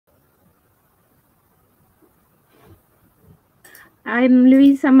I'm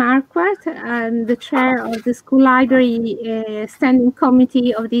Luisa Marquardt. I'm the chair of the School Library Standing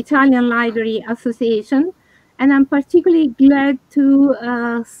Committee of the Italian Library Association, and I'm particularly glad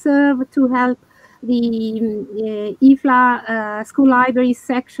to serve to help the IFLA School Library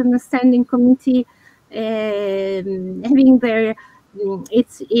Section Standing Committee having their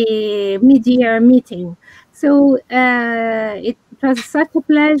its mid-year meeting. So it was such a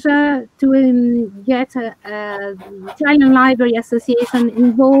pleasure to get the Italian Library Association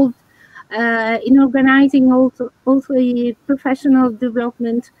involved in organizing also a professional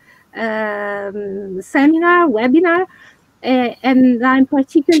development seminar, webinar. And I'm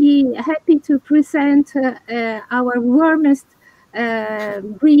particularly happy to present our warmest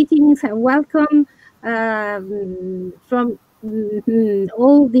greetings and welcome from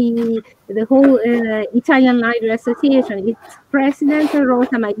all the whole Italian Library Association, its president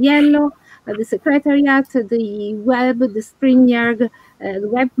Rosa Magliello, the secretariat, the web, the StreamYard, the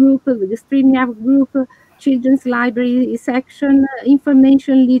web group, the StreamYard group, children's library section,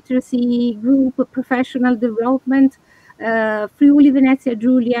 information literacy group, professional development, Friuli Venezia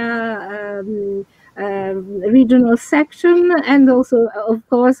Giulia regional section, and also, of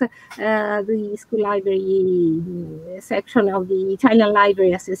course, the school library section of the Italian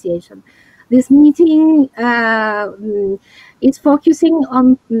Library Association. This meeting is focusing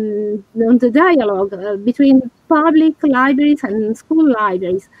on the dialogue between public libraries and school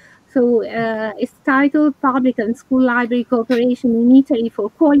libraries. So it's titled Public and School Library Cooperation in Italy for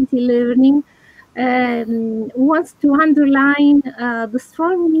Quality Learning. Wants to underline the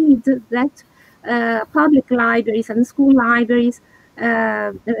strong need that public libraries and school libraries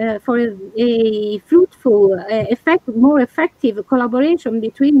for a fruitful, more effective collaboration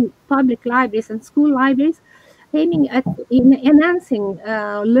between public libraries and school libraries, aiming at enhancing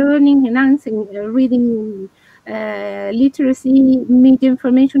learning, enhancing reading literacy, media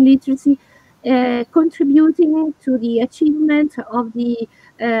information literacy, contributing to the achievement of the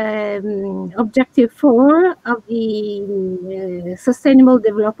Objective 4 of the Sustainable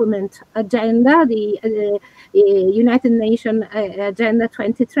Development Agenda, the United Nations Agenda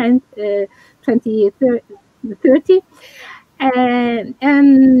 2030.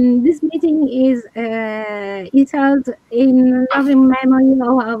 And this meeting is held in loving memory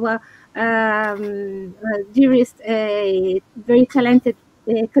of our dearest, very talented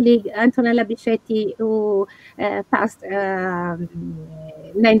colleague Antonella Biscetti, who passed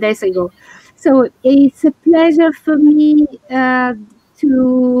 9 days ago. So it's a pleasure for me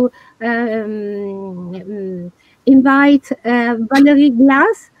to invite Valerie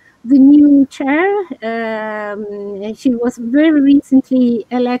Glass, the new chair. She was very recently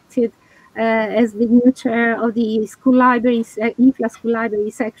elected as the new chair of the school libraries, IFLA School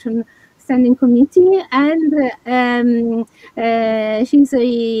Library Section Standing Committee, and she's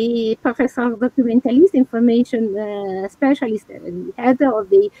a professor of documentalist, information specialist, head of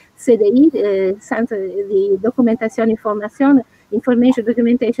the CDI, Center, the Documentation Information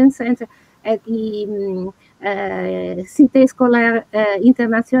Documentation Center at the Cité Scolaire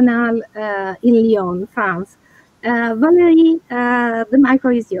Internationale in Lyon, France. Valerie, the micro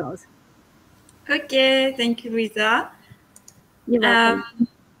is yours. Okay, thank you, Luisa. You're welcome.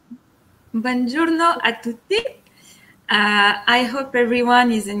 Buongiorno a tutti. I hope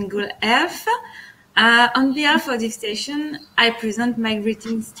everyone is in good health. On behalf of this session, I present my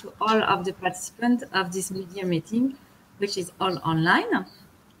greetings to all of the participants of this media meeting, which is all online.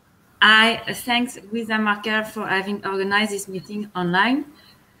 I thank Luisa Marquardt for having organized this meeting online,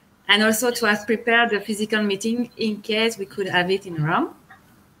 and also to have prepared the physical meeting in case we could have it in Rome.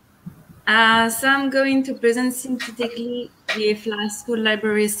 So I'm going to present synthetically the IFLA School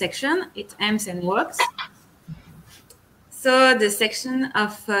Library section, its aims and works. So the section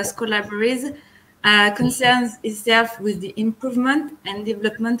of school libraries concerns itself with the improvement and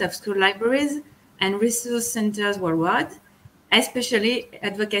development of school libraries and resource centers worldwide, especially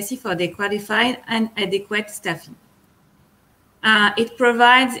advocacy for the qualified and adequate staffing. It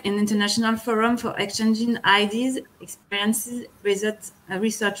provides an international forum for exchanging ideas, experiences, results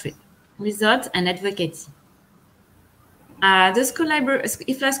and advocacy. The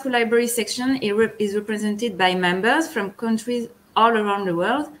IFLA School Library section is represented by members from countries all around the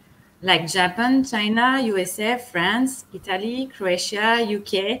world, like Japan, China, USA, France, Italy, Croatia,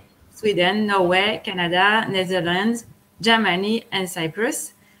 UK, Sweden, Norway, Canada, Netherlands, Germany, and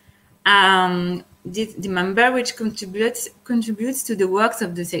Cyprus. The member which contributes to the works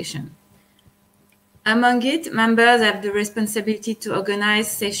of the section. Among it, members have the responsibility to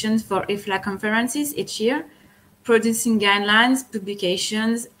organize sessions for IFLA conferences each year, producing guidelines,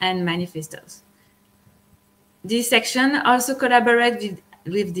 publications, and manifestos. This section also collaborates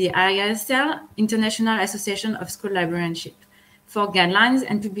with the ISL, International Association of School Librarianship, for guidelines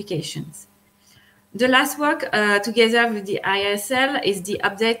and publications. The last work together with the ISL is the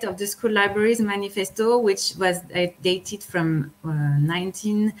update of the School Libraries Manifesto, which was dated from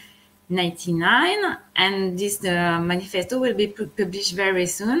 1999, and this manifesto will be published very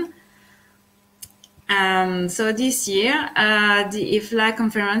soon. So this year, the IFLA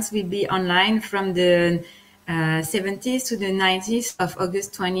conference will be online from the 17th to the 19th of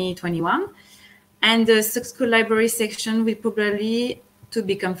August 2021. And the School Library section will probably, to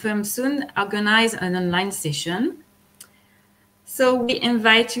be confirmed soon, organize an online session. So we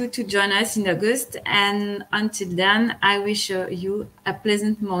invite you to join us in August. And until then, I wish you a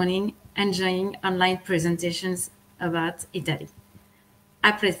pleasant morning enjoying online presentations about Italy.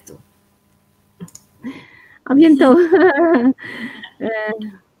 A presto. A bientôt.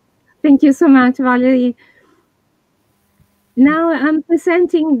 Thank you so much, Valerie. Now I'm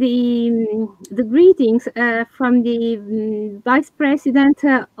presenting the greetings from the Vice President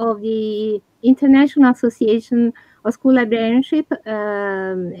of the International Association of School Librarianship,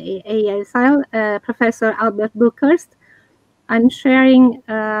 ASL, Professor Albert Buckhurst. I'm sharing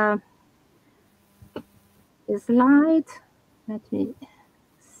a slide. Let me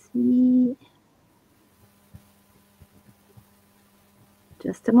see.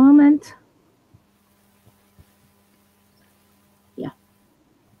 Just a moment. Yeah.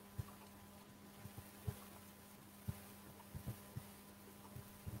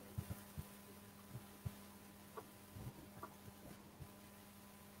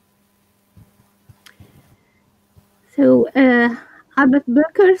 So Albert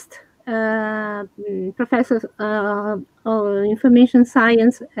Buckhurst, Professor of Information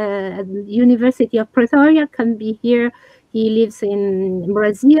Science at the University of Pretoria, can be here. He lives in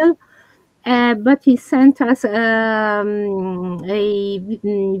Brazil, but he sent us a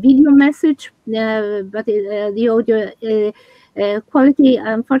video message, but the audio quality,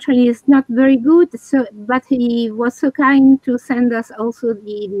 unfortunately, is not very good. So, but he was so kind to send us also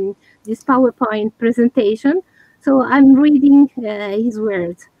this PowerPoint presentation. So I'm reading his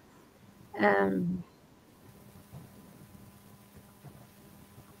words.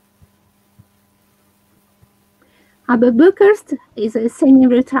 Albert Buckhurst is a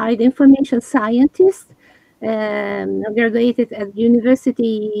semi-retired information scientist, graduated at the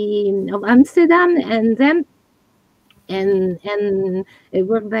University of Amsterdam, and then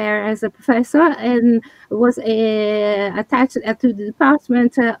worked there as a professor, and was attached to the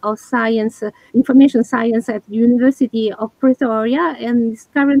Department of Science, Information Science at the University of Pretoria, and is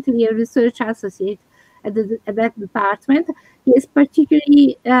currently a research associate at that department. He is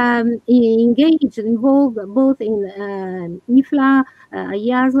particularly engaged, involved both in IFLA,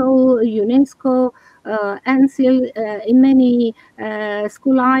 IASO, UNESCO, ANSIL, in many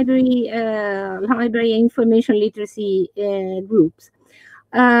school library information literacy groups.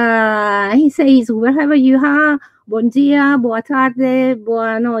 He says, wherever you are, bon dia, boa tarde,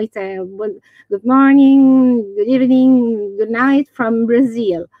 boa noite, good morning, good evening, good night from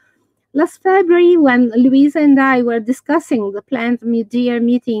Brazil. Last February, when Louisa and I were discussing the planned mid-year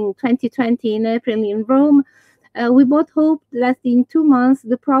meeting 2020 in April in Rome, we both hoped that in 2 months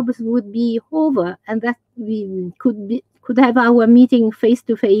the problems would be over and that we could have our meeting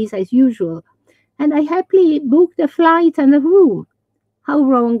face-to-face as usual. And I happily booked a flight and a room. How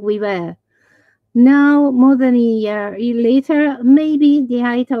wrong we were. Now, more than a year later, maybe the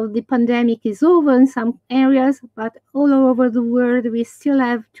height of the pandemic is over in some areas, but all over the world, we still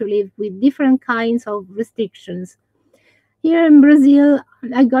have to live with different kinds of restrictions. Here in Brazil,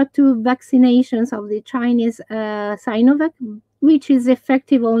 I got 2 vaccinations of the Chinese Sinovac, which is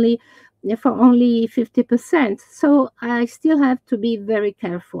effective only for only 50%. So I still have to be very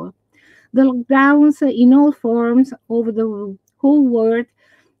careful. The lockdowns in all forms over the whole world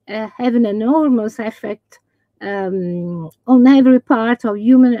have an enormous effect on every part of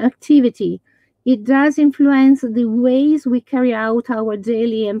human activity. It does influence the ways we carry out our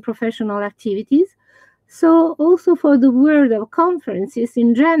daily and professional activities. So also for the world of conferences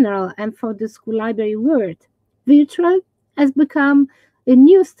in general and for the school library world, virtual has become a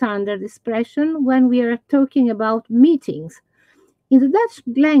new standard expression when we are talking about meetings. In the Dutch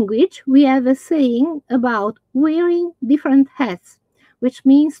language, we have a saying about wearing different hats, which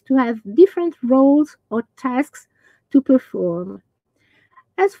means to have different roles or tasks to perform.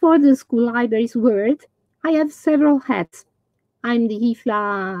 As for the school library's world, I have several hats. I'm the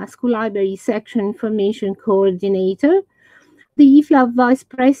IFLA School Library Section Information Coordinator, the IFLA Vice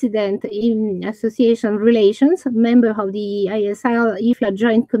President in Association Relations, member of the ISL IFLA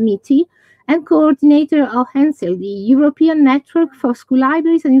Joint Committee, and coordinator of HENSEL, the European Network for School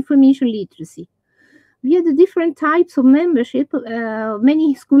Libraries and Information Literacy. Via the different types of membership,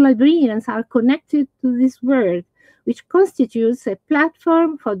 many school librarians are connected to this work, which constitutes a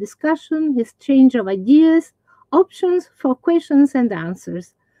platform for discussion, exchange of ideas, options for questions and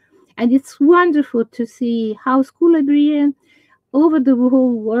answers. And it's wonderful to see how school librarians over the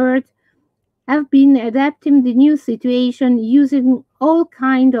whole world have been adapting the new situation using all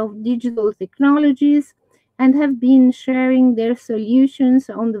kinds of digital technologies and have been sharing their solutions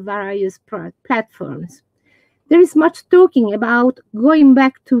on the various platforms. There is much talking about going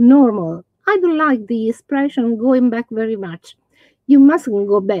back to normal. I don't like the expression going back very much. You mustn't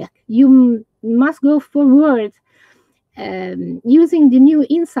go back. You must go forward, using the new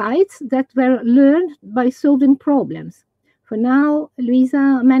insights that were learned by solving problems. For now,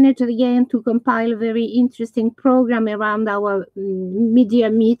 Luisa managed again to compile a very interesting program around our mid-year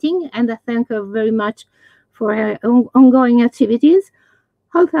meeting, and I thank her very much for her ongoing activities.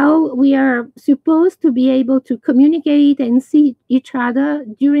 Although we are supposed to be able to communicate and see each other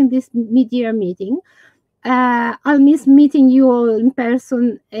during this mid-year meeting, I'll miss meeting you all in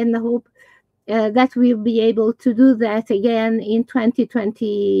person, and I hope that we'll be able to do that again in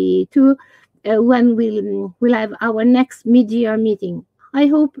 2022 when we'll have our next mid-year meeting. I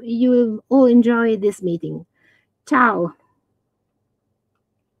hope you will all enjoy this meeting. Ciao.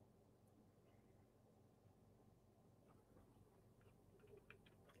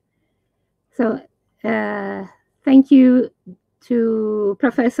 So thank you to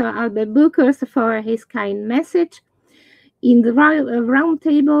Professor Albert Buchers for his kind message. In the round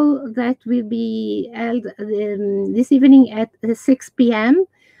table that will be held this evening at 6 p.m.,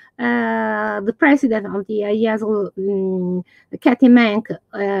 the president of the IASL, Cathy Mank,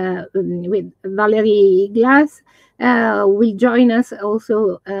 with Valerie Glass, will join us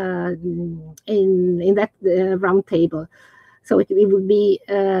also in that round table. So it would be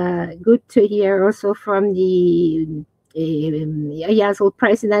good to hear also from the IASL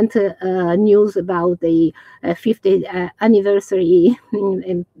president news about the 50th anniversary.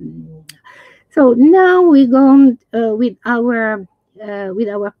 So now we go on with our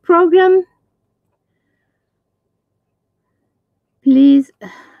program. Please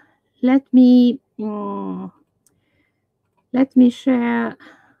let me share,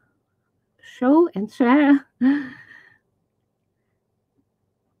 show and share.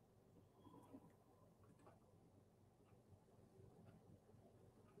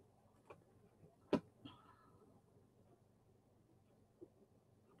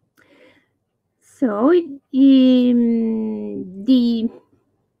 So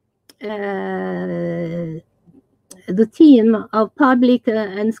the theme of public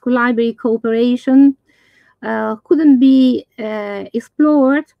and school library cooperation couldn't be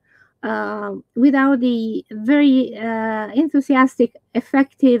explored without the very enthusiastic,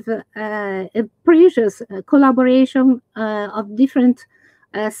 effective, precious collaboration of different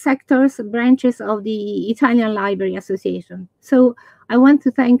sectors, branches of the Italian Library Association. So I want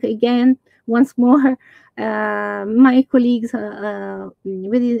to thank again, once more, my colleagues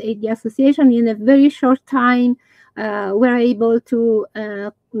within the association. In a very short time, were able to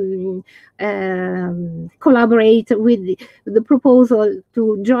collaborate with the proposal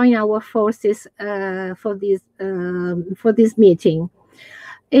to join our forces for this meeting.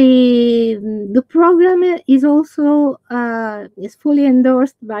 The program is also is fully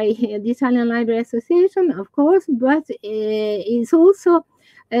endorsed by the Italian Library Association, of course, but is also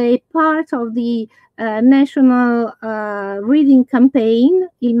a part of the national reading campaign,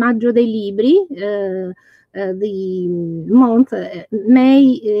 Il Maggio dei Libri, the month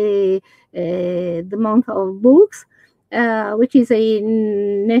May, the month of books, which is a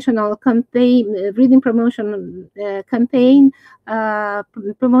national campaign, reading promotion campaign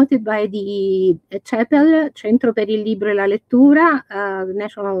promoted by the CEPEL, Centro per il Libro e la Lettura, the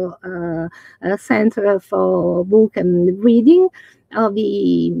National Center for Book and Reading of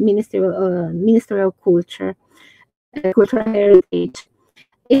the Ministry of Culture, Cultural Heritage.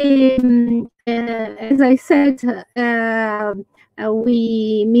 As I said,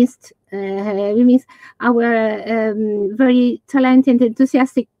 we missed our very talented,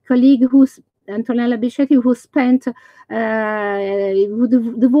 enthusiastic colleague, Antonella Biscetti, who spent, who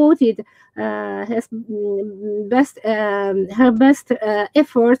devoted her best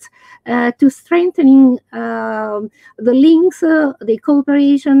efforts to strengthening the links, the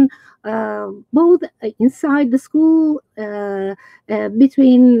cooperation, both inside the school,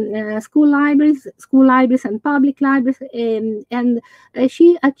 between school libraries and public libraries, and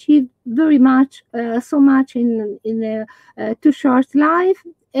she achieved very much, so much in a too short life.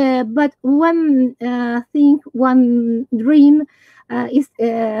 but one thing, one dream is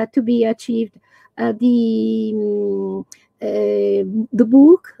to be achieved. The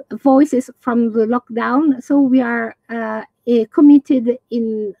book Voices from the Lockdown. So we are committed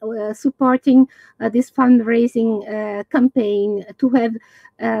in supporting this fundraising campaign to have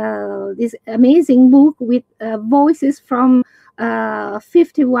this amazing book with voices from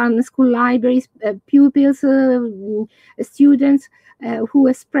 51 school libraries, pupils, students who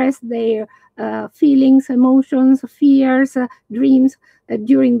express their feelings, emotions, fears, dreams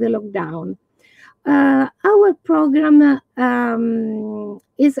during the lockdown. Our program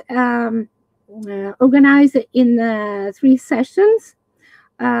is organized in 3 sessions.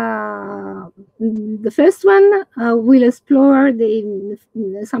 The first one will explore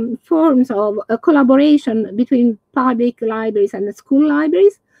some forms of collaboration between public libraries and school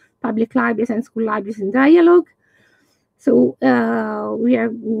libraries, public libraries and school libraries in dialogue. So we are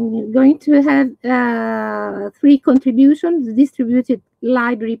going to have 3 contributions: the distributed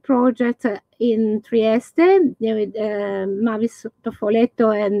library project in Trieste with Mavis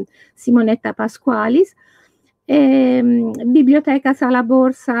Tofoletto and Simonetta Pasqualis, Biblioteca Sala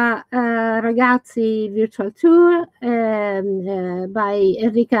Borsa Ragazzi Virtual Tour by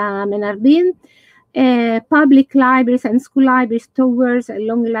Enrica Menardin, Public Libraries and School Libraries Towards a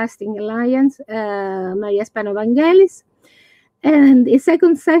Long-Lasting Alliance, Maria Spano Vangelis. And the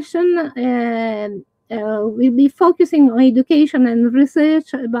second session will be focusing on education and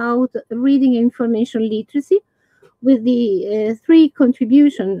research about reading and information literacy, with the 3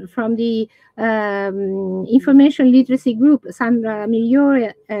 contributions from the information literacy group. Sandra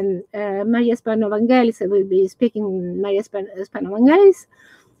Migliore and Maria Spano Vangelis will be speaking. Maria Spano Vangelis.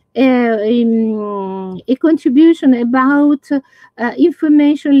 A contribution about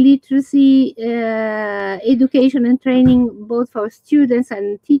information literacy education and training, both for students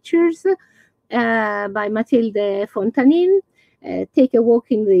and teachers, by Matilde Fontanin. Take a walk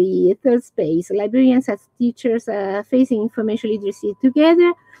in the third space, librarians as teachers facing information literacy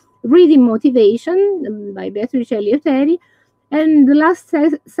together, reading motivation by Beatrice Lioteri. And the last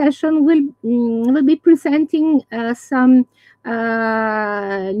session will be presenting some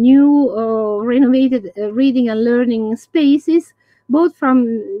new or renovated reading and learning spaces, both from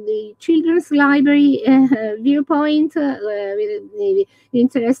the children's library viewpoint, with the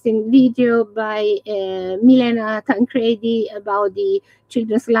interesting video by Milena Tancredi about the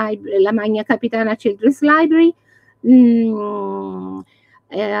children's library, La Magna Capitana Children's Library.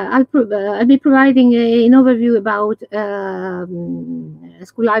 I'll be providing an overview about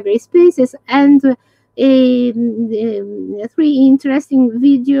school library spaces and 3 interesting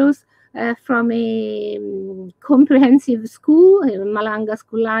videos from a comprehensive school, Malanga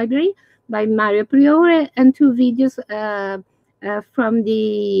School Library by Mario Priore, and 2 videos from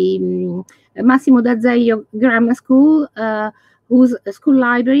the Massimo D'Azeglio Grammar School, whose school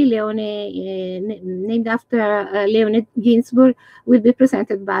library, named after Leone Ginsburg, will be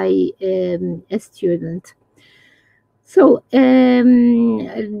presented by a student. So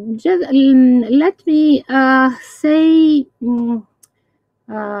just let me say,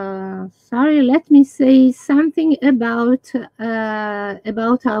 let me say something about our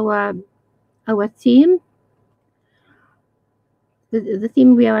theme, the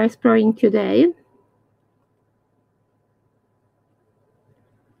theme we are exploring today.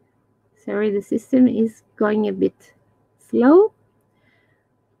 Sorry, the system is going a bit slow.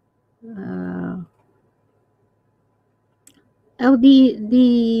 The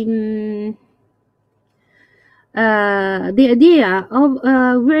idea of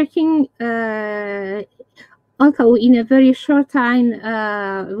working, although in a very short time,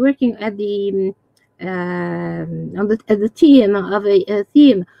 working at the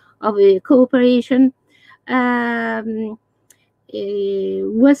theme of a cooperation,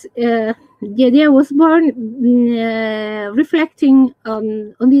 was the idea was born reflecting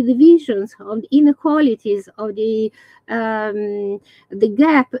on the divisions, on the inequalities, of the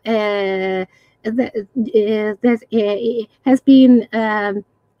gap that has been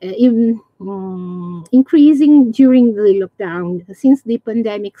increasing during the lockdown since the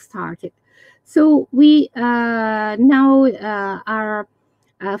pandemic started. So we now are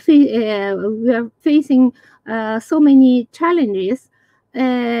we are facing so many challenges,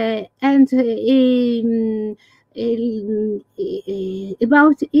 and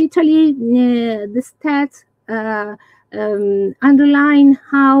about Italy, the stats underline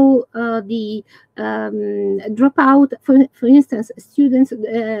how the dropout, for instance, students'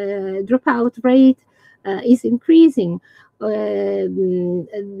 dropout rate is increasing.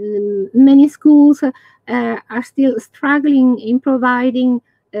 Many schools are still struggling in providing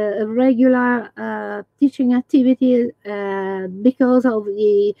regular teaching activities because of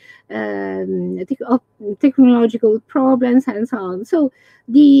the technological problems and so on. So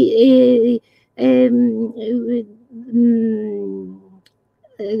the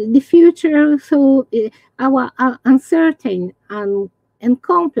future, so our uncertain and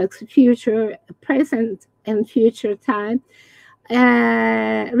complex future, present and future time,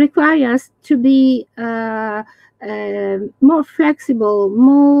 require us to be more flexible,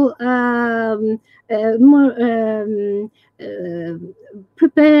 more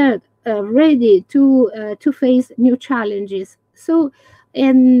prepared, ready to face new challenges. So,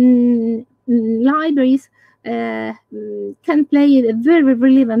 libraries can play a very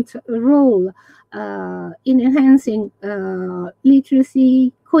relevant role in enhancing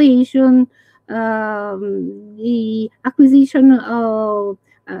literacy, cohesion, the acquisition of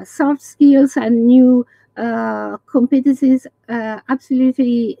soft skills and new competencies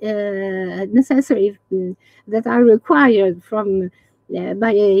absolutely necessary, that are required from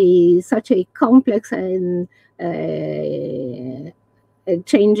by such a complex and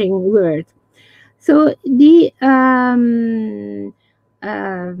changing world. So the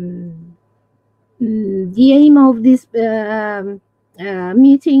aim of this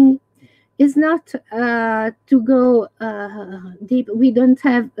meeting is not to go deep. We don't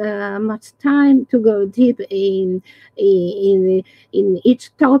have much time to go deep in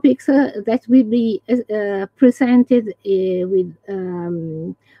each topic that will be presented with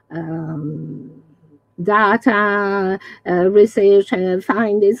data, research,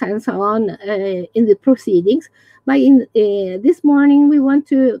 findings, and so on in the proceedings. But in this morning, we want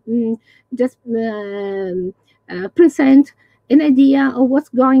to just present an idea of what's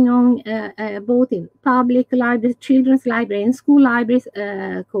going on both in public libraries, children's libraries, and school libraries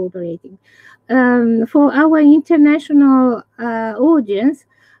cooperating. For our international audience,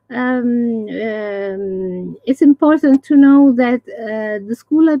 it's important to know that the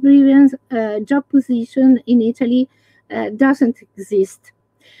school librarian's job position in Italy doesn't exist.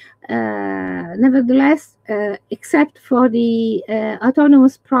 Nevertheless, except for the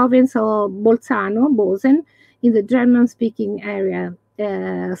autonomous province of Bolzano, Bozen, in the German-speaking area,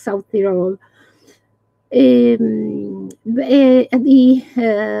 South Tyrol, the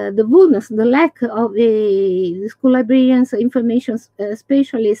vulness, the lack of the school librarian's information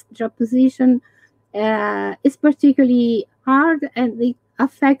specialist job position is particularly hard, and it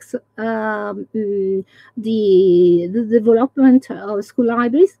affects the development of school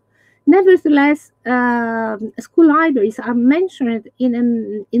libraries. Nevertheless, school libraries are mentioned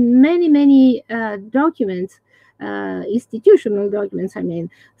in many documents, institutional documents. I mean,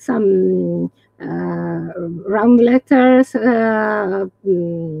 some round letters,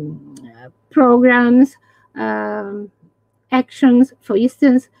 programs, actions. For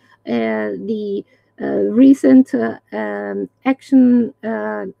instance, the recent action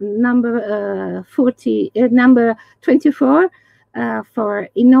number 24 for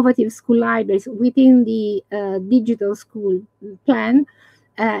innovative school libraries within the digital school plan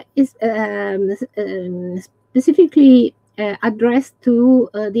is specifically addressed to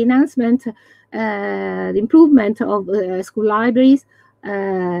the enhancement, the improvement of school libraries,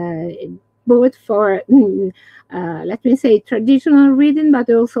 both for, let me say, traditional reading, but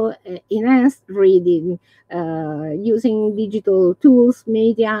also enhanced reading using digital tools,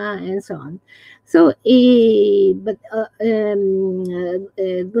 media, and so on. So, but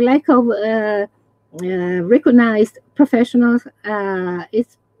the lack of recognized professionals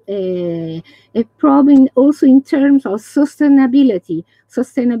is a problem also in terms of sustainability,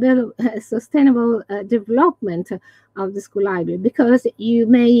 sustainable development of the school library, because you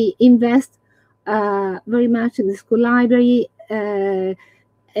may invest very much in the school library, and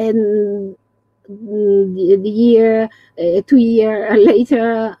the year, 2 years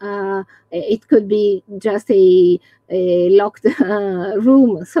later, it could be just a locked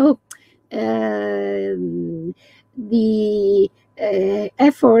room. So the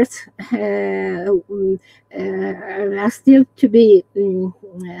efforts are still to be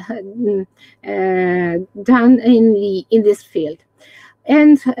done in this field.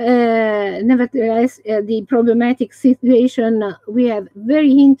 And nevertheless, the problematic situation, we have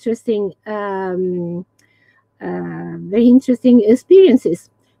very interesting experiences.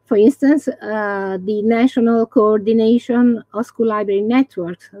 For instance, the national coordination of school library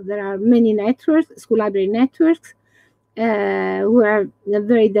networks. There are many networks, school library networks, who are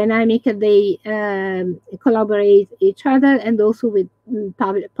very dynamic. They collaborate each other, and also with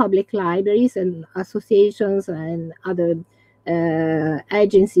public libraries and associations and other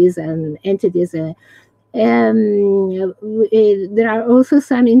agencies and entities There are also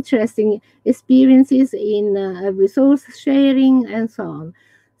some interesting experiences in resource sharing and so on.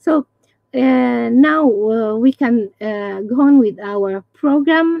 So now we can go on with our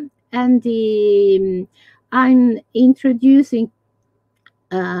program, and I'm introducing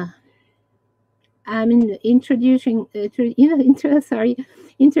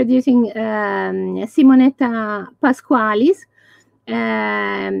introducing Simonetta Pasqualis,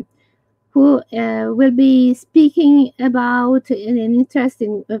 who will be speaking about an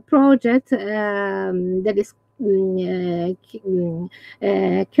interesting project that is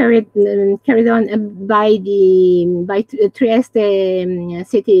carried on by Trieste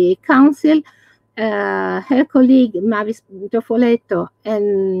City Council. Her colleague Mavis Tofoletto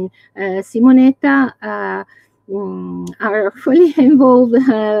and Simonetta are fully involved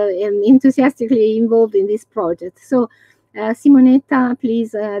and enthusiastically involved in this project. So Simonetta,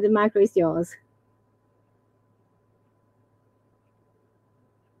 please, the mic is yours.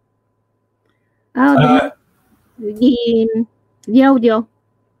 The audio,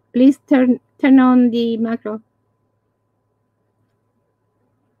 please turn on the micro.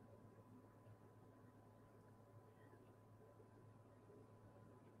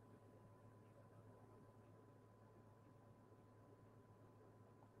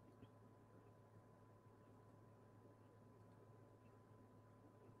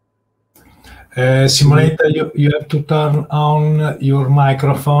 Simonetta, you have to turn on your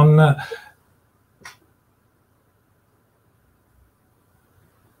microphone.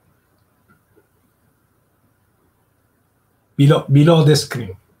 Below the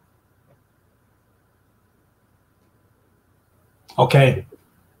screen. Okay.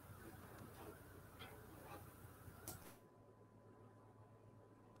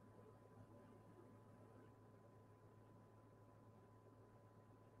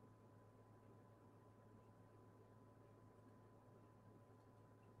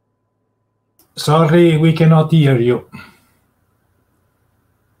 Sorry, we cannot hear you.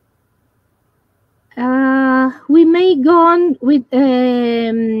 We may go on with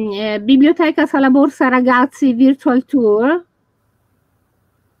Biblioteca Sala Borsa Ragazzi virtual tour,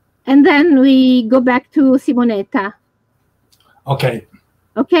 and then we go back to Simonetta. Okay.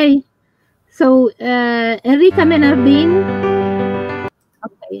 Okay. So Enrica Menarbin.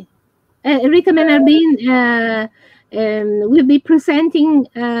 Okay. Enrica Menarbin will be presenting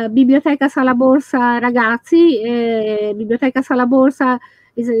Biblioteca Sala Borsa Ragazzi. Biblioteca Sala Borsa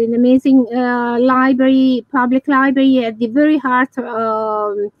is an amazing library, public library at the very heart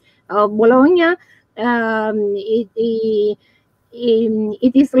of Bologna.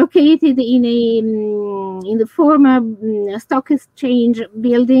 It is located in the former stock exchange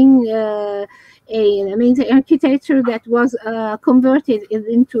building, an amazing architecture that was converted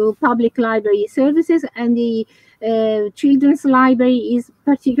into public library services, and the children's library is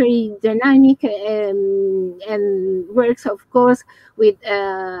particularly dynamic and works, of course, with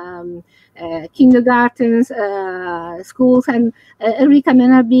kindergartens, schools, and Enrica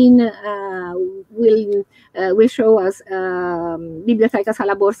Menarbin will show us Biblioteca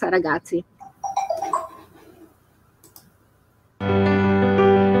Sala Borsa Ragazzi.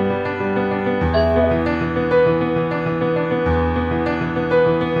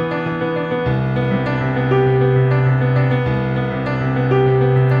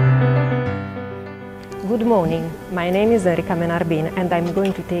 Good morning, my name is Enrica Menarbin and I'm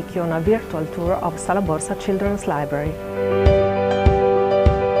going to take you on a virtual tour of Sala Borsa Children's Library.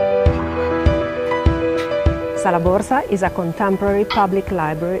 Sala Borsa is a contemporary public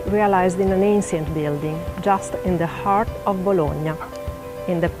library realized in an ancient building, just in the heart of Bologna.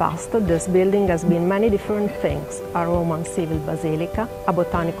 In the past, this building has been many different things: a Roman civil basilica, a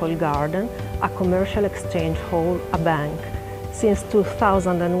botanical garden, a commercial exchange hall, a bank. Since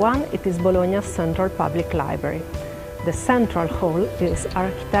 2001, it is Bologna's central public library. The central hall is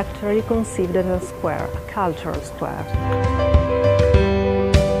architecturally conceived as a square, a cultural square.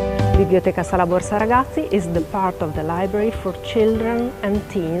 Biblioteca Sala Borsa Ragazzi is the part of the library for children and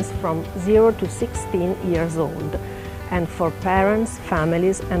teens from 0 to 16 years old, and for parents,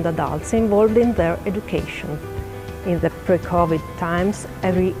 families and adults involved in their education. In the pre-COVID times,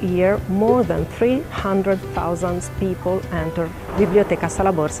 every year more than 300,000 people enter Biblioteca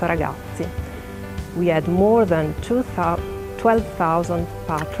Sala Borsa Ragazzi. We had more than 12,000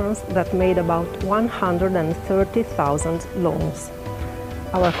 patrons that made about 130,000 loans.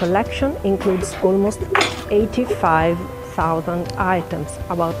 Our collection includes almost 85,000 items,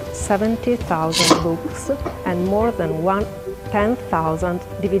 about 70,000 books and more than 10,000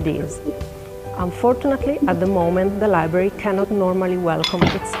 DVDs. Unfortunately, at the moment, the library cannot normally welcome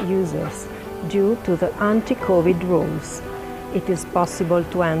its users. due to the anti-COVID rules. It is possible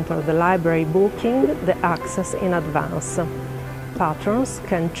to enter the library booking the access in advance. Patrons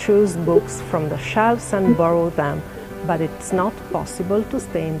can choose books from the shelves and borrow them, but it's not possible to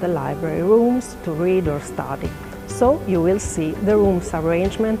stay in the library rooms to read or study. So you will see the room's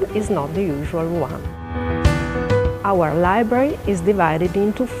arrangement is not the usual one. Our library is divided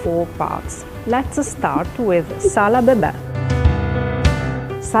into 4 parts. Let's start with Sala Bébé.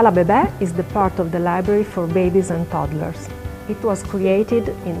 Sala Bébé is the part of the library for babies and toddlers. It was created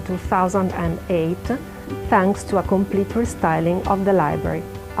in 2008 thanks to a complete restyling of the library.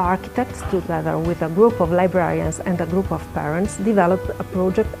 Architects, together with a group of librarians and a group of parents, developed a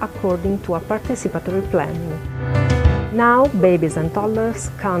project according to a participatory planning. Now, babies and toddlers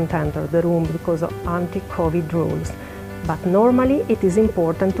can't enter the room because of anti-COVID rules, but normally it is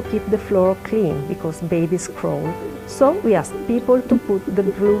important to keep the floor clean because babies crawl. So we ask people to put the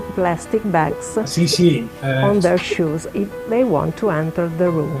blue plastic bags on their shoes if they want to enter the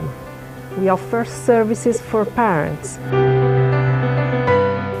room. We offer services for parents: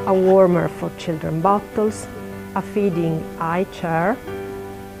 a warmer for children bottles, a feeding eye chair,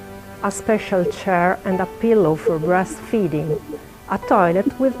 a special chair and a pillow for breastfeeding, a toilet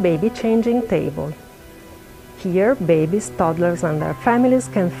with baby changing table. Here, babies, toddlers and their families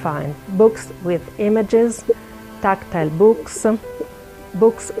can find books with images, tactile books,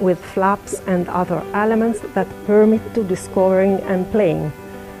 books with flaps and other elements that permit to discovering and playing,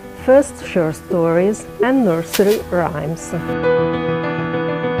 first short stories and nursery rhymes.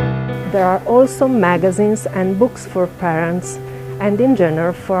 There are also magazines and books for parents and in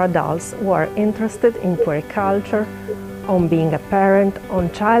general for adults who are interested in puericulture, on being a parent,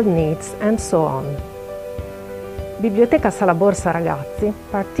 on child needs and so on. Biblioteca Sala Borsa Ragazzi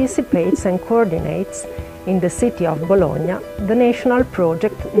participates and coordinates in the city of Bologna the national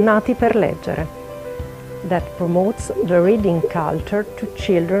project Nati per Leggere that promotes the reading culture to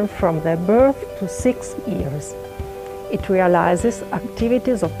children from their birth to 6 years. It realizes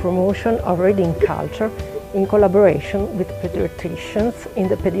activities of promotion of reading culture in collaboration with pediatricians in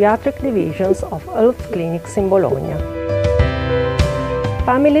the pediatric divisions of health clinics in Bologna.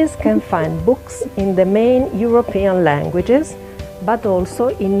 Families can find books in the main European languages, but also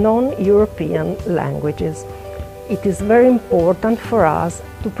in non-European languages. It is very important for us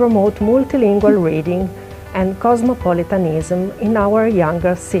to promote multilingual reading and cosmopolitanism in our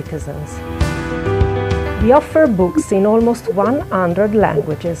younger citizens. We offer books in almost 100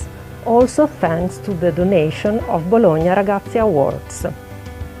 languages, also thanks to the donation of Bologna Ragazzi Awards.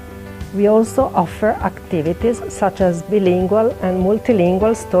 We also offer activities such as bilingual and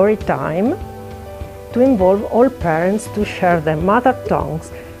multilingual story time, to involve all parents to share their mother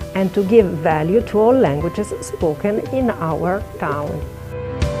tongues and to give value to all languages spoken in our town.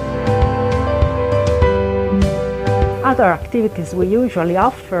 Other activities we usually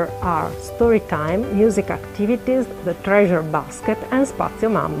offer are story time, music activities, the treasure basket and Spazio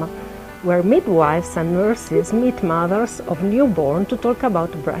Mamma, where midwives and nurses meet mothers of newborn to talk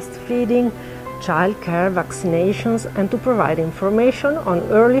about breastfeeding, childcare, vaccinations, and to provide information on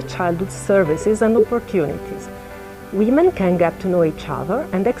early childhood services and opportunities. Women can get to know each other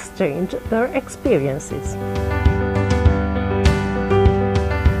and exchange their experiences.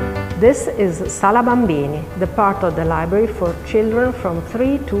 This is Sala Bambini, the part of the library for children from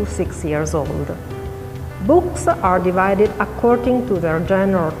 3 to 6 years old. Books are divided according to their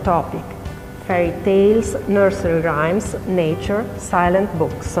genre or topic: fairy tales, nursery rhymes, nature, silent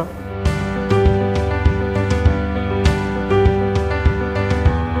books.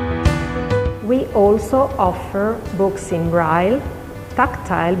 We also offer books in braille,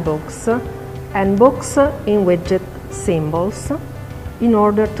 tactile books, and books in widget symbols in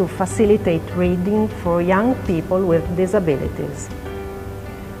order to facilitate reading for young people with disabilities.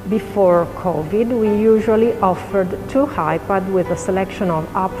 Before COVID, we usually offered 2 iPads with a selection of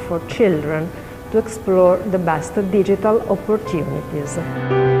apps for children to explore the best digital opportunities.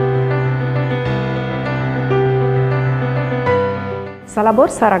 Sala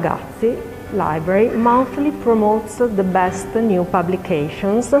Borsa Ragazzi Library monthly promotes the best new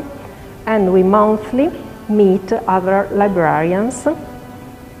publications, and we monthly meet other librarians,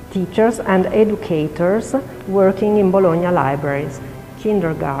 teachers and educators working in Bologna libraries,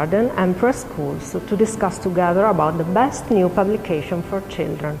 kindergarten and preschools to discuss together about the best new publication for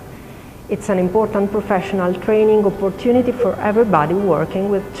children. It's an important professional training opportunity for everybody working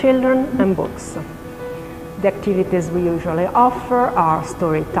with children and books. The activities we usually offer are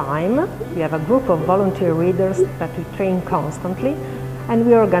story time. We have a group of volunteer readers that we train constantly, and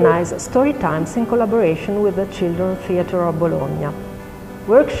we organize story times in collaboration with the Children's Theatre of Bologna.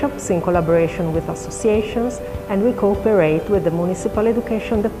 workshops in collaboration with associations, and we cooperate with the Municipal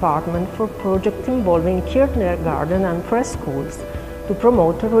Education Department for projects involving kindergarten and preschools to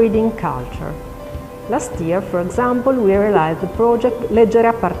promote reading culture. Last year, for example, we realized the project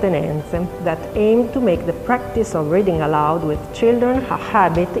Leggere Appartenenze that aimed to make the practice of reading aloud with children a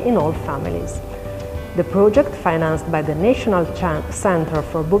habit in all families. The project, financed by the National Center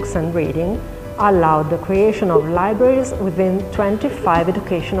for Books and Reading, allowed the creation of libraries within 25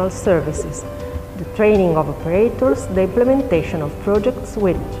 educational services, the training of operators, the implementation of projects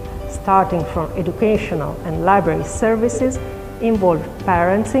which, starting from educational and library services, involve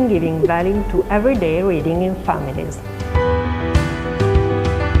parents in giving value to everyday reading in families.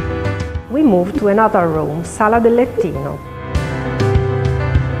 We move to another room, Sala del Lettino.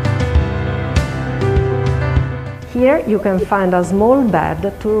 Here you can find a small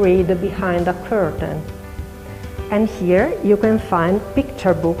bed to read behind a curtain. And here you can find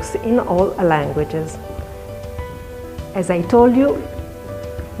picture books in all languages. As I told you,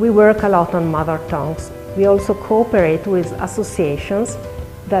 we work a lot on mother tongues. We also cooperate with associations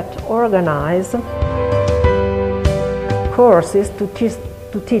that organize courses to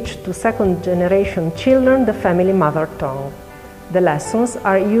teach to second-generation children the family mother tongue. The lessons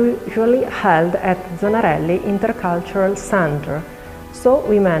are usually held at Zonarelli Intercultural Center, so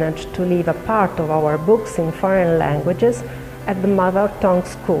we managed to leave a part of our books in foreign languages at the mother tongue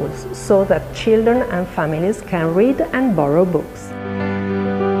schools so that children and families can read and borrow books.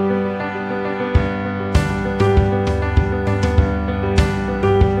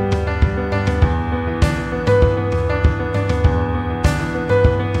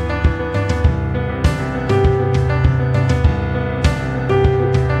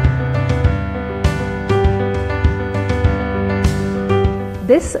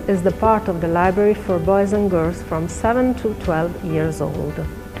 This is the part of the library for boys and girls from 7 to 12 years old.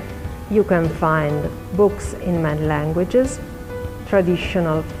 You can find books in many languages,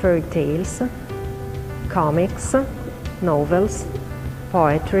 traditional fairy tales, comics, novels,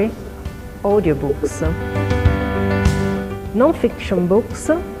 poetry, audiobooks, non-fiction books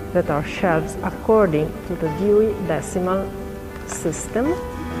that are shelved according to the Dewey Decimal System.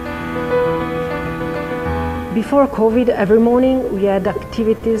 Before COVID, every morning we had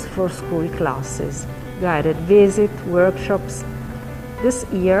activities for school classes, guided visit, workshops. This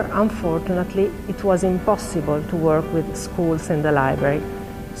year, unfortunately, it was impossible to work with schools in the library,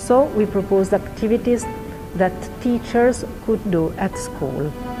 so we proposed activities that teachers could do at school.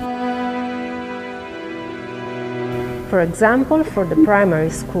 For example, for the primary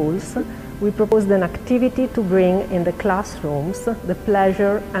schools, we proposed an activity to bring in the classrooms the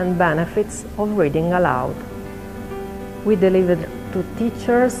pleasure and benefits of reading aloud. We delivered to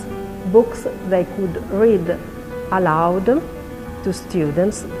teachers books they could read aloud to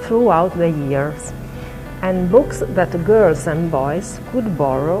students throughout the years, and books that girls and boys could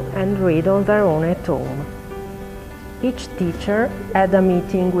borrow and read on their own at home. Each teacher had a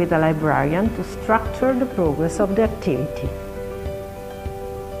meeting with a librarian to structure the progress of the activity.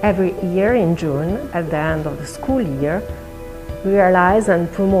 Every year in June, at the end of the school year, we realize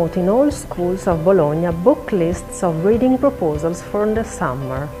and promote in all schools of Bologna book lists of reading proposals for the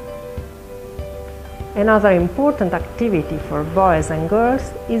summer. Another important activity for boys and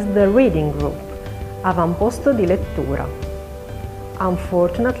girls is the reading group, Avamposto di Lettura.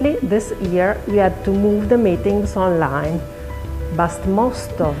 Unfortunately, this year we had to move the meetings online, but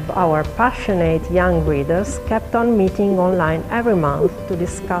most of our passionate young readers kept on meeting online every month to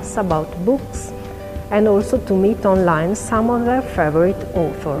discuss about books and also to meet online some of their favorite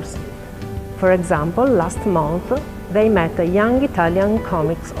authors. For example, last month they met a young Italian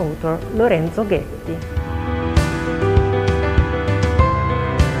comics author, Lorenzo Ghetti.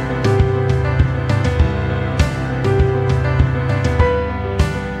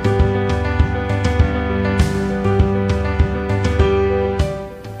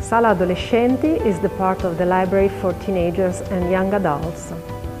 Sala Adolescenti is the part of the library for teenagers and young adults.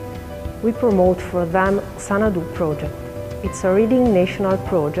 We promote for them Xanadu project. It's a reading national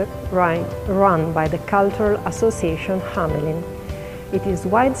project run by the Cultural Association Hamelin. It is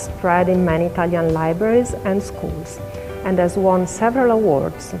widespread in many Italian libraries and schools and has won several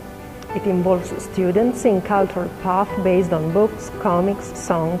awards. It involves students in cultural path based on books, comics,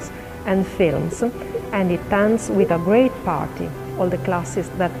 songs and films, and it ends with a great party. All the classes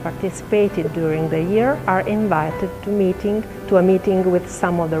that participated during the year are invited to a meeting with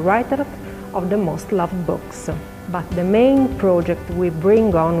some of the writers of the most loved books. But the main project we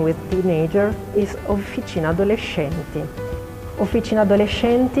bring on with teenagers is Officina Adolescenti. Officina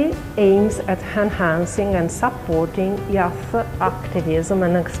Adolescenti aims at enhancing and supporting youth activism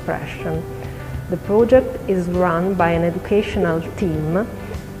and expression. The project is run by an educational team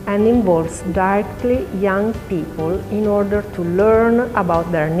and involves directly young people in order to learn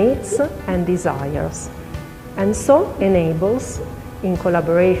about their needs and desires, and so enables, in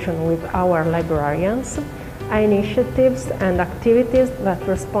collaboration with our librarians, initiatives and activities that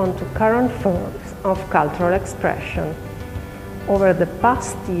respond to current forms of cultural expression. Over the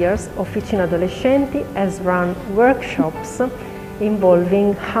past years, Officina Adolescenti has run workshops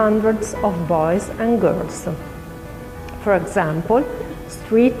involving hundreds of boys and girls. For example,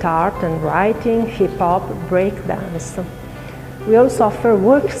 street art and writing, hip-hop, breakdance. We also offer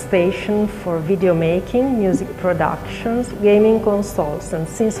workstation for video making, music productions, gaming consoles, and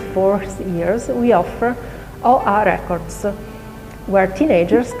since 4 years we offer OA Records, where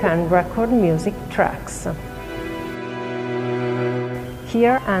teenagers can record music tracks.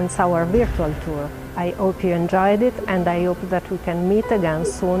 Here ends our virtual tour. I hope you enjoyed it, and I hope that we can meet again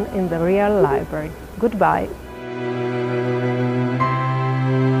soon in the real library. Goodbye.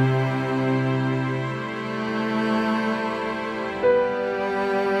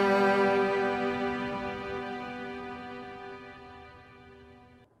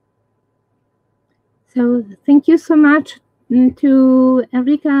 So thank you so much to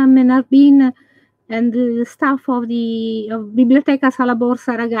Enrica Menarbin and the staff of Biblioteca Sala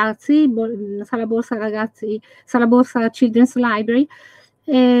Borsa Ragazzi, Sala Borsa Children's Library.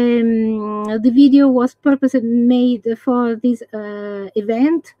 The video was purposely made for this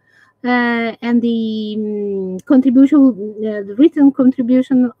event, and the contribution, the written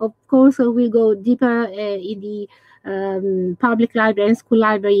contribution, of course, will go deeper in the public library and school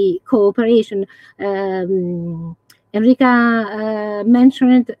library cooperation. Enrica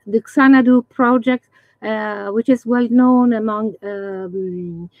mentioned the Xanadu project, which is well known among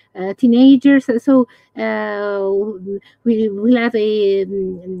teenagers. So we will have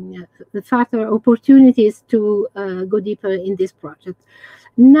further opportunities to go deeper in this project.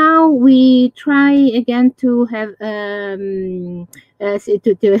 Now we try again to have we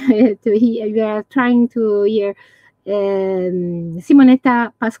are trying to hear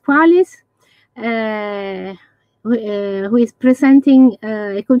Simonetta Pasqualis, who is presenting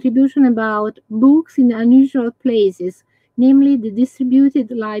a contribution about books in unusual places, namely the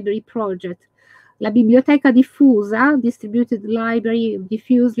Distributed Library Project. La Biblioteca Diffusa, Distributed Library,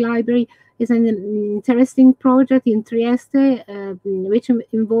 Diffuse Library, is an interesting project in Trieste, which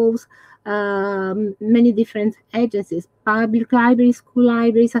involves many different agencies, public libraries, school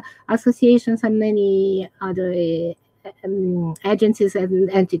libraries, associations, and many other agencies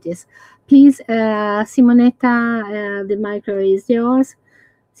and entities. Please, Simonetta, the micro is yours.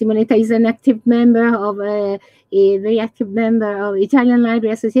 Simonetta is an active member of a very active member of Italian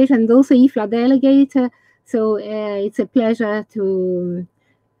Library Association, and also IFLA delegate. So it's a pleasure to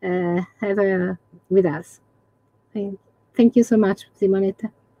have her with us. Thank you so much,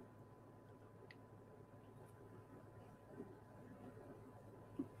 Simonetta.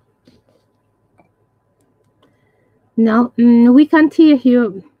 No, we can't hear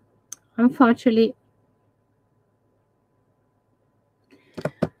you, unfortunately.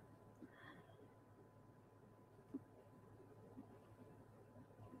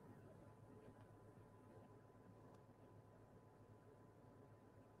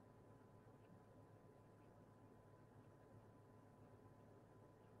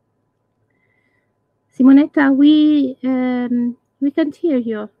 Simonetta, we can't hear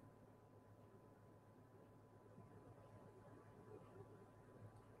you.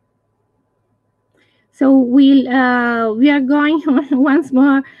 So we are going once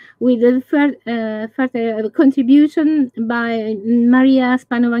more with the further contribution by Maria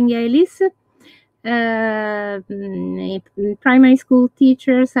Spano-Vangelis, primary school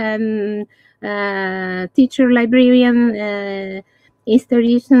teachers and teacher librarian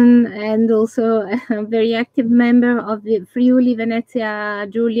institution, and also a very active member of the Friuli Venezia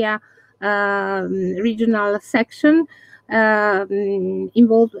Giulia regional section,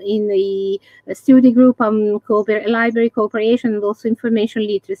 involved in the study group on library cooperation and also information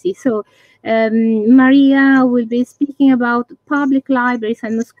literacy. So Maria will be speaking about public libraries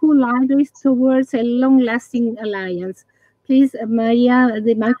and school libraries towards a long-lasting alliance. Please, Maria,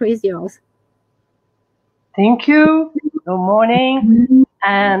 the micro is yours. Thank you. Good morning.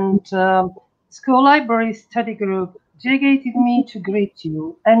 And School Library Study Group delegated me to greet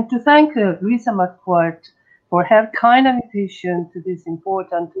you and to thank Luisa McQuart for her kind invitation to this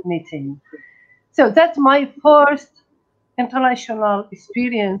important meeting. So that's my first international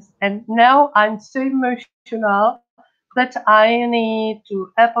experience, and now I'm so emotional that I need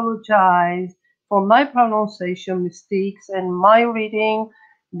to apologize for my pronunciation mistakes and my reading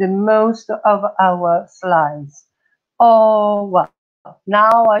the most of our slides. Oh, well,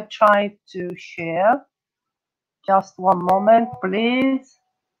 now I try to share. Just one moment, please.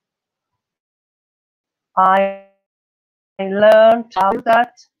 I learned how to do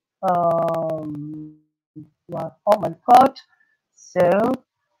that. Well, oh my God. So,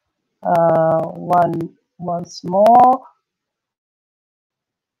 once more.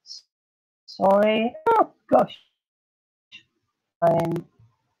 Sorry. Oh, gosh. I'm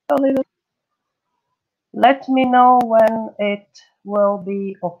a little. Let me know when it will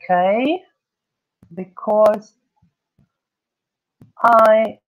be okay, because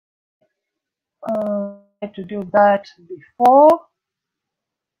I had to do that before.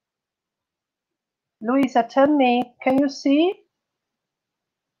 Luisa, tell me, can you see?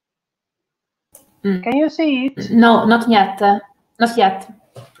 Can you see it? No, not yet. Not yet.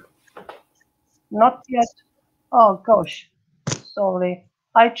 Not yet. Oh gosh, sorry.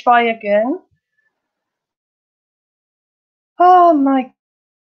 I try again. Oh my,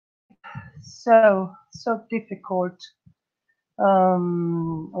 so difficult.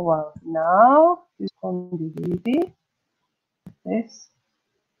 Well, now this condividi. This.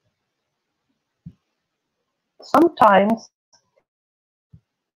 Sometimes.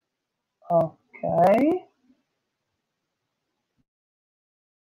 Okay.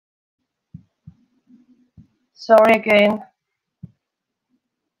 Sorry again.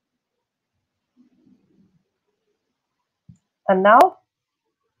 And now?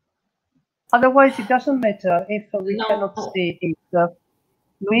 Otherwise, it doesn't matter if we cannot see it.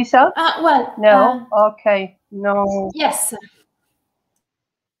 Luisa? Well, no? Okay, no. Yes.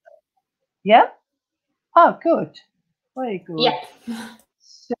 Yeah? Oh, good. Very good. Yeah.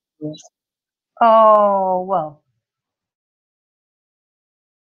 So, oh, well.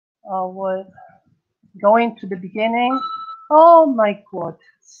 We're going to the beginning. Oh, my God.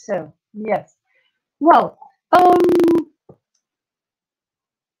 So, yes. Well,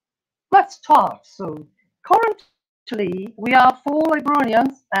 let's start. So, currently, we are 4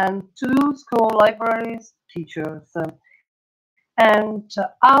 librarians and 2 school libraries teachers. And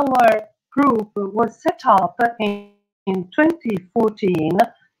our group was set up in 2014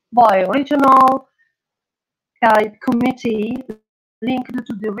 by a regional guide committee linked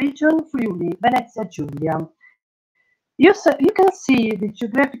to the region Friuli Venezia Giulia. You can see the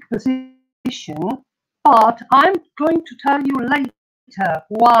geographic position, but I'm going to tell you later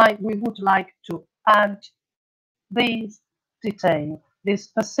why we would like to add this detail, this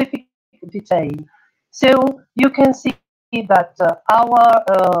specific detail. So you can see that our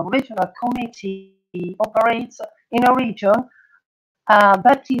regional committee operates in a region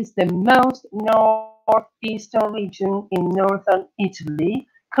that is the most northeastern region in northern Italy,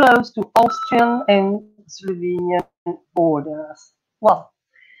 close to Austrian and Slovenian borders. Well,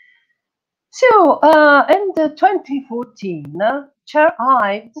 so in 2014, Chair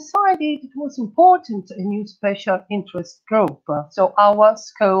Ive decided it was important a new special interest group, so our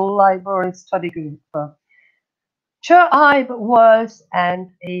school library study group. Chair Ive was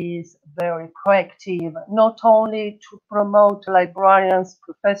and is very proactive, not only to promote librarians'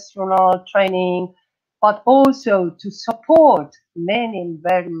 professional training, but also to support many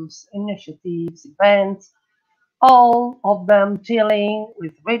various initiatives, events, all of them dealing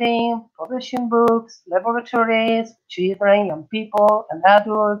with reading, publishing books, laboratories, children, young people, and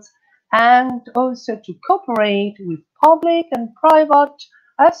adults, and also to cooperate with public and private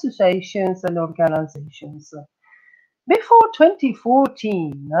associations and organizations. Before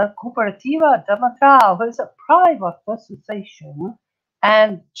 2014, Cooperativa Damatra was a private association,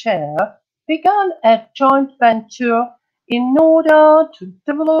 and Chair began a joint venture in order to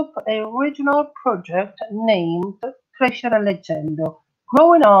develop a regional project named Crescere Leggendo,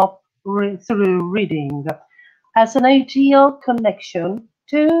 Growing Up Through Reading, as an ideal connection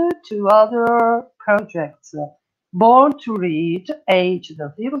to 2 other projects, Born to Read, aged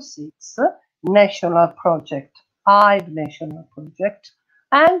 06, National Project, Ive National Project,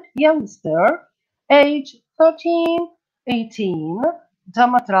 and Youngster, age 13-18,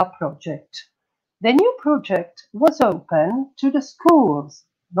 Damatra Project. The new project was open to the schools,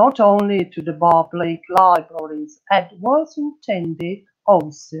 not only to the public libraries, and was intended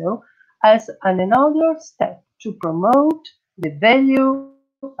also as another step to promote the value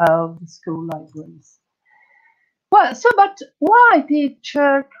of the school libraries. Well, but why did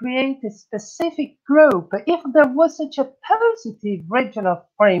Chair create a specific group if there was such a positive regional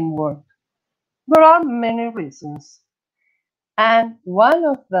framework? There are many reasons, and one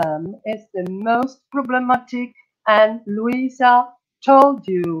of them is the most problematic and Luisa told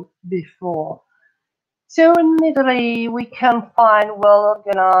you before. So in Italy, we can find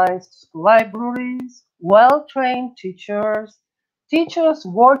well-organized libraries, well-trained teachers, teachers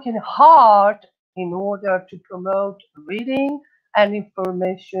working hard in order to promote reading and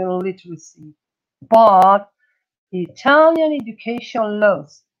information literacy. But Italian education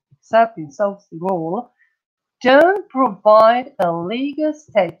laws, except in South Tyrol, don't provide a legal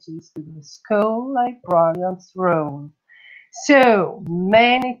status to the school librarian's role. So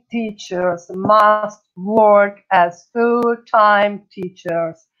many teachers must work as full-time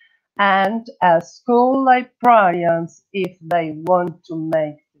teachers and as school librarians if they want to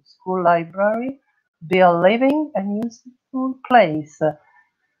make the school library be a living and useful place.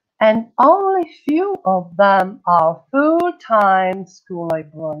 And only few of them are full-time school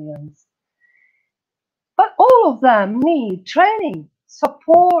librarians. But all of them need training,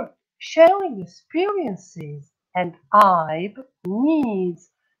 support, sharing experiences, and IB needs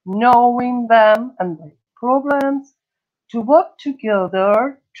knowing them and their problems to work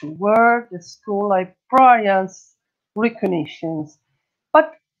together toward the school librarians' recognitions,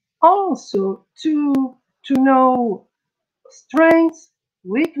 but also to know strengths,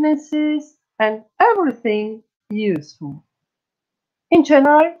 weaknesses, and everything useful. In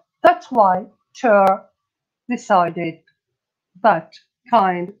general, that's why Chair decided that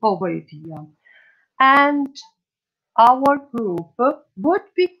kind of idea. And our group would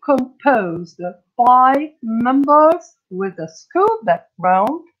be composed by members with a school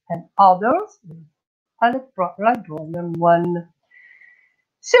background and others with a librarian one.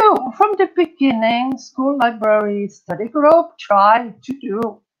 So from the beginning, school library study group tried to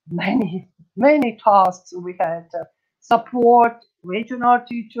do many tasks. We had support regional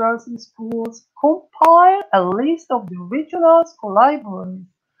teachers in schools, compile a list of the regional school libraries,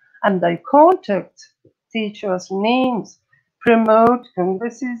 and they contact teachers' names, promote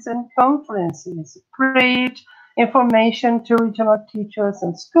congresses and conferences, preach information to regional teachers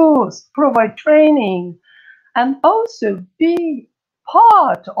and schools, provide training, and also be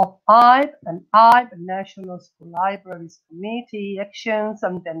part of IB and IB National School Libraries Committee actions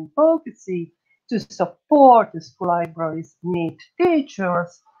and advocacy to support the school libraries need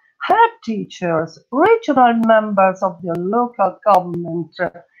teachers, head teachers, regional members of the local government,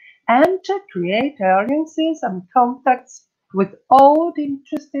 and to create alliances and contacts with all the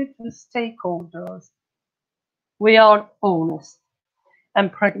interested stakeholders. We are honest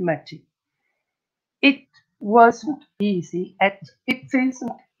and pragmatic. It wasn't easy, and it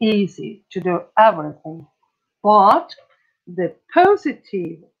isn't easy to do everything. But the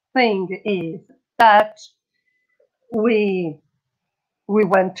positive thing is that we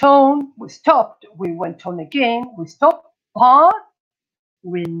went on, we stopped, we went on again, we stopped, but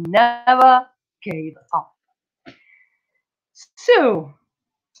we never gave up. So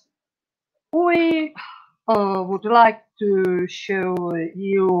we would like to show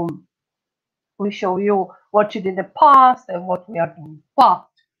you what you did in the past and what we are doing. But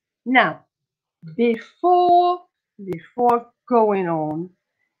now, before going on,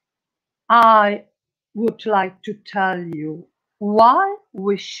 I would like to tell you why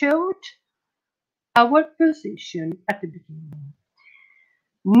we showed our position at the beginning.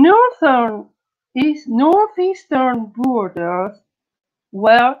 Northeastern borders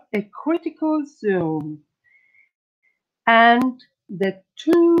were a critical zone, and the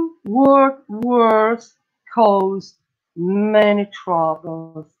two world wars caused many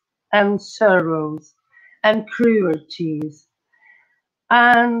troubles and sorrows and cruelties,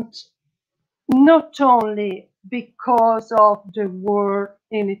 and not only because of the war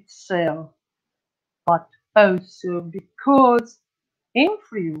in itself, but also because in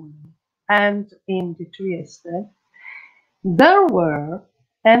Friuli and in the Trieste there were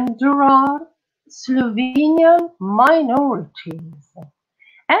and there are Slovenian minorities,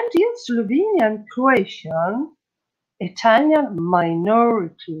 and in Slovenian Croatian Italian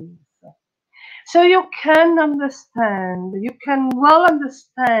minorities. So you can well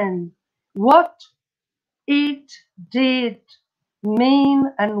understand what it did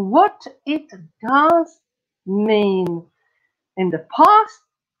mean and what it does mean in the past,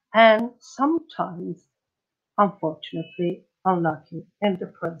 and sometimes, unfortunately, unlucky in the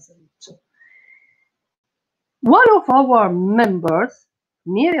present. One of our members,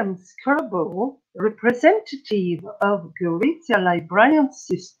 Miriam Scarbo, representative of Gorizia librarian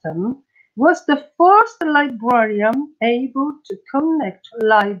system, was the first librarian able to connect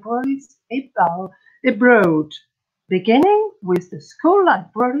libraries abroad, beginning with the school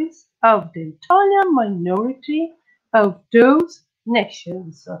libraries of the Italian minority of those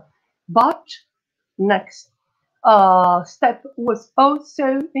nations. But next, step was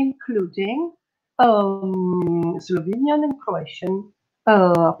also including Slovenian and Croatian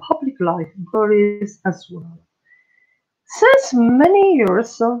public libraries as well. Since many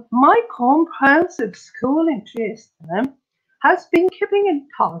years, my comprehensive school in Trieste has been keeping in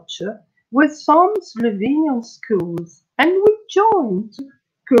touch with some Slovenian schools, and we joined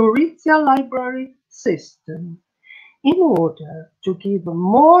Gorizia library system in order to give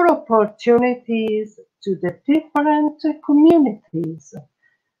more opportunities to the different communities,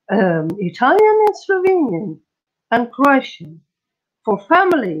 Italian and Slovenian and Croatian, for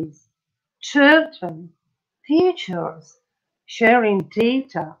families, children, teachers, sharing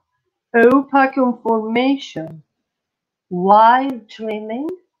data, opaque information, while dreaming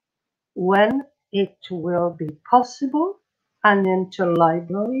when it will be possible and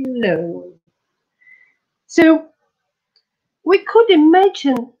interlibrary loan. So we could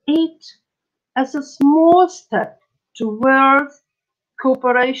imagine it as a small step towards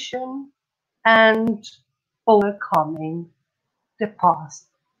cooperation and overcoming the past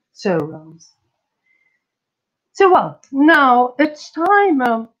sorrows. So, well, now it's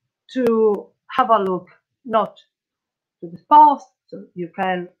time to have a look not to the past, so you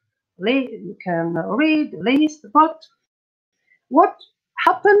can read the list, but what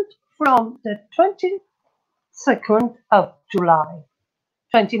happened from the 22nd of July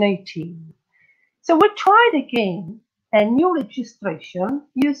 2018. So we tried again a new registration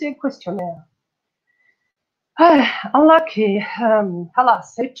using questionnaire. Unlucky,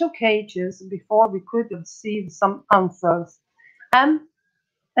 alas, it took ages before we could receive some answers. And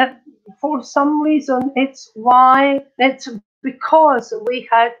for some reason, it's because we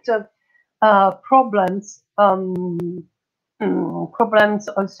had problems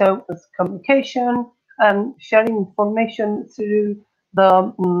also with communication and sharing information through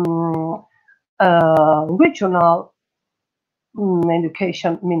the regional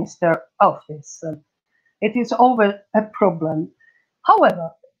education minister office. It is always a problem.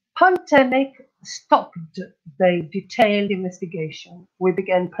 However, pandemic stopped the detailed investigation. We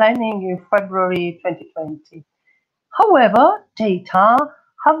began planning in February 2020. However, data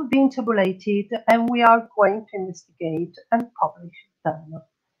have been tabulated and we are going to investigate and publish them.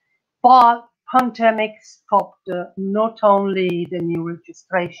 But pandemic stopped not only the new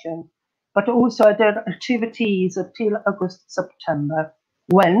registration, but also other activities until August-September,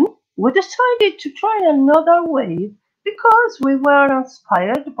 when we decided to try another way because we were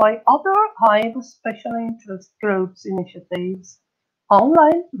inspired by other high special interest groups initiatives,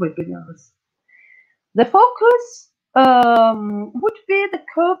 online webinars. The focus would be the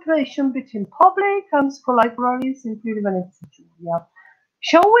cooperation between public and school libraries in Friuli Giulia,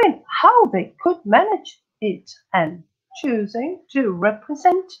 showing how they could manage it and choosing two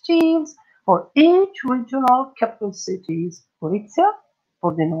representatives for each regional capital cities, Gorizia,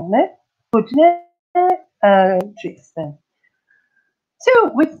 Pordenone, Udine, and Trieste.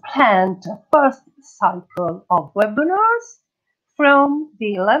 So we planned a first cycle of webinars from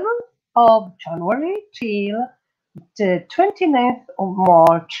the 11th of January till the 29th of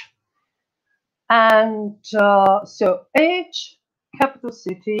March. And so each capital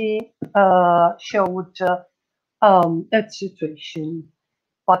city showed its situation.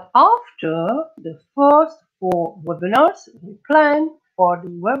 But after the first 4 webinars, we planned for the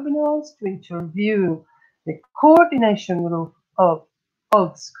webinars to interview the coordination group of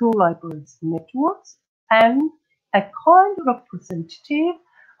school libraries networks and a kind representative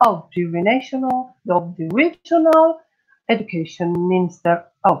of the regional education minister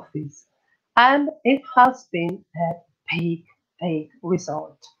office. And it has been a big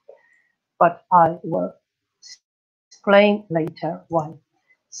result. But I will explain later why.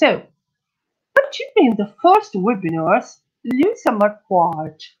 So, but during the first webinars, Luisa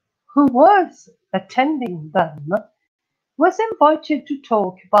Marquardt, who was attending them, was invited to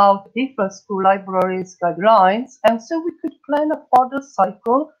talk about IFLA school libraries guidelines, and so we could plan a further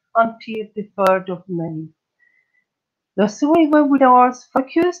cycle until the 3rd of May. The 3 webinars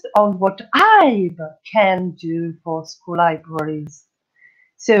focused on what I can do for school libraries.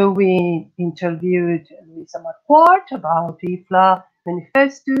 So we interviewed Luisa Marquardt about IFLA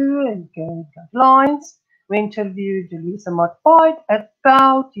manifesto and guidelines. We interviewed Luisa Marquardt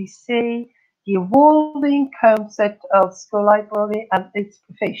about the evolving concept of school library and its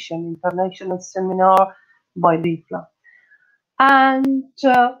profession, international seminar by IFLA. And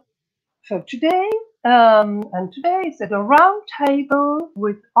for today, today is at a round table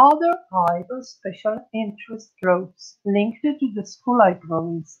with other IBA special interest groups linked to the school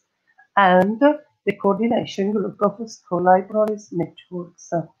libraries and the coordination group of the school libraries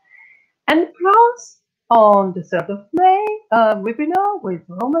networks. And plus on the 3rd of May, a webinar with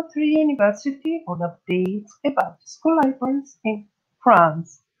Roma 3 University on updates about school libraries in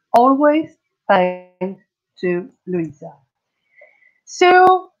France. Always thanks to Luisa.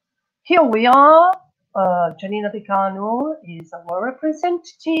 So here we are. Janina Decano is our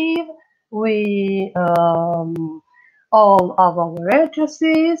representative. We all of our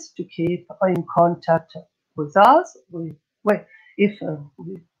addresses to keep in contact with us. If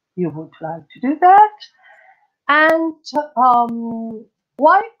you would like to do that. And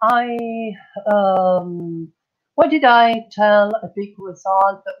why did I tell a big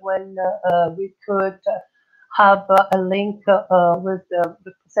result when we could have a link with the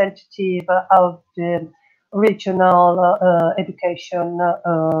representative of the regional education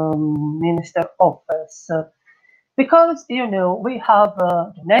minister office? Because, you know, we have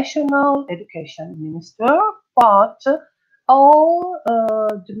the national education minister, but all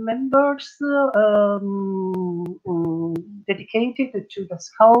the members dedicated to the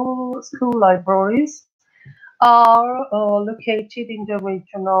school libraries are located in the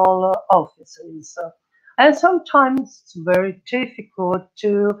regional offices. And sometimes it's very difficult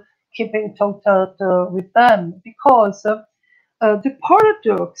to keep in contact with them, because the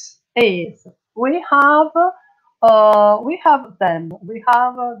paradox is we have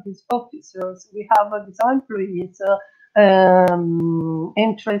these officers, we have these employees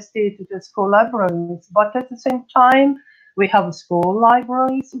interested in the school libraries, but at the same time, we have school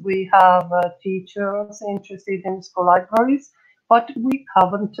libraries, we have teachers interested in school libraries, but we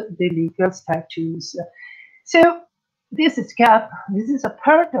haven't the legal status. So this is gap, this is a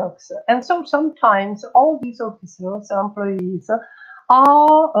paradox. And so sometimes all these officers, employees,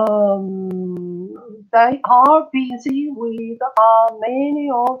 they are busy with many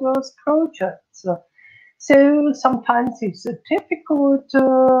other projects. So sometimes it's difficult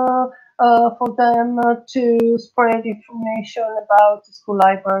for them to spread information about school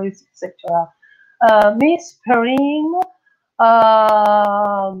libraries, etc. Miss Perrine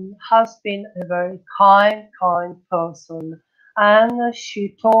has been a very kind person, and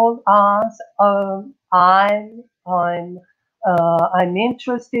she told us, I'm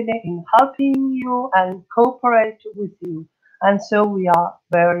interested in helping you and cooperate with you, and so we are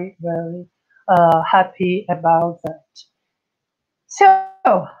very, very happy about that. So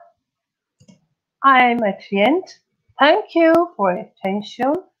I'm at the end. Thank you for your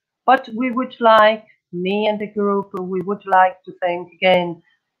attention, but we would like, me and the group, we would like to thank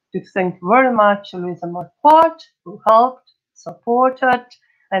very much Luisa Marquardt, who helped, supported,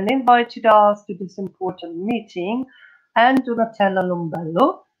 and invited us to this important meeting, and Donatella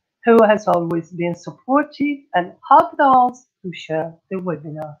Lombello, who has always been supportive and helped us to share the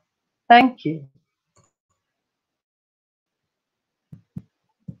webinar. Thank you.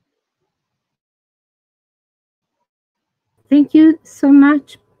 Thank you so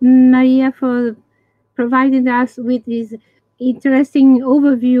much, Maria, for providing us with this interesting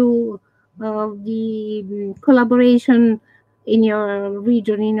overview of the collaboration in your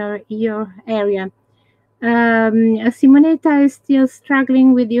region, in your area. Simonetta is still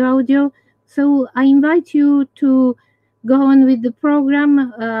struggling with the audio, so I invite you to go on with the program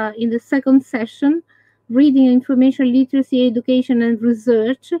in the second session, reading, information literacy, education, and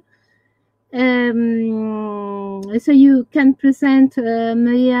research. So you can present,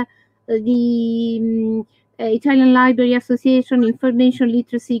 Maria, the Italian Library Association Information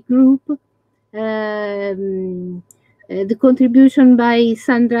Literacy Group, the contribution by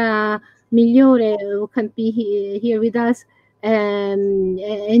Sandra Migliore, who can't be here with us,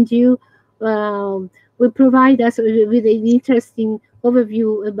 and you will provide us with an interesting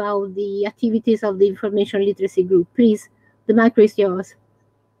overview about the activities of the Information Literacy Group. Please, the mic is yours.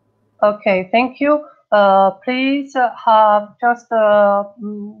 Okay, thank you. Please have just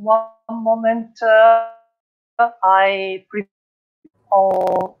one moment. I prepare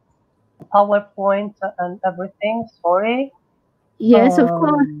PowerPoint and everything. Sorry. Yes, of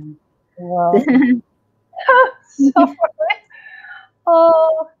course. Well, sorry.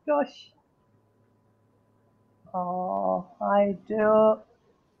 Oh gosh. I do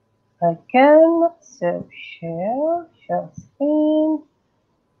again. So share screen.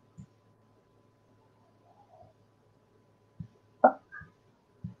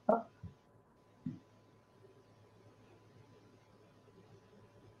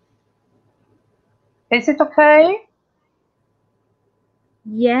 Is it okay?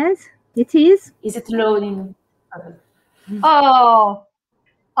 Yes, it is. Is it loading? Oh,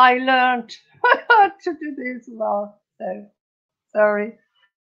 I learned to do this well. So sorry.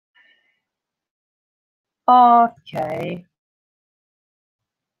 Okay.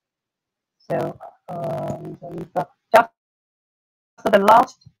 So just the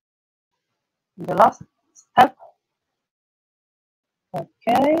last step.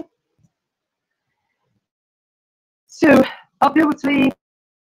 Okay. So obviously,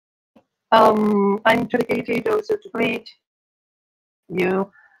 I'm dedicated also to greet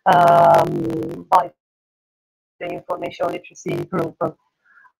you by the information literacy group.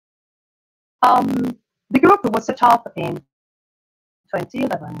 The group was set up in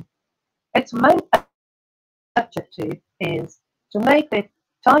 2011. Its main objective is to make the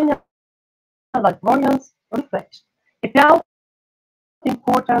China librarians reflect about the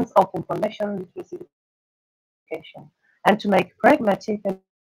importance of information literacy education and to make pragmatic and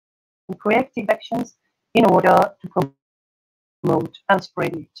creative actions in order to promote and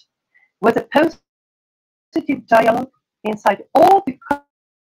spread it. With a positive dialogue inside all the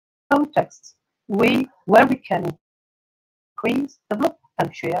contexts where we can increase, develop,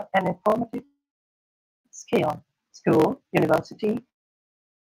 and share an informative skill, school, university,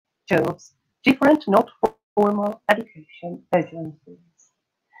 jobs, different not formal education agencies.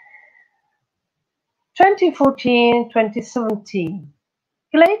 2014-2017,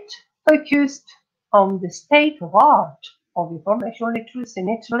 GLIT focused on the state of art of information literacy in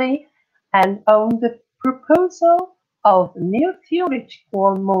Italy and on the proposal of new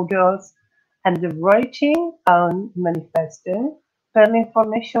theoretical models and the writing on manifesto for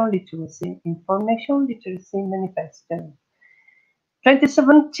information literacy manifesto.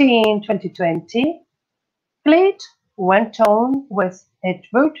 2017-2020, GLIT went on with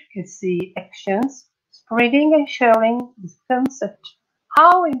advocacy actions, spreading and sharing the concept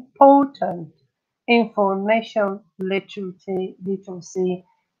how important information literacy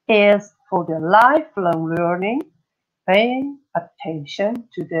is for the lifelong learning, paying attention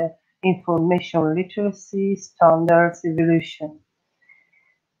to the information literacy standards evolution.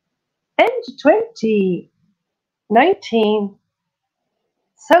 And 2019,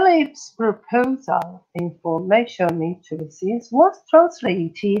 CELIB's proposal, Information Literacy, was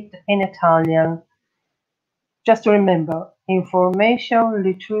translated in Italian. Just to remember, information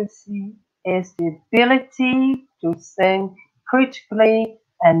literacy is the ability to think critically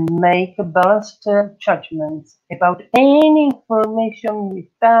and make balanced judgments about any information we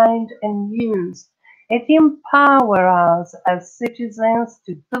find and use. It empowers us as citizens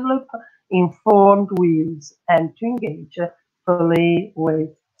to develop informed views and to engage fully with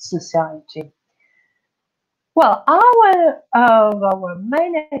society. Well, our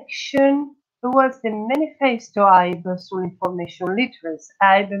main action was the manifesto on information literacy,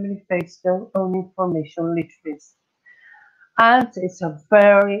 manifesto on information literacy. And it's a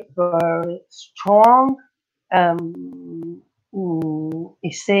very, very strong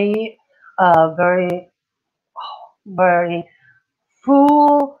essay, very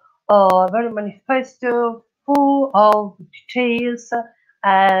full, very manifesto, full of details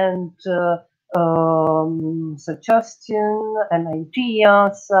and suggestions and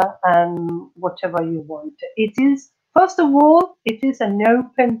ideas and whatever you want. It is, first of all, it is an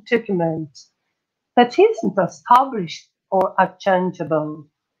open document that isn't established or unchangeable.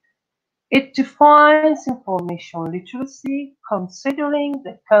 It defines information literacy considering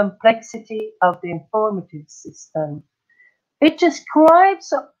the complexity of the informative system. It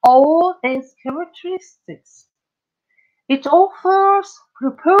describes all its characteristics. It offers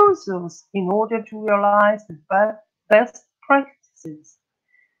proposals in order to realize the best practices.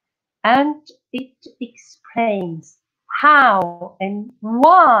 And it explains how and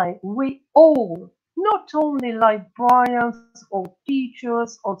why we all, not only librarians or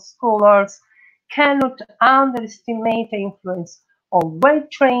teachers or scholars, cannot underestimate the influence of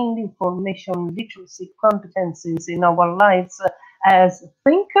well-trained information literacy competencies in our lives as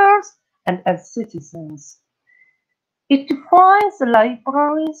thinkers and as citizens. It defines the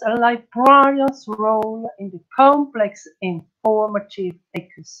librarian's role in the complex informative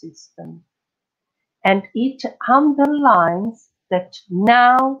ecosystem. And it underlines that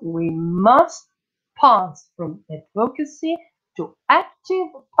now we must pass from advocacy to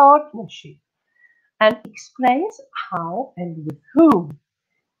active partnership, and explains how and with whom.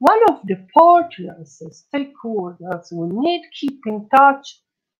 One of the partners, stakeholders we need to keep in touch,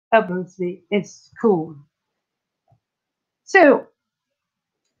 obviously, is school. So,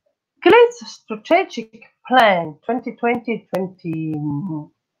 GLIT's strategic plan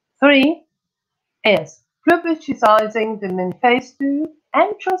 2020-2023 is publicizing the manifesto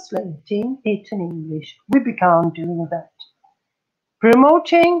and translating it in English. We began doing that.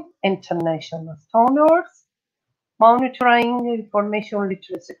 Promoting international standards, monitoring information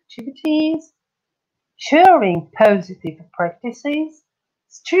literacy activities, sharing positive practices,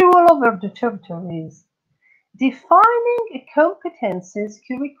 strewn all over the territories, defining a competencies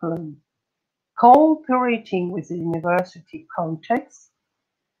curriculum, cooperating with the university context.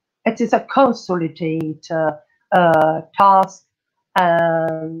 It is a consolidated task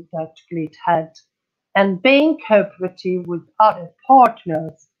that GLIT had, and being cooperative with other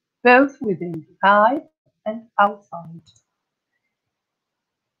partners, both within the hive and outside.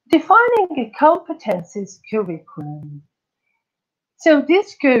 Defining a competencies curriculum. So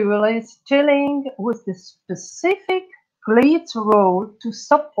this goal is dealing with the specific GLIT role to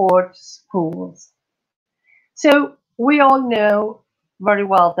support schools. So we all know very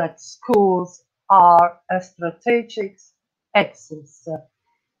well that schools are a strategic axis,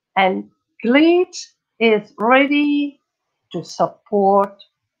 and GLIT is ready to support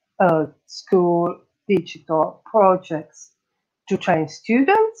school digital projects, to train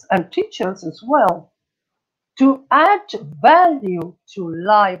students and teachers as well, to add value to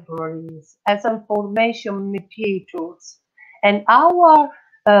libraries as information mediators. And our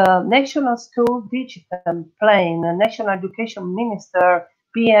National School Digital Plan, National Education Minister,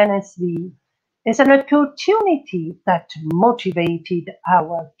 PNSD, is an opportunity that motivated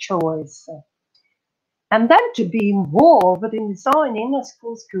our choice. And then to be involved in designing a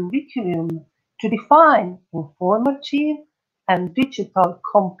school's curriculum to define informative and digital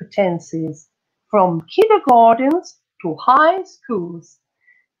competencies from kindergartens to high schools,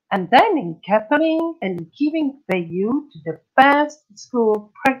 and then in capturing and giving value to the best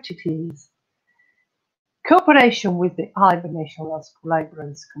school practices. Cooperation with the IBA National School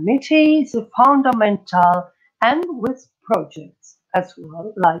Libraries Committee is fundamental, and with projects as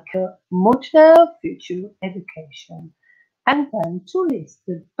well, like model future education, and then to list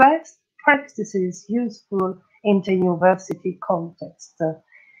the best practices useful in the university context.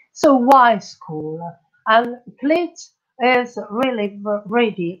 So why school? And GLIT is really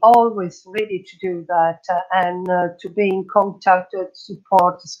ready, always ready to do that, and to be in contact to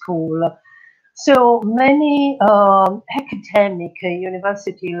support school. So many academic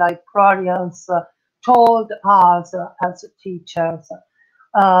university librarians told us as teachers,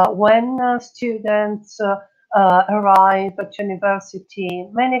 when students arrive at university,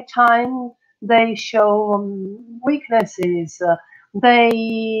 many times they show weaknesses.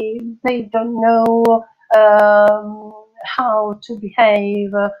 They don't know how to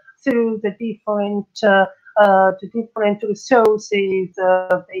behave through the different resources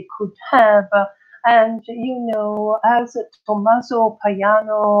they could have. And you know, as Tommaso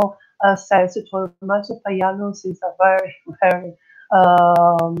Paiano says, Tommaso Paiano is a very, very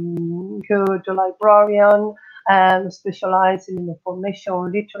good librarian and specializing in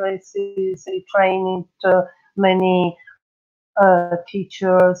information literacy. He trained many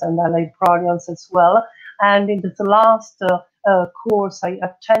teachers and librarians as well. And in the last course I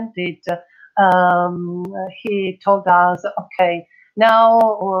attended, he told us, okay, now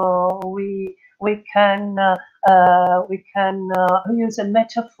we can use a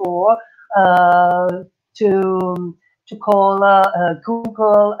metaphor to call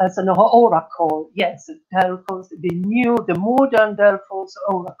Google as an oracle. Yes, Delphos, the modern Delphos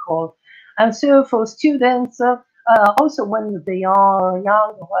oracle. And so for students, also when they are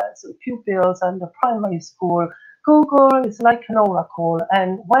young, as pupils and the primary school, Google is like an oracle,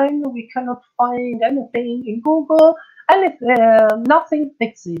 and when we cannot find anything in Google, nothing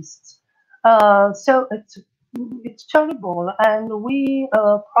exists. So it's terrible, and we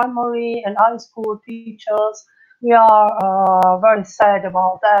primary and high school teachers, we are very sad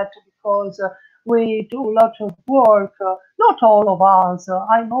about that, because we do a lot of work. Not all of us,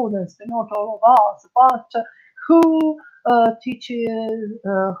 I'm honest, not all of us, but who teach and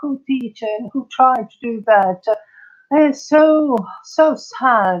who try to do that. It's so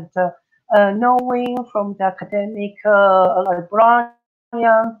sad knowing from the academic librarians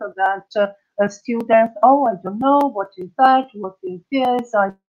that students, oh, I don't know, what is that, what is this,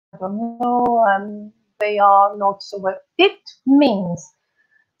 I don't know, and they are not so well. It means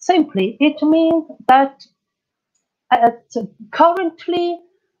that currently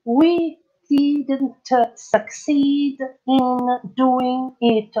we didn't succeed in doing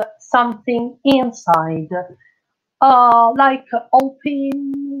it something inside, like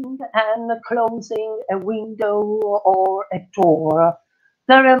opening and closing a window or a door.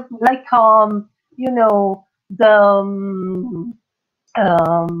 There are like you know, the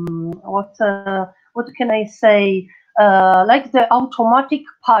what can I say, like the automatic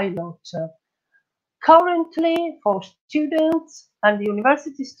pilot. Currently, for students and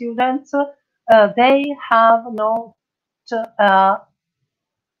university students, they have not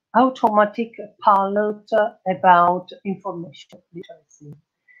automatic pilot about information literacy.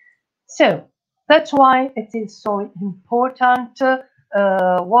 So that's why it is so important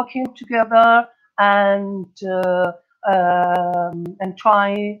working together and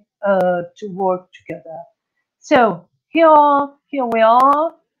try to work together. So here we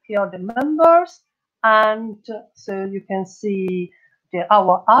are. Here are the members, and so you can see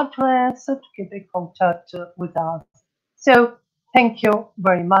our address to keep in contact with us. So thank you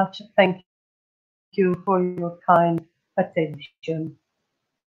very much. Thank you for your kind attention.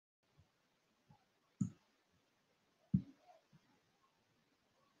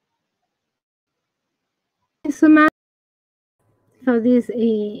 Thank you so much for this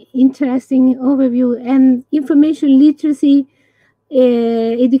interesting overview. And information literacy,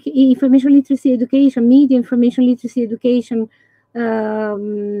 information literacy education, media information literacy education,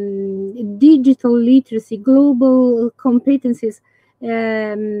 digital literacy, global competencies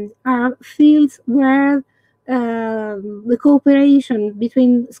are fields where the cooperation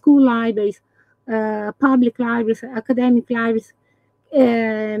between school libraries, public libraries, academic libraries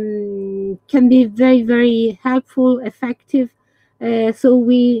can be very, very helpful, effective. So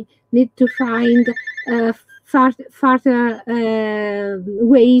we need to find further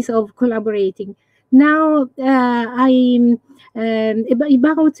ways of collaborating. Now,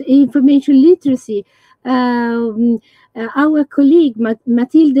 about information literacy, our colleague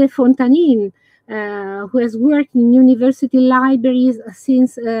Mathilde Fontanin, who has worked in university libraries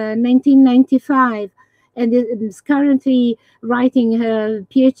since 1995 and is currently writing her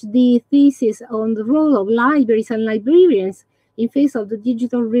PhD thesis on the role of libraries and librarians in face of the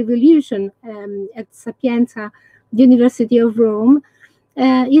digital revolution at Sapienza University of Rome,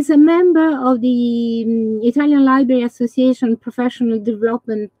 is a member of the Italian Library Association Professional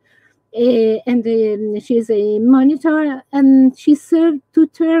Development, and she is a monitor, and she served 2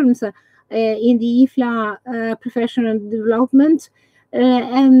 terms in the IFLA Professional Development,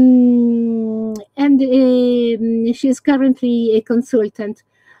 and she is currently a consultant.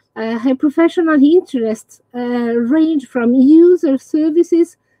 Her professional interests range from user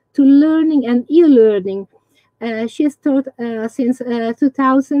services to learning and e-learning. She has taught since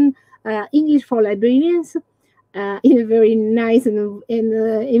 2000 English for librarians in a very nice and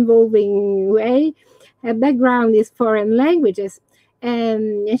involving way. Her background is foreign languages,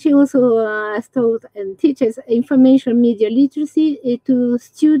 and she also has taught and teaches information media literacy to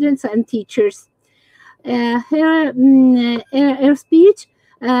students and teachers. Her speech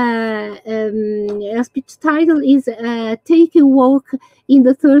title is Take a Walk in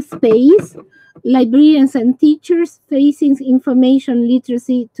the Third Space, Librarians and Teachers Facing Information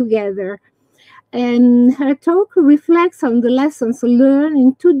Literacy Together. And her talk reflects on the lessons learned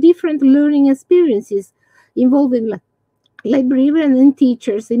in 2 different learning experiences involving librarians and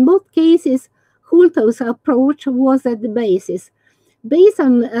teachers. In both cases, Hulto's approach was at the basis, based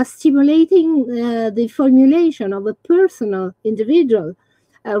on stimulating the formulation of a personal, individual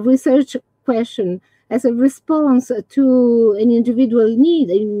research question as a response to an individual need,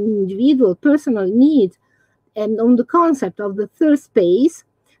 an individual personal need, and on the concept of the third space,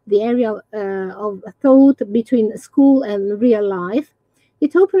 the area of thought between school and real life.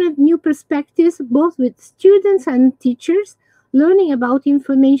 It opened new perspectives both with students and teachers learning about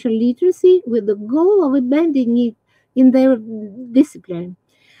information literacy with the goal of embedding it in their discipline.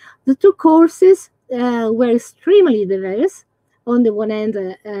 The 2 courses were extremely diverse. On the one hand,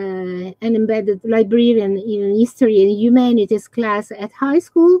 an embedded librarian in history and humanities class at high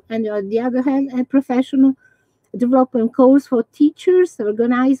school, and on the other hand, a professional development course for teachers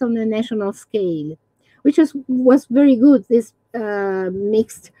organized on a national scale, which was very good, this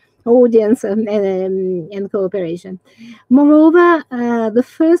mixed audience and cooperation. Moreover, the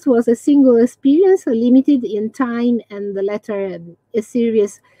first was a single experience, limited in time, and the latter a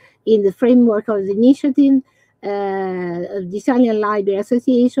series in the framework of the initiative of the Italian Library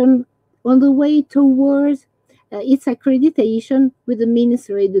Association on the way towards its accreditation with the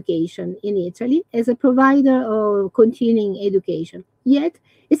Ministry of Education in Italy as a provider of continuing education. Yet,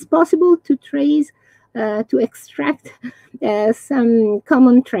 it's possible to trace, to extract some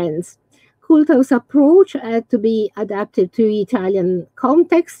common trends. Hulto's approach had to be adapted to Italian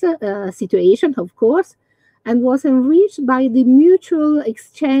context, situation, of course, and was enriched by the mutual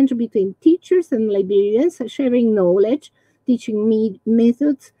exchange between teachers and librarians, sharing knowledge, teaching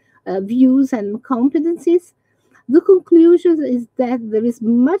methods, views, and competencies. The conclusion is that there is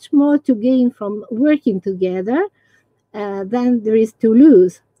much more to gain from working together than there is to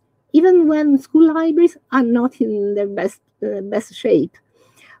lose, even when school libraries are not in their best shape.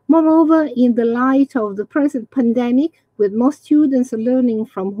 Moreover, in the light of the present pandemic, with most students learning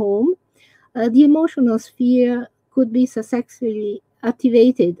from home, the emotional sphere could be successfully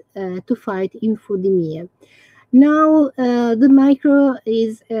activated to fight infodemia. Now the micro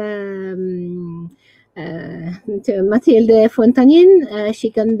is to Mathilde Fontanin. She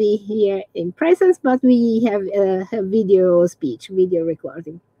can be here in presence, but we have a video speech, video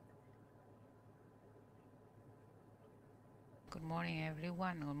recording. Good morning,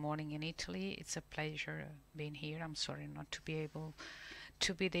 everyone. Good morning in Italy. It's a pleasure being here. I'm sorry not to be able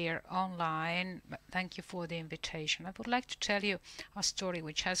to be there online, but thank you for the invitation. I would like to tell you a story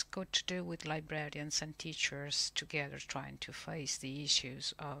which has got to do with librarians and teachers together trying to face the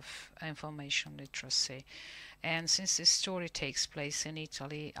issues of information literacy. And since this story takes place in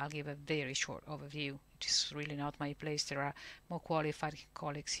Italy, I'll give a very short overview. It is really not my place. There are more qualified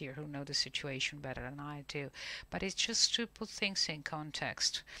colleagues here who know the situation better than I do. But it's just to put things in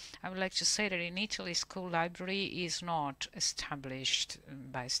context. I would like to say that in Italy, school library is not established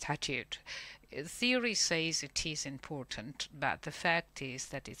by statute. Theory says it is important, but the fact is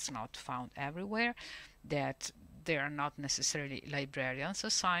that it's not found everywhere, that there are not necessarily librarians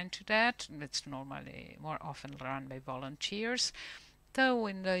assigned to that. It's normally more often run by volunteers, though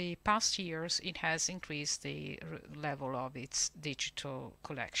in the past years it has increased the level of its digital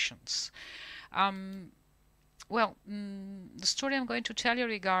collections. The story I'm going to tell you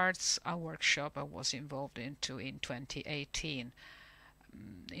regards a workshop I was involved into in 2018.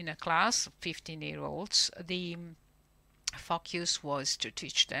 In a class of 15-year-olds, the focus was to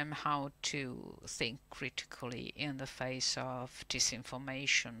teach them how to think critically in the face of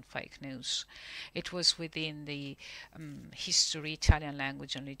disinformation, fake news. It was within the history, Italian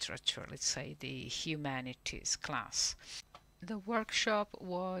language and literature, let's say the humanities class. The workshop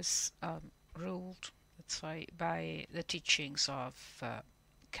was ruled, let's say, by the teachings of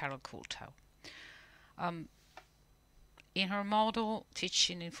Carol Coulthard. In her model,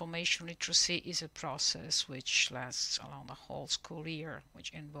 teaching information literacy is a process which lasts along the whole school year, which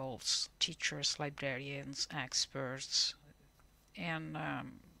involves teachers, librarians, experts, and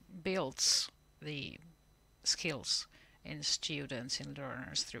builds the skills in students and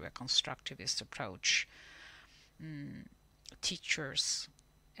learners through a constructivist approach. Teachers,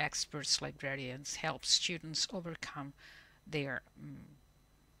 experts, librarians help students overcome their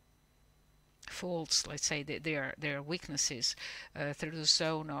faults, let's say, their weaknesses through the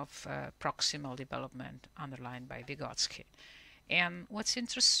zone of proximal development underlined by Vygotsky. And what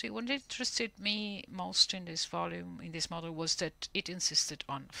interested me most in this volume, in this model, was that it insisted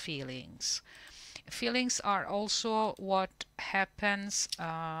on feelings. Feelings are also what happens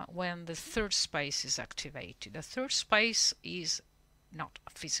when the third space is activated. The third space is not a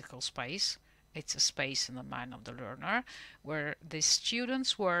physical space. It's a space in the mind of the learner where the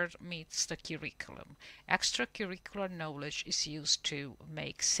student's word meets the curriculum. Extracurricular knowledge is used to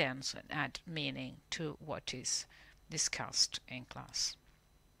make sense and add meaning to what is discussed in class.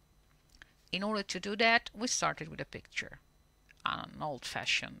 In order to do that, we started with a picture, an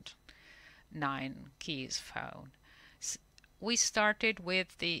old-fashioned 9 keys phone. We started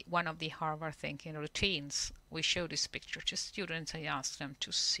with one of the Harvard thinking routines. We showed this picture to students. I asked them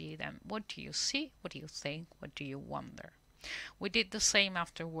to see them. What do you see? What do you think? What do you wonder? We did the same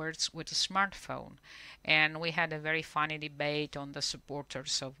afterwards with a smartphone, and we had a very funny debate on the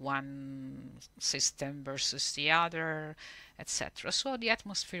supporters of one system versus the other, etc. So the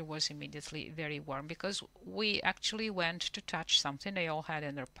atmosphere was immediately very warm because we actually went to touch something they all had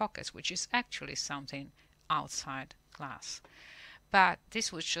in their pockets, which is actually something outside class. But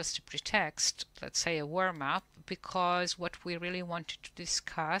this was just a pretext, let's say a warm-up, because what we really wanted to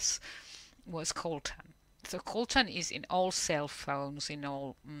discuss was coltan. So coltan is in all cell phones, in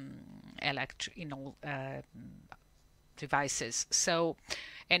all devices. So,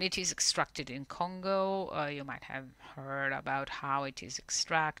 and it is extracted in Congo. You might have heard about how it is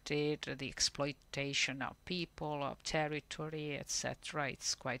extracted, the exploitation of people, of territory, etc.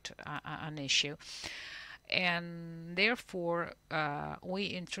 It's quite an issue. And therefore, we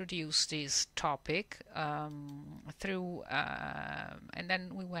introduced this topic through, and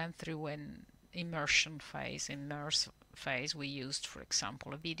then we went through an immersion phase. We used, for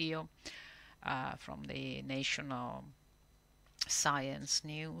example, a video from the National Science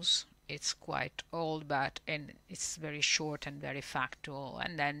News. It's quite old, but it's very short and very factual.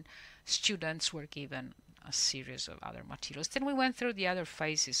 And then students were given a series of other materials. Then we went through the other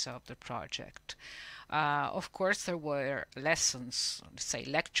phases of the project. Of course, there were lessons, say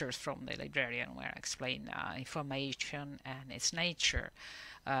lectures from the librarian where I explain information and its nature,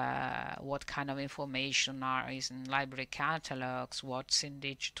 what kind of information is in library catalogs, what's in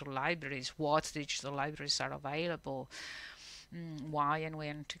digital libraries, what digital libraries are available, why and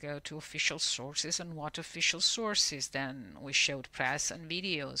when to go to official sources and what official sources. Then we showed press and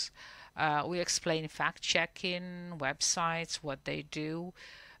videos. We explained fact-checking websites, what they do.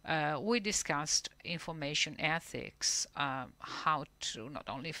 We discussed information ethics, how to not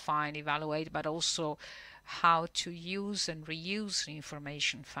only find, evaluate, but also how to use and reuse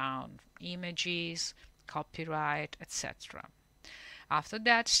information found, images, copyright, etc. After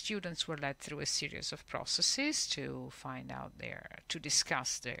that, students were led through a series of processes to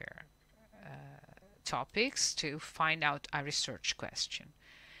discuss their topics, to find out a research question.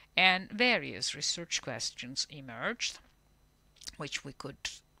 And various research questions emerged, which we could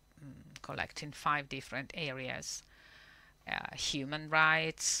collect in 5 different areas: human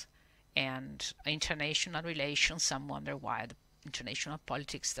rights and international relations. Some wonder why the international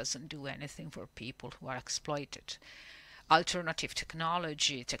politics doesn't do anything for people who are exploited. Alternative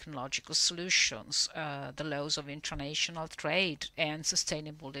technology, technological solutions, the laws of international trade, and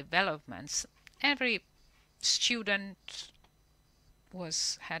sustainable developments. Every student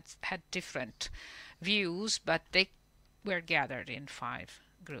had different views, but they were gathered in 5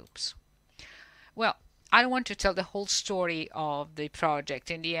 groups. Well, I don't want to tell the whole story of the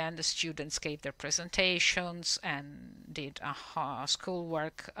project. In the end, the students gave their presentations and did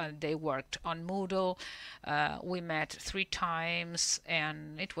schoolwork. They worked on Moodle. We met 3 times,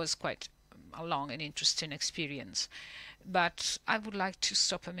 and it was quite a long and interesting experience. But I would like to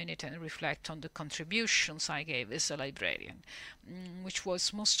stop a minute and reflect on the contributions I gave as a librarian, which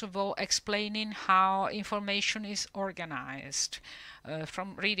was most of all explaining how information is organized,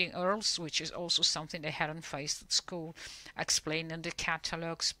 from reading URLs, which is also something they hadn't faced at school, explaining the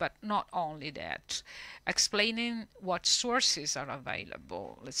catalogs, but not only that, explaining what sources are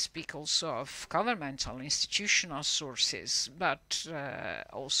available. Let's speak also of governmental, institutional sources, but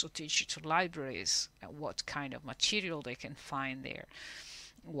also digital libraries, what kind of material they can find there,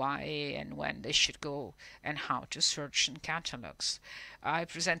 why and when they should go, and how to search in catalogs. I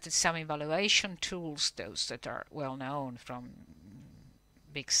presented some evaluation tools, those that are well known from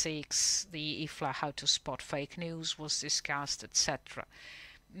Big Six, the IFLA, how to spot fake news was discussed, etc.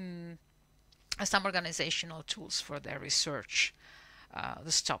 Some organizational tools for their research,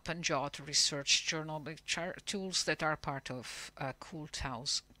 the Stop and Jot research journal tools that are part of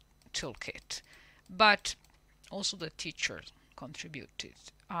Cooltow's toolkit. But also the teachers contributed,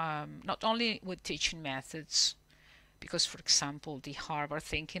 not only with teaching methods, because, for example, the Harvard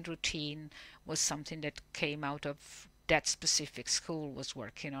thinking routine was something that came out of that specific school, was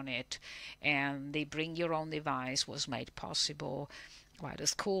working on it, and the bring your own device was made possible by the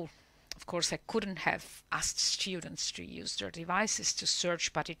school. Of course, I couldn't have asked students to use their devices to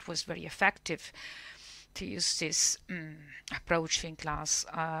search, but it was very effective to use this approach in class.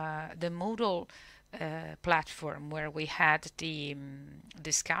 The Moodle platform, where we had the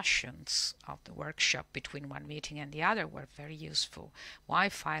discussions of the workshop between one meeting and the other, were very useful.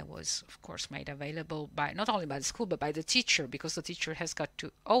 Wi-Fi was, of course, made available by not only by the school but by the teacher, because the teacher has got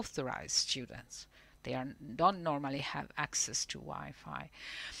to authorize students. They don't normally have access to Wi-Fi.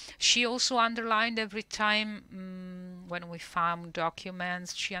 She also underlined every time when we found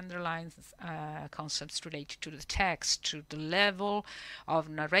documents, she underlines concepts related to the text, to the level of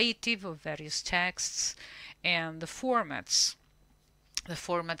narrative of various texts, and the formats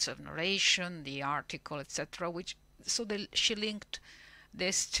of narration, the article, etc. She linked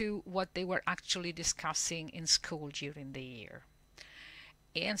this to what they were actually discussing in school during the year.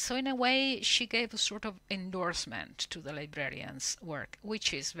 And so in a way, she gave a sort of endorsement to the librarian's work,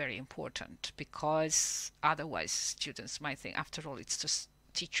 which is very important, because otherwise students might think, after all, it's the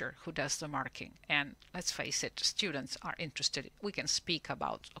teacher who does the marking. And let's face it, students are interested. We can speak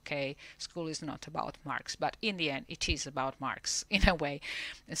about, okay, school is not about marks, but in the end, it is about marks in a way.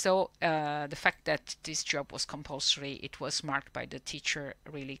 And so the fact that this job was compulsory, it was marked by the teacher,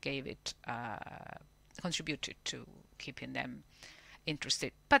 really gave it, contributed to keeping them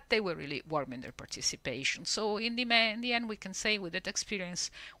interested, but they were really warm in their participation. So in the end, we can say with that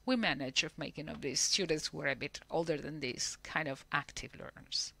experience, we managed of making of these students who were a bit older than this kind of active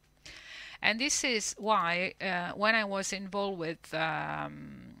learners. And this is why when I was involved with a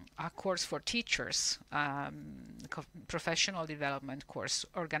course for teachers, professional development course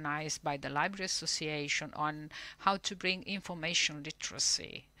organized by the Library Association on how to bring information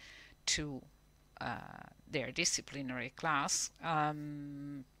literacy to their disciplinary class,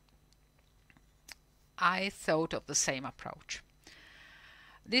 I thought of the same approach.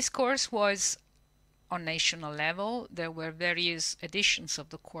 This course was on national level. There were various editions of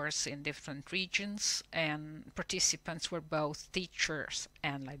the course in different regions, and participants were both teachers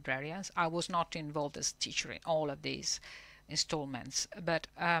and librarians. I was not involved as a teacher in all of these installments, but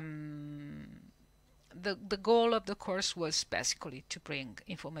the goal of the course was basically to bring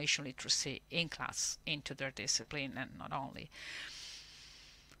information literacy in class into their discipline, and not only.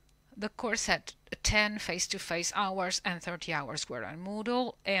 The course had 10 face-to-face hours and 30 hours were on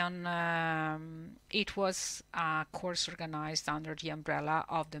Moodle, and it was a course organized under the umbrella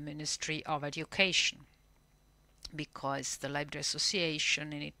of the Ministry of Education, because the Library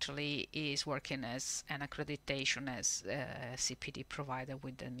Association in Italy is working as an accreditation as a CPD provider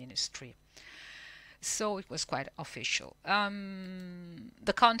with the ministry. So it was quite official.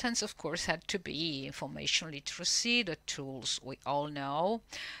 The contents, of course, had to be information literacy, the tools we all know.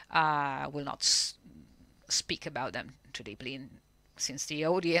 I will not speak about them too deeply, since the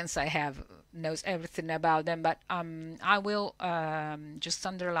audience I have knows everything about them, but I will just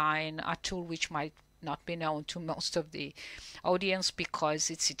underline a tool which might not be known to most of the audience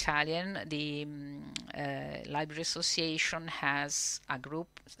because it's Italian. The Library Association has a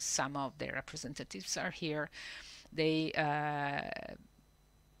group. Some of their representatives are here. They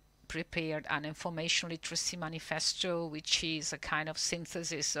prepared an information literacy manifesto, which is a kind of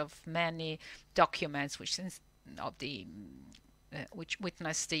synthesis of many documents which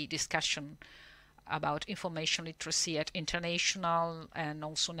witnessed the discussion about information literacy at international and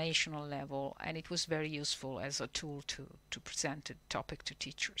also national level, and it was very useful as a tool to present the topic to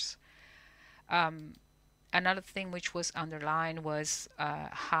teachers. Another thing which was underlined was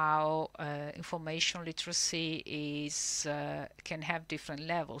how information literacy can have different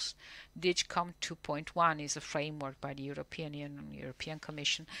levels. DIGCOM 2.1 is a framework by the European Union, European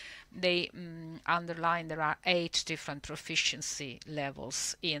Commission. They underline there are 8 different proficiency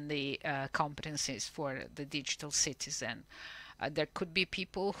levels in the competencies for the digital citizen. There could be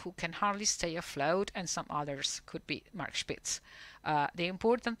people who can hardly stay afloat, and some others could be Mark Spitz. The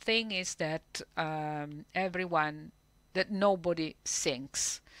important thing is that nobody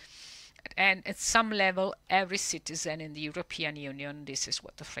sinks. And at some level, every citizen in the European Union, this is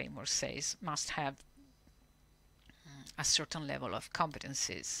what the framework says, must have a certain level of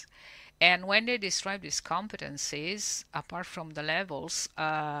competencies. And when they describe these competencies, apart from the levels,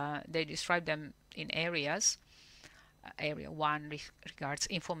 they describe them in areas. Area 1 regards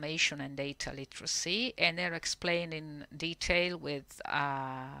information and data literacy, and they're explained in detail with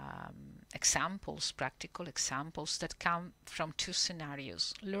examples, practical examples that come from 2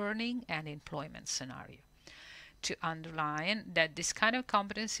 scenarios, learning and employment scenario, to underline that this kind of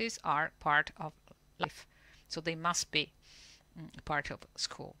competencies are part of life, so they must be part of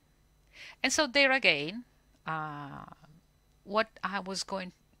school. And so there again, what I was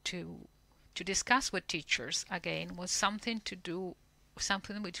going to discuss with teachers again was something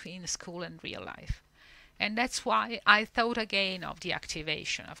between school and real life. And that's why I thought again of the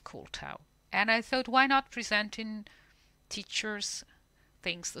activation of Kultau. And I thought, why not presenting teachers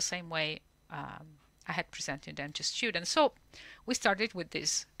things the same way I had presented them to students? So we started with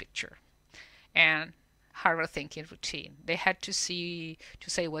this picture and hard thinking routine. They had to say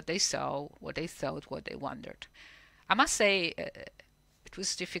what they saw, what they thought, what they wondered. I must say it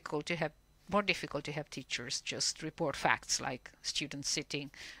was more difficult to have teachers just report facts like students sitting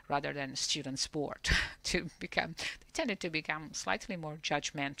rather than students bored. They tended to become slightly more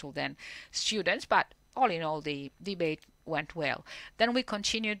judgmental than students, but all in all the debate went well. Then we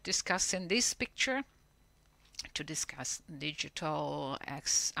continued discussing this picture to discuss digital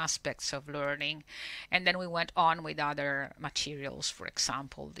aspects of learning, and then we went on with other materials. For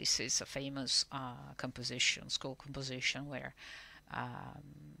example, this is a famous school composition where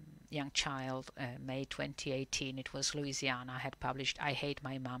young child, May 2018, it was Louisiana, had published I Hate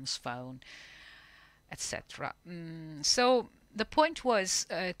My Mom's Phone, etc. So the point was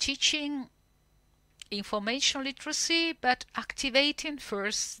teaching information literacy, but activating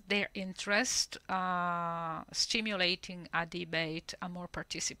first their interest, stimulating a debate, a more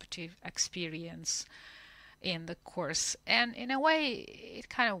participative experience in the course. And in a way, it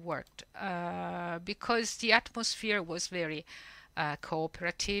kind of worked because the atmosphere was very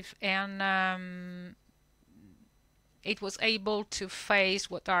cooperative, and it was able to face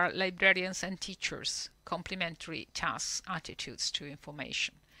what are librarians and teachers' complementary tasks, attitudes to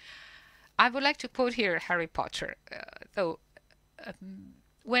information. I would like to quote here Harry Potter, though,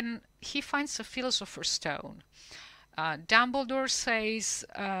 when he finds the Philosopher's Stone, Dumbledore says,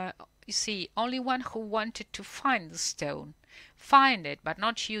 you see, only one who wanted to find the stone find it but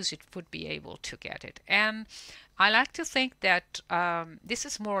not use it would be able to get it. And I like to think that this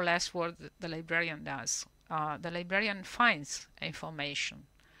is more or less what the librarian does. The librarian finds information,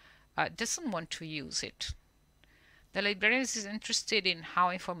 doesn't want to use it. The librarian is interested in how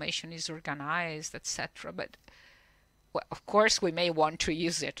information is organized, etc. But well, of course, we may want to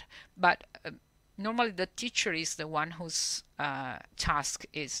use it, but normally the teacher is the one whose task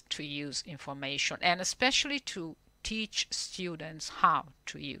is to use information, and especially to teach students how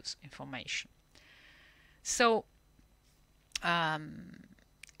to use information. So, and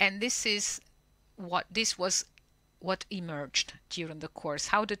this was what emerged during the course,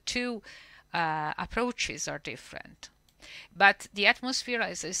 how the two approaches are different. But the atmosphere,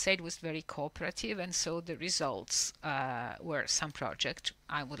 as I said, was very cooperative, and so the results were some project.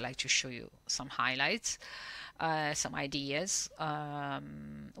 I would like to show you some highlights, some ideas.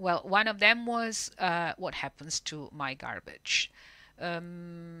 Well, one of them was what happens to my garbage.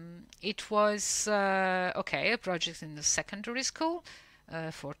 It was, okay, a project in the secondary school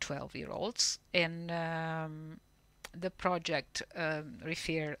for 12-year-olds, and the project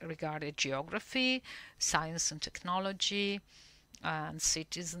regarded geography, science and technology, and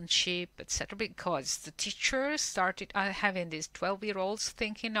citizenship, etc. Because the teachers started having these 12-year-olds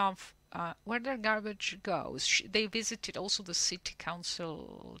thinking of where their garbage goes. They visited also the city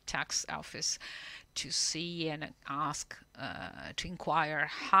council tax office to see and ask, to inquire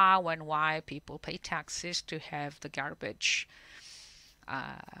how and why people pay taxes to have the garbage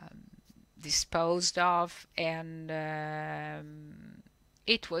disposed of, and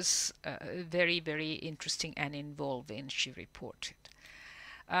it was very, very interesting and involving, she reported.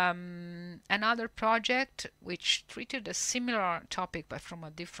 Another project which treated a similar topic but from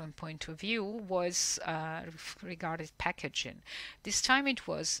a different point of view was regarding packaging. This time it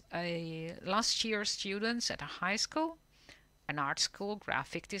was last year students at a high school, an art school,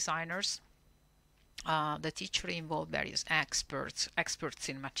 graphic designers. The teacher involved various experts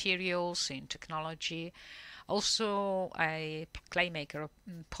in materials, in technology, also a clay maker, a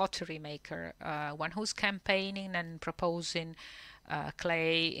pottery maker, one who's campaigning and proposing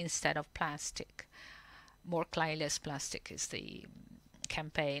clay instead of plastic. More clay, less plastic is the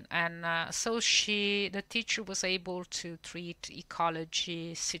campaign. And so the teacher was able to treat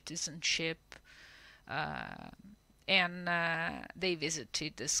ecology, citizenship, and they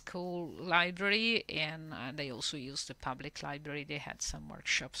visited the school library, and they also used the public library. They had some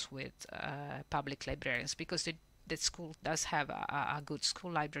workshops with public librarians, because the school does have a good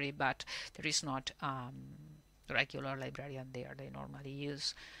school library, but there is not regular librarian there. They normally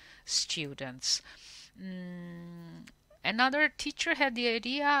use students. Another teacher had the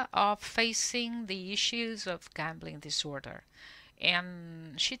idea of facing the issues of gambling disorder,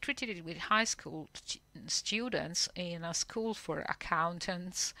 and she treated it with high school students in a school for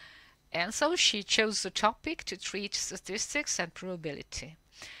accountants, and so she chose the topic to treat statistics and probability,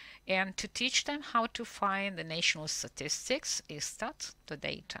 and to teach them how to find the national statistics, ISTAT, the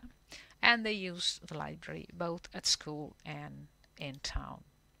data, and they used the library both at school and in town.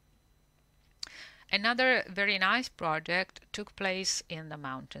 Another very nice project took place in the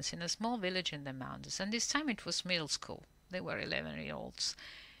mountains, in a small village in the mountains, and this time it was middle school. They were 11-year-olds.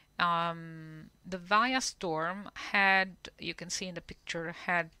 The Vaya storm had, you can see in the picture,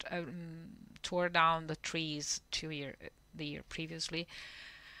 had tore down the trees the year previously.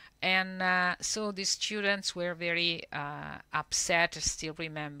 And so the students were very upset. I still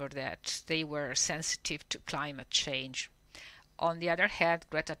remember that they were sensitive to climate change. On the other hand,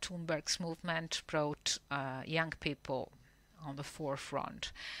 Greta Thunberg's movement brought young people on the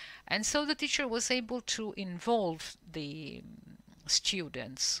forefront. And so the teacher was able to involve the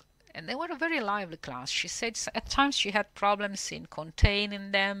students. And they were a very lively class. She said at times she had problems in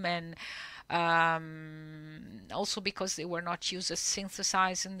containing them, and also because they were not used to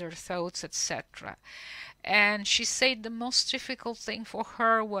synthesizing their thoughts, etc. And she said the most difficult thing for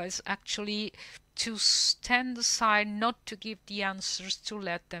her was actually to stand aside, not to give the answers, to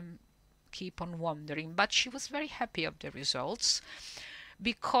let them keep on wondering. But she was very happy of the results,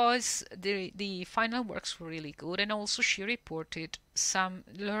 because the final works were really good, and also she reported some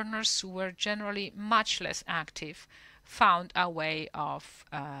learners who were generally much less active found a way of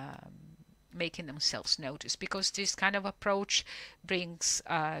making themselves notice, because this kind of approach brings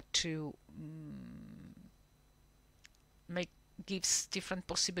gives different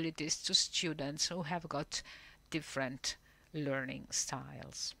possibilities to students who have got different learning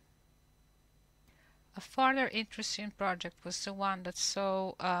styles. A further interesting project was the one that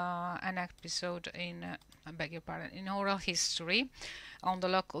saw an episode in, I beg your pardon, in oral history. on the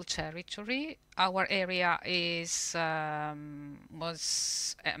local territory. Our area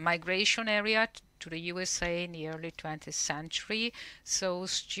was a migration area to the USA in the early 20th century. So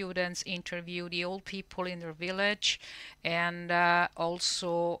students interview the old people in their village, and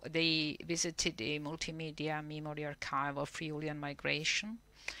also they visited the multimedia memory archive of Friulian migration.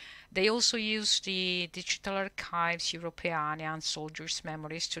 They also used the digital archives Europeana and soldiers'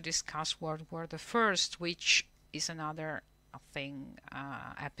 memories to discuss World War I, which is another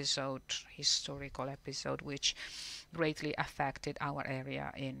historical episode, which greatly affected our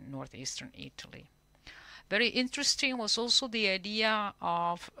area in northeastern Italy. Very interesting was also the idea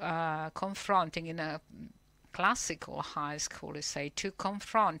of confronting in a classical high school, let's say, to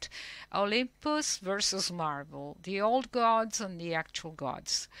confront Olympus versus Marvel, the old gods and the actual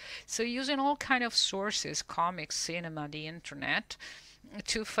gods. So using all kind of sources, comics, cinema, the internet,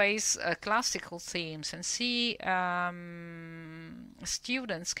 to face classical themes and see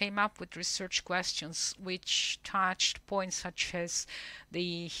students came up with research questions which touched points such as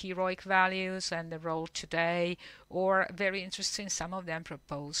the heroic values and the role today, or very interesting, some of them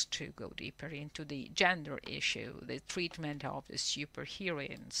proposed to go deeper into the gender issue, the treatment of the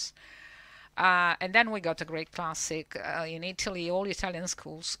superheroines. And then we got a great classic. In Italy, all Italian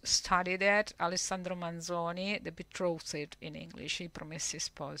schools studied it. Alessandro Manzoni, The Betrothed in English, I Promessi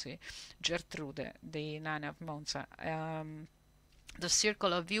Sposi, Gertrude, the Nun of Monza. The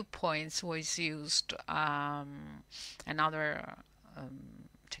circle of viewpoints was used, another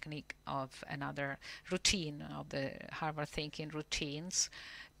technique of another routine of the Harvard thinking routines,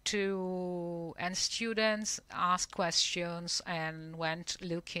 and students asked questions and went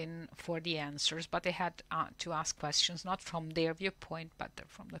looking for the answers, but they had to ask questions not from their viewpoint but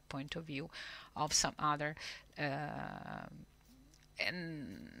from the point of view of some other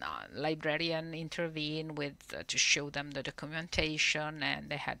librarian intervened with to show them the documentation, and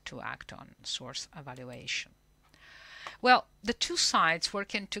they had to act on source evaluation. Well, the two sides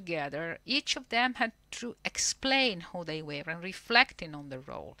working together, each of them had to explain who they were and reflecting on the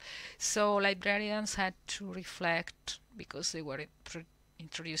role. So librarians had to reflect, because they were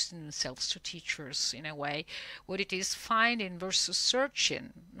introducing themselves to teachers in a way, what it is finding versus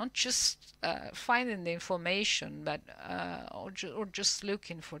searching, not just finding the information, but or just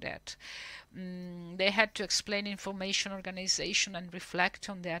looking for that. They had to explain information organization and reflect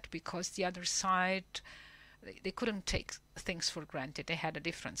on that, because the other side, they couldn't take things for granted. They had a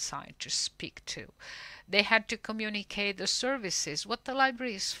different side to speak to. They had to communicate the services, what the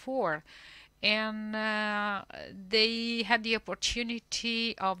library is for, and they had the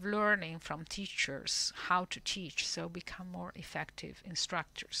opportunity of learning from teachers how to teach, so become more effective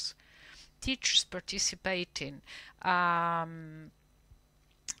instructors. Teachers participating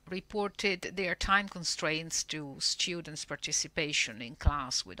reported their time constraints to students' participation in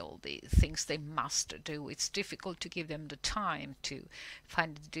class with all the things they must do. It's difficult to give them the time to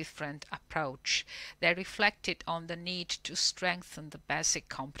find a different approach. They reflected on the need to strengthen the basic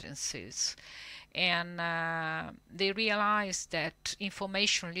competencies, and they realized that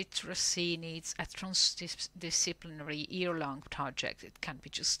information literacy needs a transdisciplinary year-long project. It can't be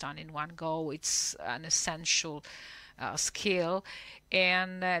just done in one go. It's an essential skill,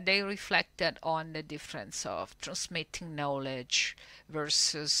 and they reflected on the difference of transmitting knowledge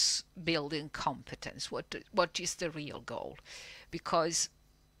versus building competence. What is the real goal? Because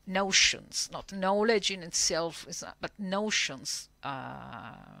notions, not knowledge in itself, but notions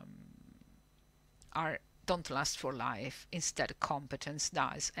don't last for life. Instead, competence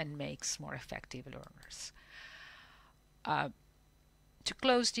does and makes more effective learners. To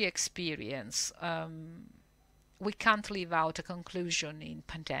close the experience, we can't leave out a conclusion in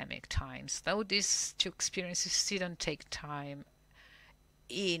pandemic times. Though these two experiences didn't take time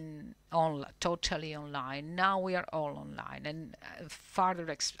totally online, now we are all online, and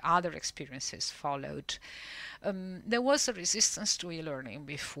other experiences followed. There was a resistance to e-learning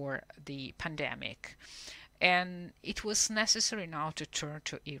before the pandemic, and it was necessary now to turn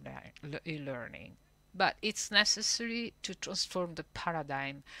to e-learning. But it's necessary to transform the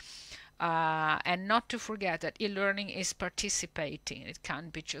paradigm. And not to forget that e-learning is participating. It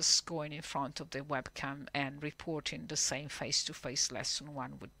can't be just going in front of the webcam and reporting the same face-to-face lesson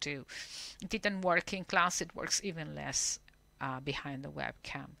one would do. It didn't work in class, it works even less behind the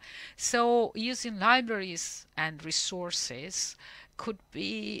webcam. So using libraries and resources could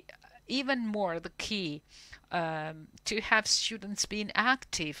be even more the key to have students being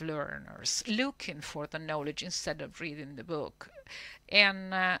active learners, looking for the knowledge instead of reading the book.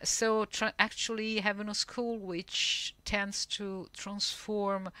 And so actually having a school which tends to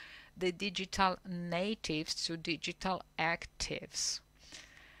transform the digital natives to digital actives.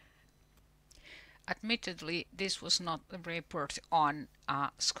 Admittedly, this was not a report on a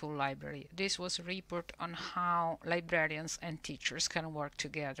school library. This was a report on how librarians and teachers can work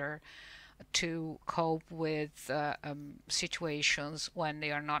together to cope with situations when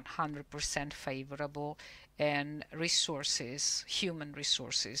they are not 100% favorable, and resources, human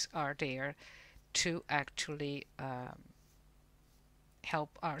resources, are there to actually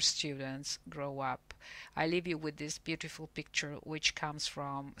help our students grow up. I leave you with this beautiful picture which comes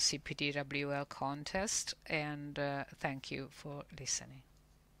from CPDWL contest, and thank you for listening.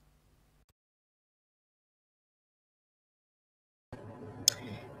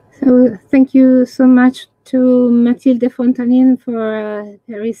 So thank you so much to Mathilde Fontanin for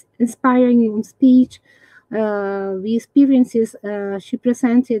her inspiring speech. The experiences she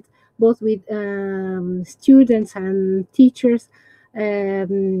presented both with students and teachers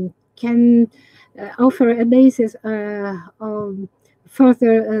can offer a basis of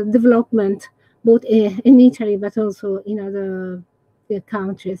further development, both in Italy but also in other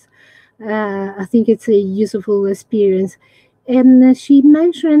countries. I think it's a useful experience. And she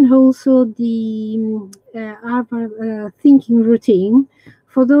mentioned also the Harvard thinking routine.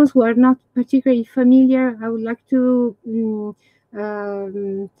 For those who are not particularly familiar, I would like to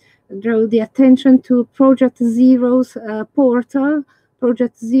draw the attention to Project Zero's portal.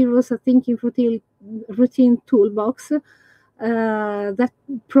 Project Zero's thinking routine toolbox that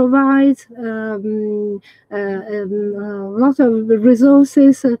provides a lot of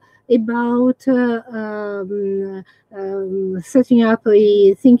resources about setting up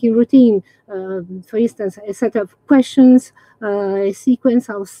a thinking routine. For instance, a set of questions, a sequence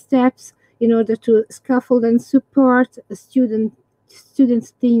of steps in order to scaffold and support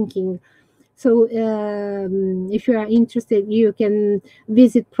students' thinking. So if you are interested, you can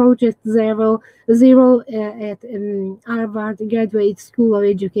visit Project Zero at Harvard Graduate School of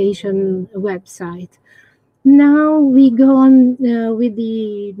Education website. Now we go on with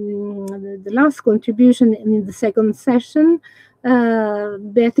the last contribution in the second session.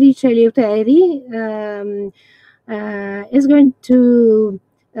 Beatrice Leuteri is going to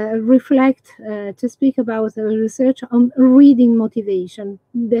reflect, to speak about research on reading motivation.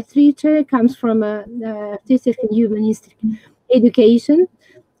 Beatrice comes from artistic and humanistic education.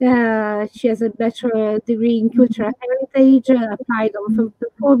 She has a bachelor degree in cultural heritage applied on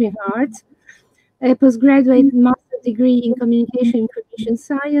performing arts, a postgraduate master degree in communication information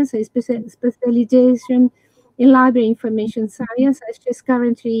science, a specialization in library information science. She's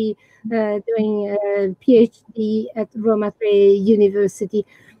currently doing a PhD at Roma Tre University.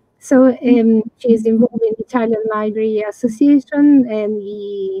 So she is involved in the Italian Library Association and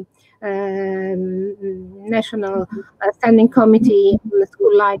the National Standing Committee on the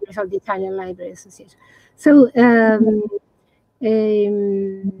School Libraries of the Italian Library Association. So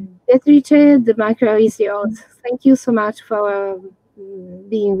Beatrice, the micro is yours. Thank you so much for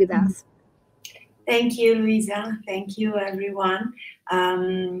being with us. Thank you, Luisa. Thank you, everyone.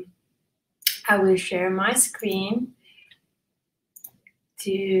 I will share my screen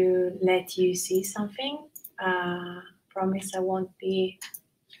to let you see something. Promise I won't be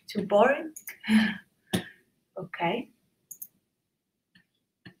too boring. Okay.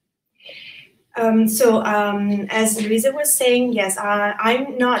 As Luisa was saying, yes,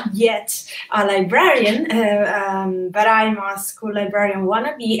 I'm not yet a librarian, but I'm a school librarian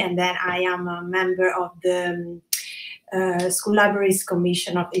wannabe, and then I am a member of the School Libraries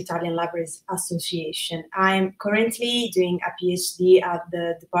Commission of the Italian Libraries Association. I'm currently doing a PhD at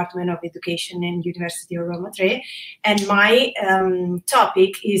the Department of Education and University of Roma Tre, and my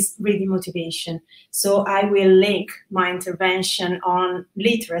topic is reading motivation. So I will link my intervention on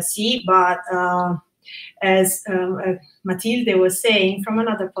literacy, but as Mathilde was saying, from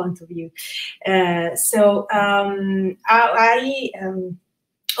another point of view. I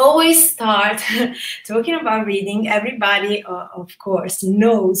always start talking about reading. Everybody, of course,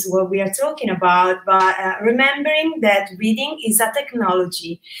 knows what we are talking about, but remembering that reading is a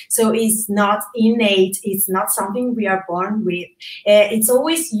technology, so it's not innate, it's not something we are born with. It's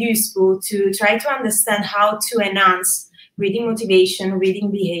always useful to try to understand how to enhance reading motivation,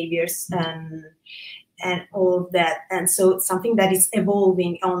 reading behaviors, and all of that. And so it's something that is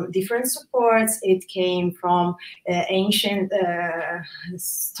evolving on different supports. It came from ancient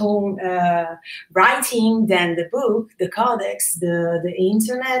stone writing, then the book, the codex, the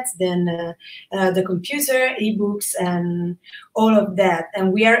internet, then the computer, ebooks, and all of that.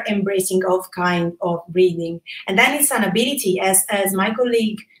 And we are embracing all kind of reading. And then it's an ability, as my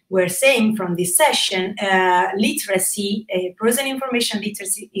colleague were saying from this session, literacy, prose and information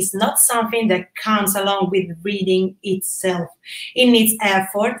literacy, is not something that comes along with reading itself. It needs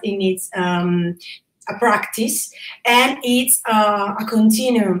effort, it needs a practice, and it's a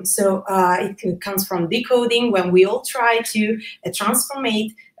continuum. So it comes from decoding, when we all try to transform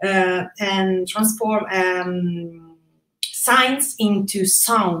signs into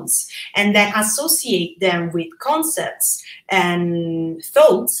sounds, and then associate them with concepts and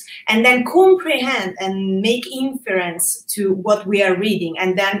thoughts, and then comprehend and make inference to what we are reading.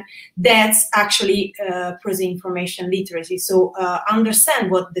 And then that's actually prose information literacy. So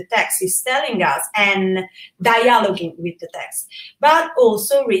understand what the text is telling us and dialoguing with the text. But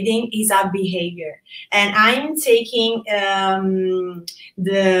also reading is a behavior. And I'm taking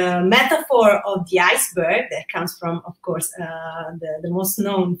the metaphor of the iceberg that comes from, of course, the most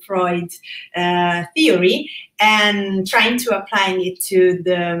known Freud theory, and trying to apply it to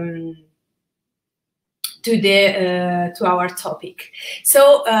our topic.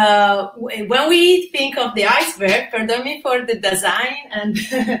 So when we think of the iceberg, pardon me for the design and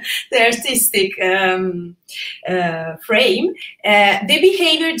the artistic frame, the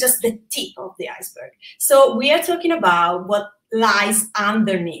behavior just the tip of the iceberg. So we are talking about what lies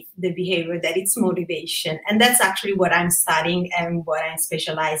underneath the behavior, that it's motivation. And that's actually what I'm studying and what I'm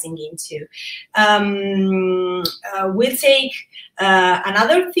specializing into. We'll take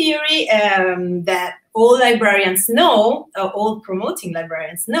another theory that all librarians know, all promoting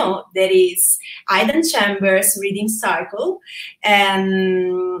librarians know, that is Aidan Chambers' reading cycle.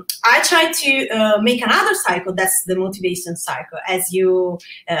 And I try to make another cycle, that's the motivation cycle. As you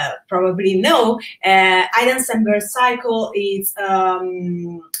probably know, Aidan Chambers' cycle is,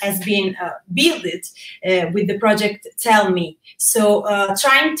 has been built with the project Tell Me. So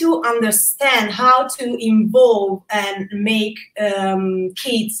trying to understand how to involve and make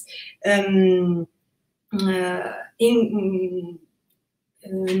kids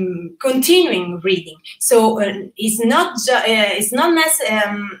continuing reading. So it's not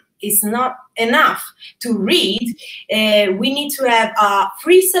enough to read. We need to have a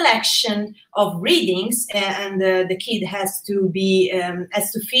free selection of readings, and the kid has to be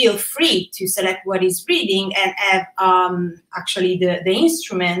has to feel free to select what he's reading, and have actually the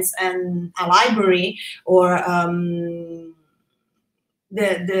instruments and a library, or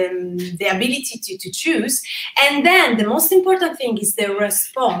the ability to choose. And then the most important thing is the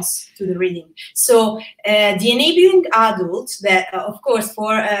response to the reading. So the enabling adult, that of course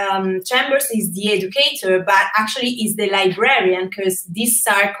for Chambers is the educator, but actually is the librarian, because this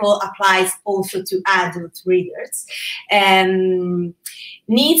circle applies also to adult readers,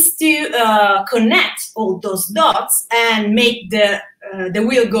 needs to connect all those dots and make the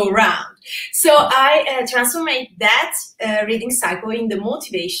wheel go round. So I transformed that reading cycle in the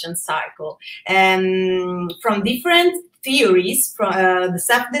motivation cycle, from different theories, from the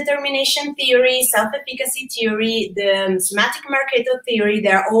self-determination theory, self-efficacy theory, the semantic Mercator theory.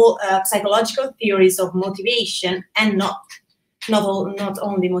 They're all psychological theories of motivation, and not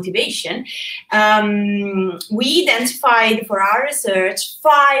only motivation. We identified for our research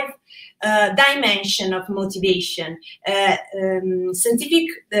 5 dimension of motivation. Scientific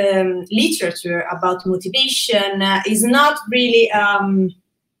literature about motivation is not really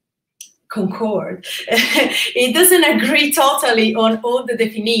concord. It doesn't agree totally on all the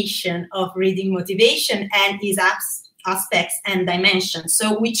definition of reading motivation and its aspects and dimensions.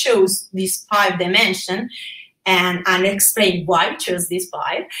 So we chose these 5 dimensions, and I'll explain why we chose these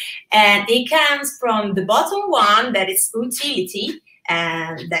 5. And it comes from the bottom one, that is utility.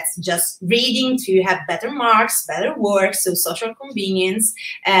 And that's just reading to have better marks, better work, so social convenience,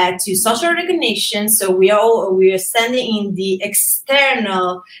 to social recognition. So we are standing in the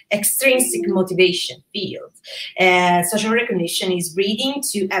external, extrinsic motivation field. Social recognition is reading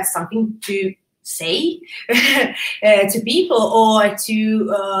to have something to say to people, or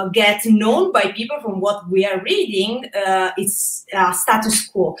to get known by people from what we are reading. It's status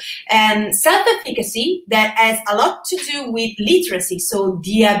quo. And self-efficacy, that has a lot to do with literacy, so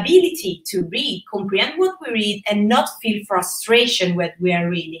the ability to read, comprehend what we read, and not feel frustration when we are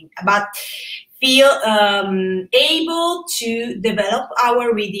reading, but feel able to develop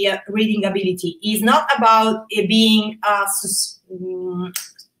our reading ability. Is not about being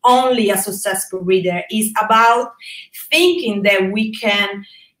only a successful reader. Is about thinking that we can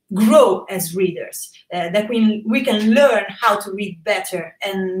grow as readers, that we can learn how to read better,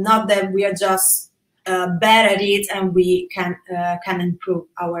 and not that we are just better at it, and we can improve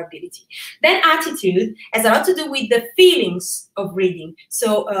our ability. Then attitude has a lot to do with the feelings of reading.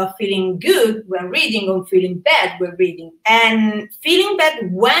 So feeling good when reading or feeling bad when reading. And feeling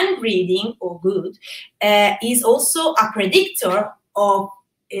bad when reading or good is also a predictor of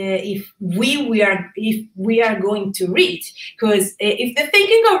if we are going to read, because if the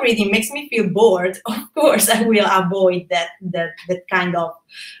thinking of reading makes me feel bored, of course I will avoid that kind of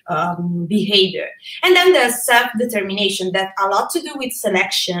behavior. And then there's self-determination, that a lot to do with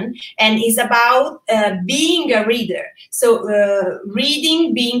selection and is about being a reader. So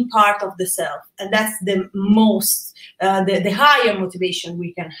reading being part of the self, and that's the most the higher motivation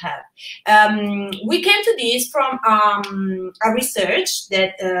we can have. We came to this from a research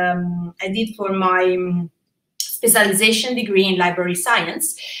that I did for my specialization degree in library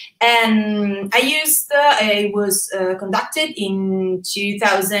science, and it was conducted in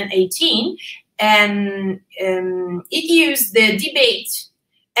 2018, and it used the debate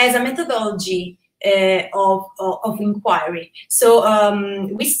as a methodology of inquiry. So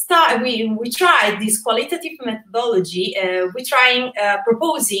we tried this qualitative methodology. We trying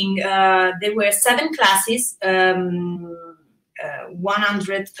proposing. There were 7 classes,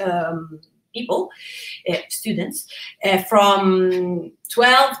 100 people, students, from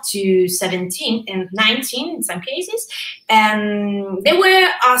 12 to 17 and 19 in some cases, and they were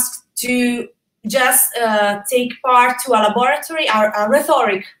asked to just take part to a laboratory, a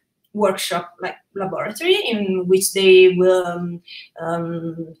rhetoric workshop like laboratory, in which they will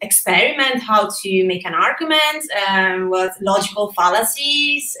experiment how to make an argument and what logical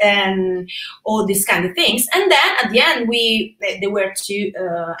fallacies and all these kind of things. And then at the end there were 2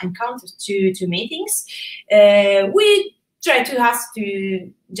 encounters, two meetings. We tried to ask to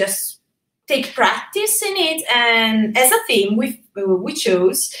just take practice in it, and as a theme we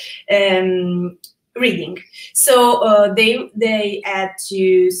chose reading. So they had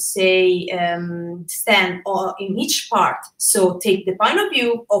to say stand in each part. So take the point of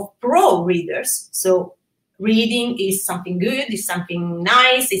view of pro readers. So reading is something good, is something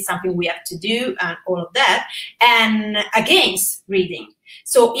nice, is something we have to do, and all of that. And against reading.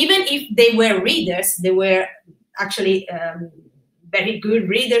 So even if they were readers, they were actually very good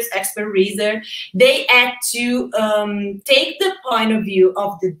readers, expert readers, they had to take the point of view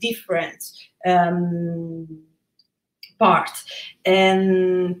of the different party,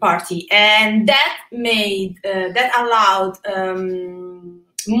 and that made that allowed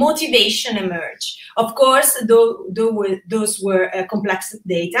motivation emerge. Of course, those were complex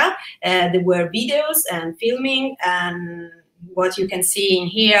data. There were videos and filming, and what you can see in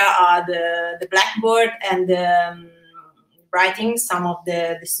here are the blackboard and the writing some of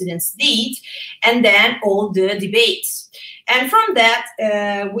the students did, and then all the debates. And from that,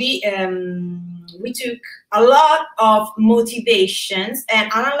 we took a lot of motivations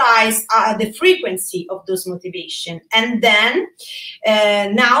and analyzed the frequency of those motivations. And then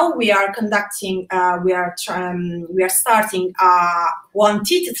now we are conducting, we are starting a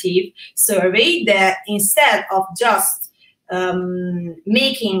quantitative survey that, instead of just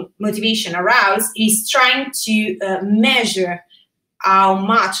making motivation arouse, is trying to measure how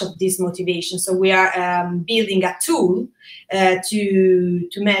much of this motivation. So we are building a tool to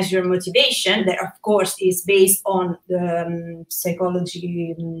measure motivation that, of course, is based on the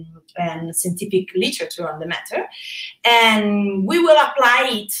psychology and scientific literature on the matter. And we will apply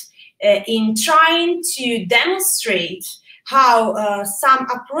it in trying to demonstrate how some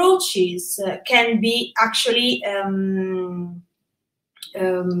approaches can be actually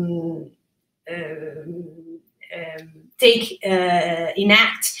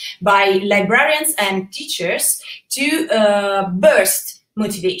enact by librarians and teachers to burst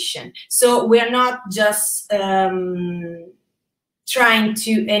motivation. So we are not just trying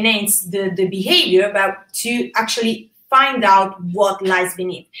to enhance the behavior, but to actually find out what lies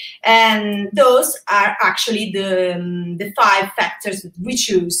beneath. And those are actually the 5 factors that we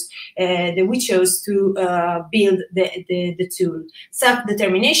chose to build the tool.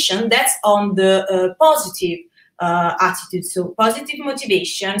 Self-determination, that's on the positive attitude, so positive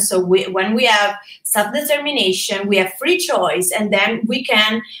motivation. So when we have self-determination, we have free choice, and then we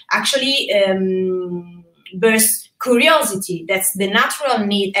can actually burst curiosity, that's the natural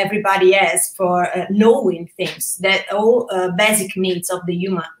need everybody has for knowing things, that all basic needs of the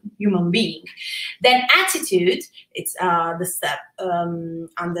human being. Then attitude, it's the step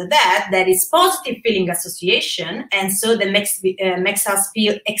under that is positive feeling association, and so that makes us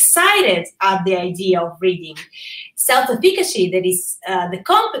feel excited at the idea of reading. Self-efficacy, that is the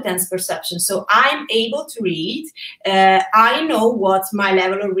competence perception. So I'm able to read, I know what my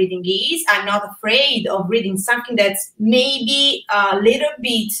level of reading is, I'm not afraid of reading something that's maybe a little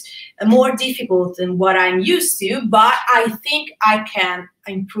bit more difficult than what I'm used to, but I think I can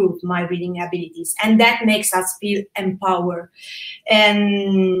improve my reading abilities, and that makes us feel empowered,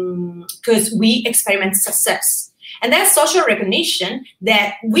 and because we experiment success. And then social recognition,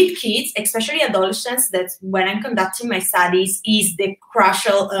 that with kids, especially adolescents, that's when I'm conducting my studies, is the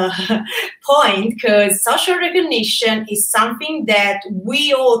crucial point, because social recognition is something that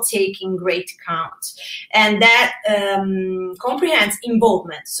we all take in great count. And that comprehends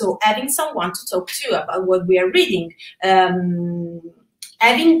involvement. So having someone to talk to about what we are reading,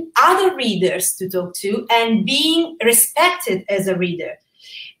 having other readers to talk to, and being respected as a reader.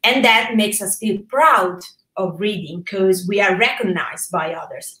 And that makes us feel proud of reading because we are recognized by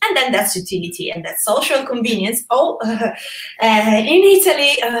others. And then that's utility and that's social convenience. In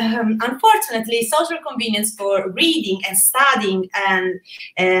Italy, unfortunately, social convenience for reading and studying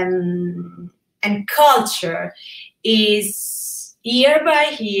and culture is year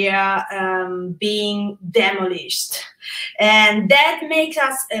by year being demolished. And that makes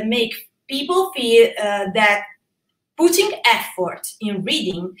us make people feel that putting effort in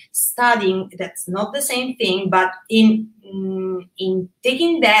reading, studying, that's not the same thing, but in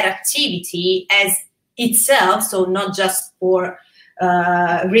taking that activity as itself, so not just for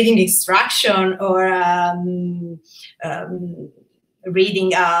reading instruction or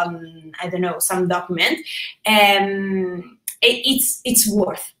reading, I don't know, some document, it's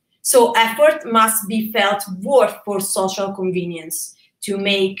worth. So effort must be felt worth for social convenience, to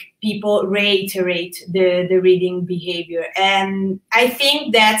make people reiterate the reading behavior. And I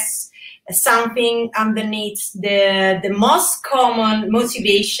think that's something underneath the most common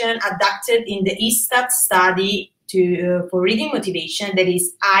motivation adopted in the ISTAT study for reading motivation, that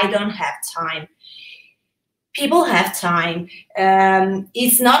is, I don't have time. People have time.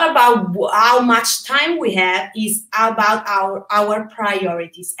 It's not about how much time we have, it's about our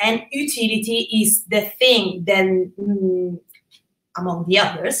priorities. And utility is the thing that among the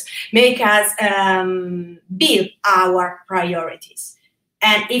others, make us build our priorities.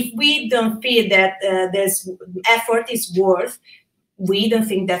 And if we don't feel that this effort is worth, we don't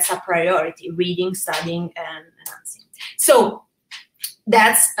think that's a priority, reading, studying, and announcing. So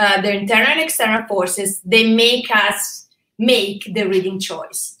that's the internal and external forces, they make us make the reading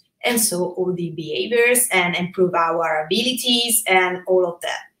choice. And so all the behaviors and improve our abilities and all of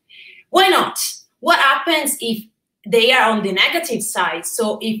that. Why not? What happens if they are on the negative side?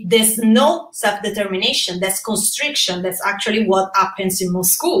 So if there's no self-determination, that's constriction, that's actually what happens in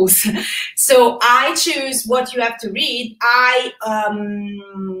most schools. So I choose what you have to read. I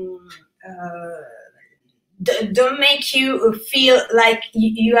don't make you feel like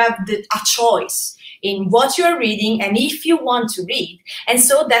you have a choice in what you're reading and if you want to read. And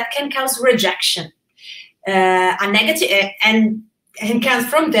so that can cause rejection, a negative, and comes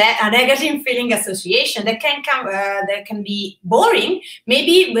from that a negative feeling association that can come, that can be boring.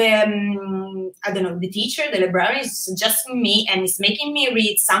 Maybe I don't know, the teacher, the librarian is suggesting me and is making me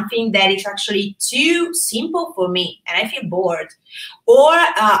read something that is actually too simple for me, and I feel bored. Or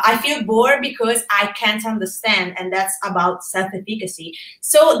I feel bored because I can't understand, and that's about self-efficacy.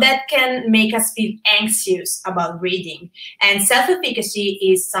 So that can make us feel anxious about reading. And self-efficacy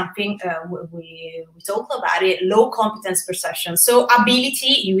is something, we talked about it, low competence perception. So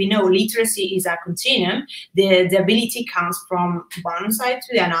ability, we know literacy is a continuum. The ability comes from one side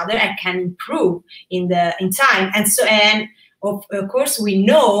to the another and can improve in time. And so, of course, we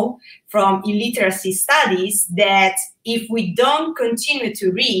know from illiteracy studies that if we don't continue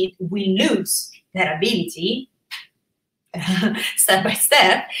to read, we lose that ability step by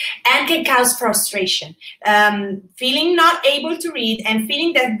step, and can cause frustration. Feeling not able to read and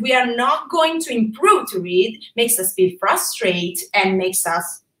feeling that we are not going to improve to read makes us feel frustrated and makes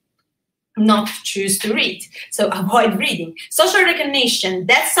us not choose to read. So avoid reading. Social recognition,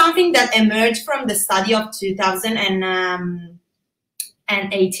 that's something that emerged from the study of 2000 and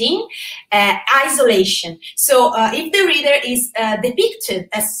and 18, isolation. So if the reader is depicted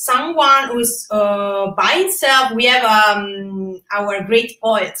as someone who is by himself, we have our great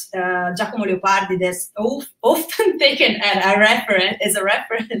poet Giacomo Leopardi that's often taken as a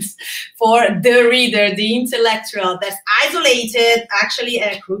reference for the reader, the intellectual that's isolated, actually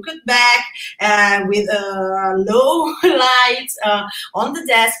a crooked back with a low light on the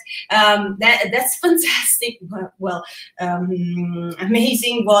desk. That's fantastic. Well,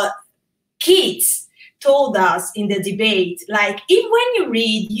 amazing what kids told us in the debate. Like, if when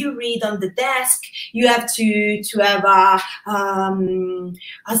you read on the desk, you have to have a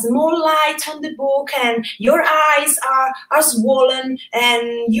small light on the book, and your eyes are swollen,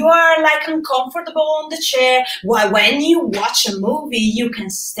 and you are like uncomfortable on the chair. While when you watch a movie, you can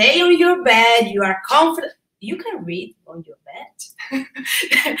stay on your bed, you are comfortable. You can read on your bed.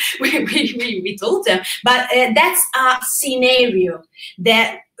 we told them, but that's a scenario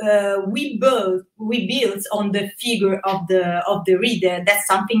that we built on the figure of the reader. That's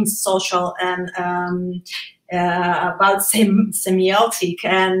something social and about semiotic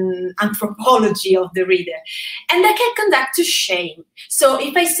and anthropology of the reader, and that can conduct to shame. So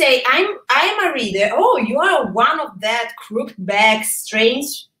if I say I'm a reader, oh, you are one of that crooked back,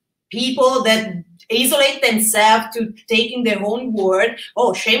 strange people that isolate themselves to taking their own word.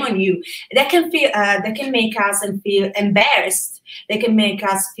 Oh, shame on you. That can make us feel embarrassed. They can make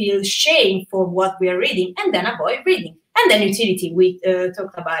us feel shame for what we are reading, and then avoid reading. And then utility, we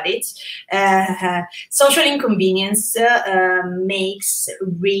talked about it. Social inconvenience makes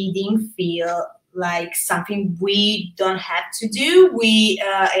reading feel like something we don't have to do.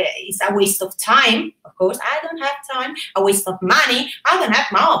 It's a waste of time. Of course, I don't have time. A waste of money. I don't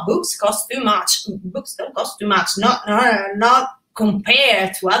have more. Books cost too much. Books don't cost too much. Not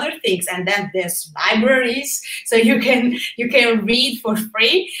compared to other things. And then there's libraries, so you can read for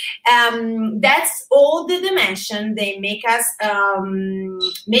free. That's all the dimension they make us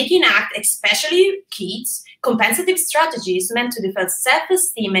making act, especially kids, compensative strategies meant to develop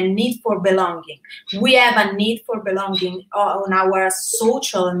self-esteem and need for belonging. We have a need for belonging on our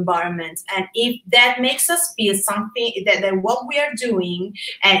social environment, and if that makes us feel something that what we are doing,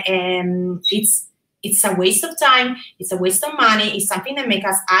 and it's a waste of time, it's a waste of money, it's something that makes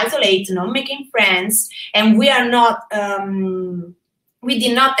us isolate, not making friends, and we are not, we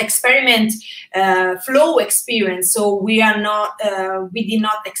did not experiment flow experience, so we are not, we did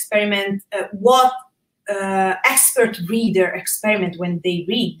not experiment what expert reader experiment when they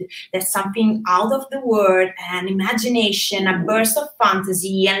read. There's something out of the world, an imagination, a burst of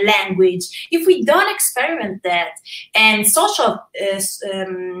fantasy and language. If we don't experiment that, and social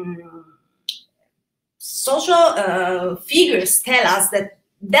figures tell us that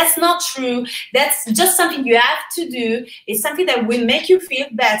that's not true, that's just something you have to do, it's something that will make you feel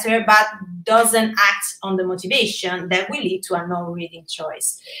better but doesn't act on the motivation, that will lead to a no-reading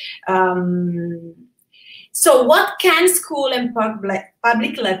choice. So what can school and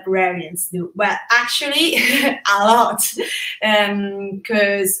public librarians do? Well, actually, a lot,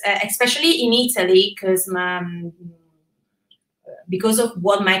 because especially in Italy, because of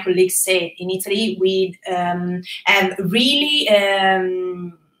what my colleagues said, in Italy we have really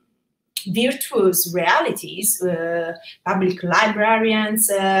virtuous realities, public librarians,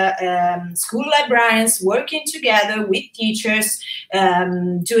 school librarians working together with teachers,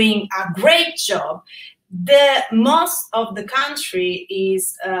 doing a great job. The most of the country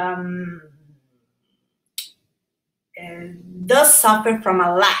is does suffer from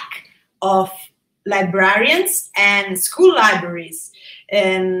a lack of librarians and school libraries,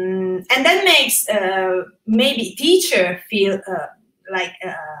 and that makes maybe teacher feel like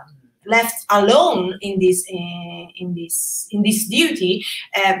left alone in this duty,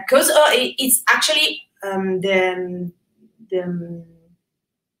 because it's actually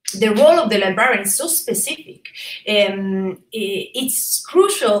the role of the librarian is so specific. It's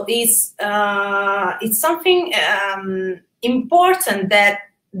crucial. It's something important that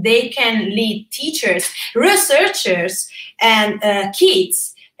they can lead teachers, researchers, and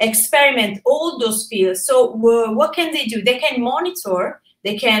kids experiment all those fields. So what can they do? They can monitor.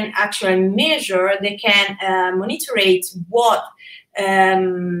 They can actually measure. They can monitorate what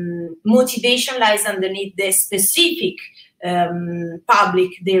motivation lies underneath the specific public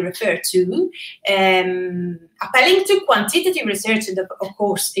they refer to. Appealing to quantitative research, that of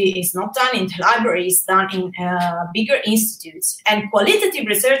course is not done in the library, it's done in bigger institutes, and qualitative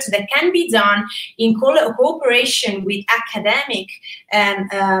research that can be done in cooperation with academic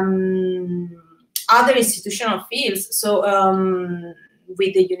and other institutional fields. So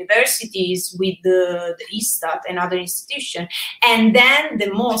with the universities, with the ISTAT and other institutions. And then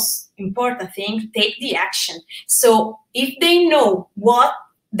the most important thing, take the action. So if they know what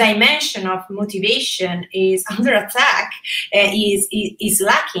dimension of motivation is under attack, is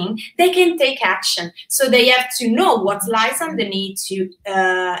lacking, they can take action. So they have to know what lies underneath to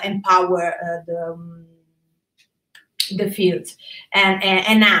empower the field and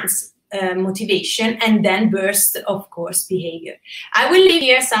enhance motivation, and then burst, of course, behavior. I will leave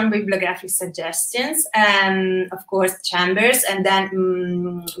here some bibliographic suggestions, of course, Chambers, and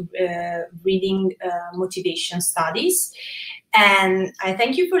then reading motivation studies. And I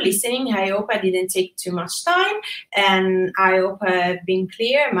thank you for listening. I hope I didn't take too much time, and I hope I've been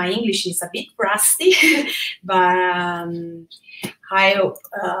clear. My English is a bit rusty, but I hope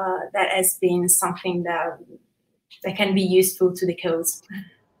that has been something that can be useful to the cause.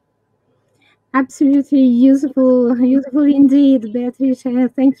 Absolutely useful indeed, Beatrice.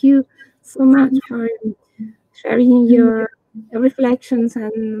 Thank you so much for sharing your reflections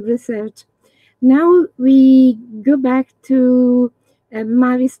and research. Now we go back to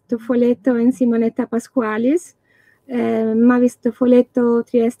Mavis Toffoletto and Simonetta Pasqualis. Mavis Toffoletto,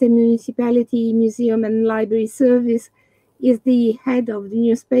 Trieste Municipality Museum and Library Service, is the head of the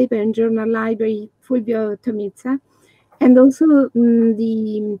newspaper and journal library Fulvio Tomizza, and also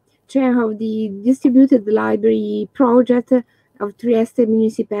the chair of the distributed library project of Trieste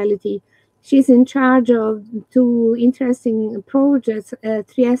Municipality. She's in charge of two interesting projects.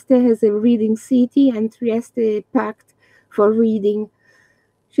 Trieste has a reading city and Trieste Pact for Reading.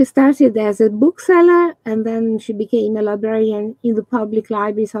 She started as a bookseller, and then she became a librarian in the public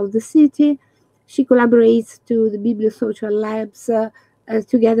libraries of the city. She collaborates to the Bibliosocial Labs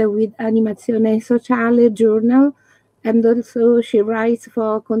together with Animazione Sociale journal, and also she writes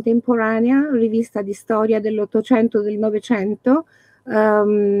for Contemporanea, rivista di storia dell'Ottocento e del Novecento, a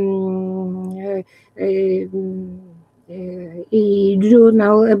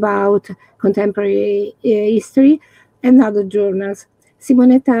journal about contemporary history, and other journals.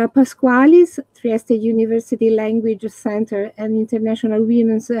 Simonetta Pasqualis, Trieste University Language Center and International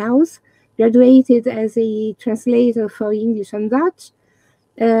Women's House, graduated as a translator for English and Dutch.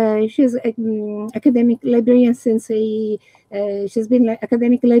 She's an academic librarian since she's been an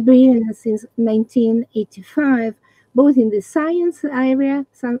academic librarian since 1985, both in the science area,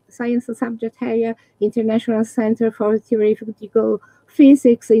 science subject area, International Center for Theoretical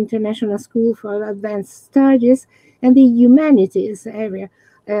Physics, International School for Advanced Studies, and the humanities area,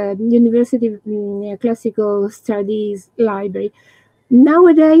 University Classical Studies Library.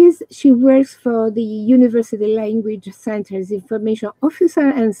 Nowadays, she works for the University Language Center's information officer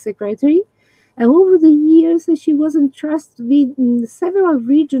and secretary. And over the years, she was entrusted with several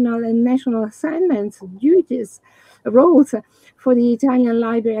regional and national assignments, duties, roles for the Italian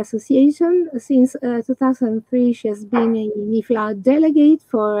Library Association. Since 2003, she has been a NIFLA delegate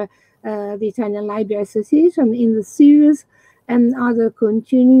for the Italian Library Association in the series and other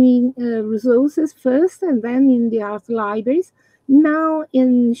continuing resources first, and then in the art libraries. Now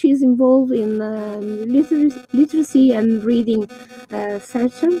she's involved in literacy and reading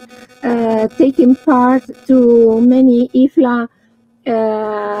session, taking part to many IFLA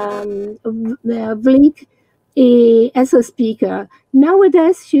VLIC as a speaker.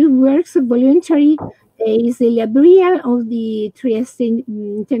 Nowadays, she works voluntarily as a librarian of the Trieste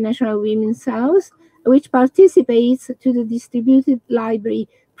International Women's House, which participates to the distributed library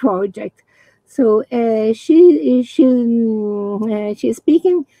project. So she's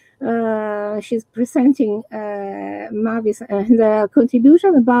speaking, she's presenting Mavis the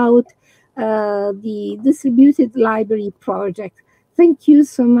contribution about the distributed library project. Thank you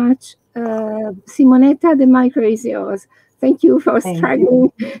so much, Simonetta. The micro is yours. Thank you for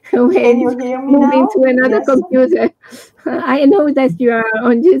struggling with moving to another computer. I know that you are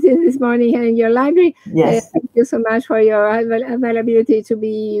on duty this morning in your library. Yes. Thank you so much for your availability to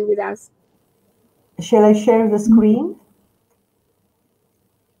be with us. Shall I share the screen?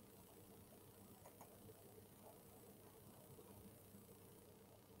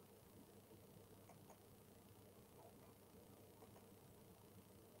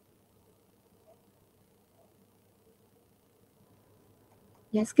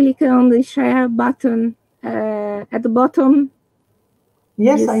 Yes, click on the share button at the bottom.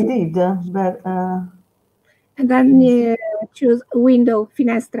 Yes, I did, but... And then choose window,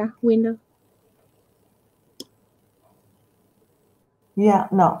 finestra, window. Yeah,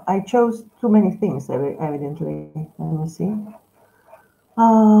 no, I chose too many things, evidently. Let me see.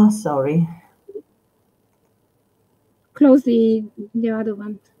 Sorry. Close the other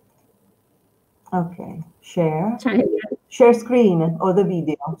one. Okay, share. Share screen or the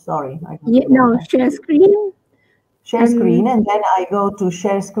video, sorry. No, share screen. Share screen, and then I go to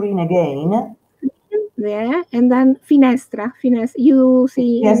share screen again. There, and then finestra. You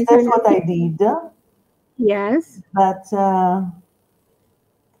see. Yes, that's what I did. Yes. But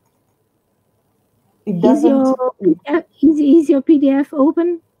it doesn't. Is your PDF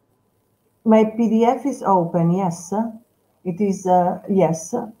open? My PDF is open, yes. It is,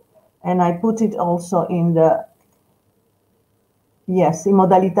 yes. And I put it also in the, yes, in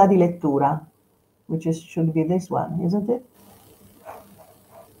modalità di lettura, which should be this one, isn't it?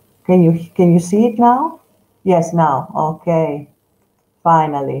 Can you see it now? Yes, now. Okay.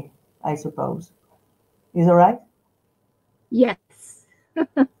 Finally, I suppose. Is it right? Yes.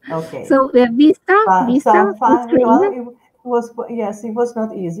 Okay. So Vista. Well, it was, yes, it was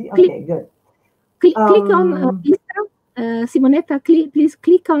not easy. Okay, good. Click on Vista. Simonetta, please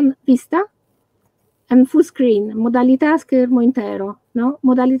click on Vista and full screen. Modalità schermo intero. No?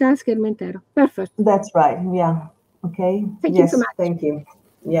 Modalità schermo intero. Perfect. That's right. Yeah. Okay. Thank you so much. Thank you.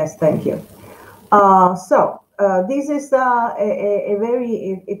 Yes, thank you. This is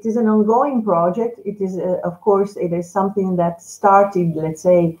it is an ongoing project. It is, of course, it is something that started, let's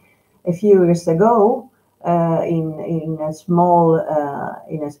say, a few years ago in a small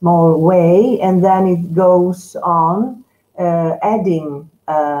way, and then it goes on adding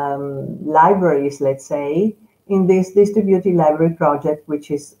libraries, let's say, in this distributed library project, which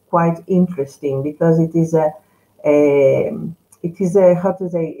is quite interesting because it is how to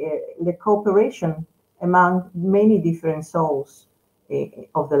say, the cooperation among many different souls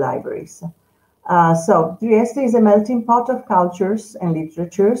of the libraries. So Trieste is a melting pot of cultures and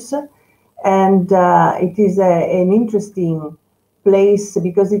literatures, and it is an interesting place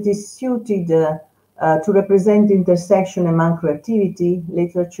because it is suited to represent intersection among creativity,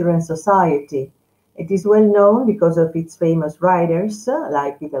 literature, and society. It is well known because of its famous writers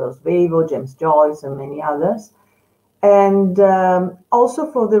like Italo Svevo, James Joyce, and many others, and also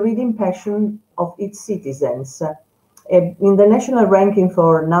for the reading passion of its citizens. In the national ranking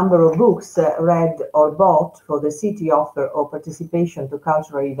for number of books read or bought for the city offer or participation to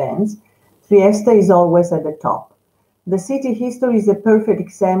cultural events, Trieste is always at the top. The city history is a perfect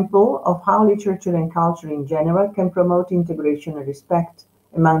example of how literature and culture in general can promote integration and respect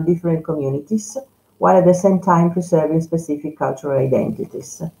among different communities, while at the same time preserving specific cultural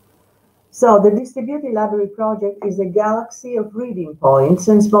identities. So the Distributed Library Project is a galaxy of reading points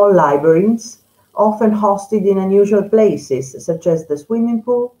and small libraries, often hosted in unusual places, such as the swimming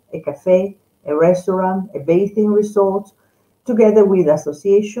pool, a cafe, a restaurant, a bathing resort, together with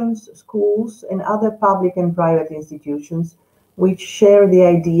associations, schools, and other public and private institutions which share the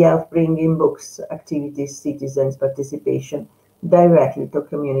idea of bringing books, activities, citizens' participation directly to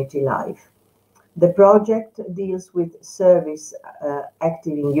community life. The project deals with service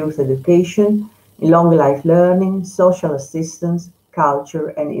active in youth education, long life learning, social assistance, culture,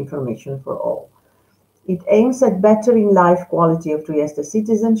 and information for all. It aims at bettering life quality of Trieste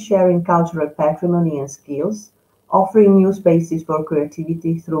citizens, sharing cultural patrimony and skills, offering new spaces for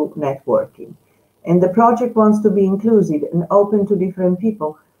creativity through networking. And the project wants to be inclusive and open to different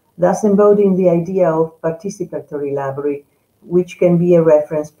people, thus embodying the idea of participatory library, which can be a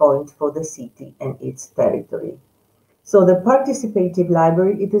reference point for the city and its territory. So the participative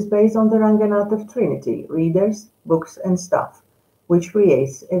library, it is based on the Ranganat of Trinity, readers, books, and stuff, which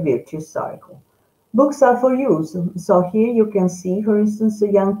creates a virtuous cycle. Books are for use. So here you can see, for instance, the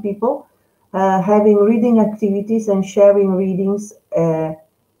young people having reading activities and sharing readings,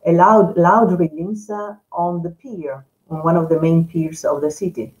 loud readings on the pier, on one of the main piers of the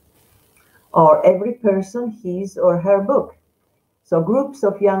city. Or every person his or her book. So groups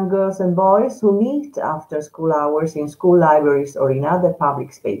of young girls and boys who meet after school hours in school libraries or in other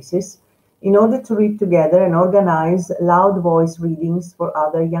public spaces in order to read together and organize loud voice readings for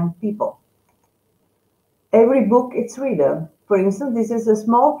other young people. Every book its reader. For instance, this is a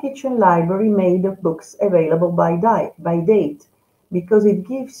small kitchen library made of books available by date, because it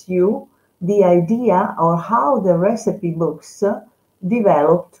gives you the idea of how the recipe books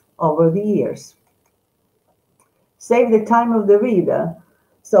developed over the years. Save the time of the reader.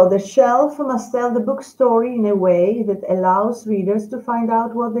 So the shelf must tell the book story in a way that allows readers to find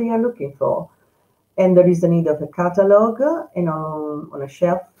out what they are looking for. And there is the need of a catalog and on a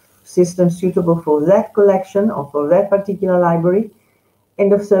shelf system suitable for that collection or for that particular library,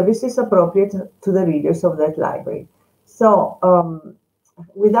 and of services appropriate to the readers of that library. So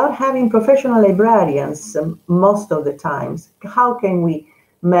without having professional librarians most of the times, how can we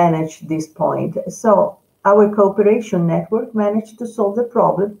manage this point? So our cooperation network managed to solve the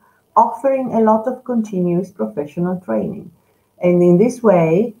problem offering a lot of continuous professional training. And in this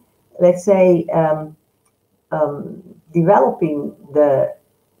way, let's say, developing the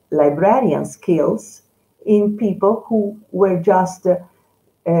librarian skills in people who were just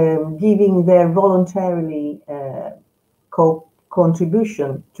giving their voluntarily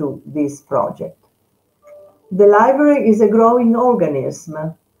contribution to this project. The library is a growing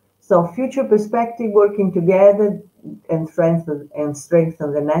organism, so future perspective working together and strengthen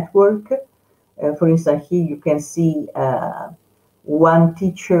the network. For instance, here you can see one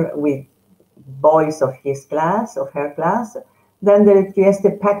teacher with boys of his class, of her class. Then there is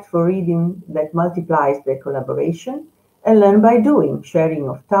Trieste Pact for Reading that multiplies the collaboration, and learn by doing, sharing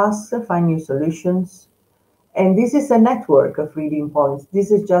of tasks, find new solutions. And this is a network of reading points. This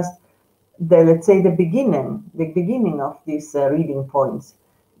is just the, let's say, the beginning of these reading points,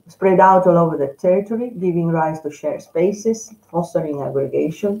 spread out all over the territory, giving rise to shared spaces, fostering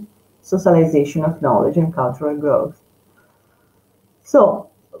aggregation, socialization of knowledge, and cultural growth. So,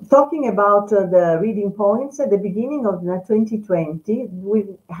 talking about the reading points, at the beginning of 2020, we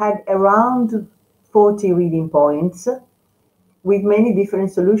had around 40 reading points with many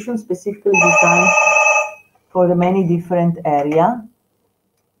different solutions specifically designed for the many different areas.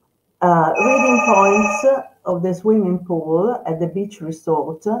 Reading points of the swimming pool, at the beach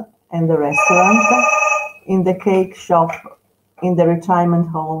resort and the restaurant, in the cake shop, in the retirement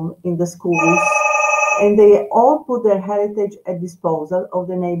home, in the schools, and they all put their heritage at disposal of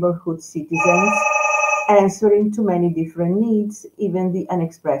the neighborhood citizens, answering to many different needs, even the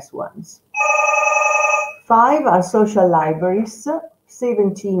unexpressed ones. 5 are social libraries,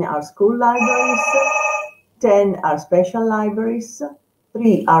 17 are school libraries, 10 are special libraries,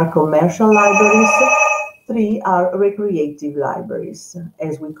 3 are commercial libraries, 3 are recreative libraries,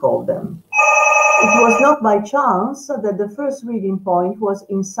 as we call them. It was not by chance that the first reading point was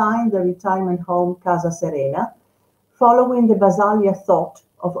inside the retirement home Casa Serena, following the Basaglia thought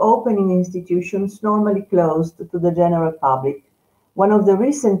of opening institutions normally closed to the general public. One of the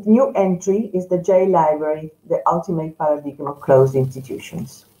recent new entry is the J Library, the ultimate paradigm of closed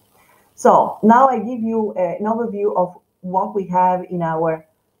institutions. So now I give you an overview of what we have in our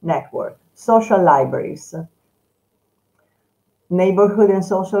network. Social libraries, neighborhood and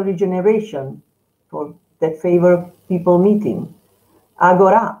social regeneration that favor people meeting.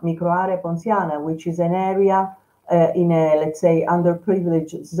 Agora, microarea ponziana, which is an area in a, let's say,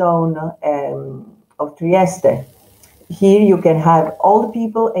 underprivileged zone of Trieste. Here you can have old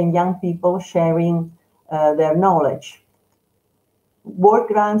people and young people sharing their knowledge. Work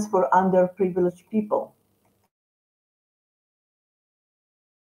grants for underprivileged people.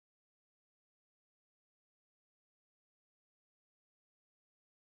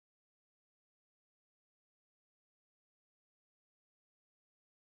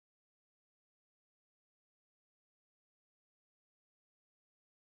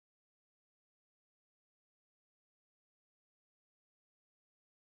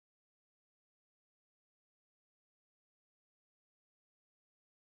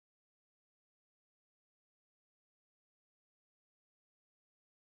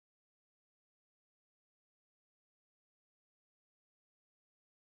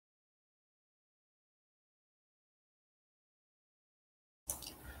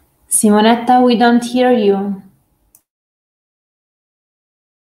 Simonetta, we don't hear you.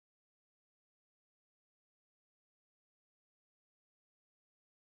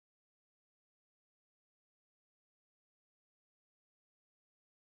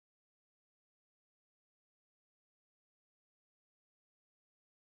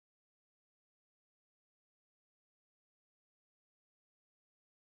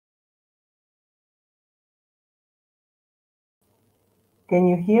 Can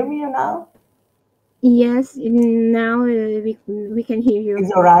you hear me now? Yes, now we can hear you.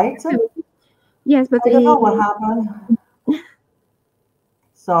 It's all right? Yes, but I don't know what happened.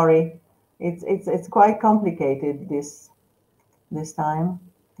 Sorry, it's quite complicated this time.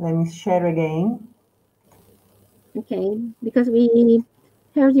 Let me share again. Okay, because we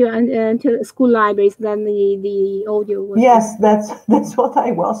heard you until school libraries, then the audio was. Yes, that's what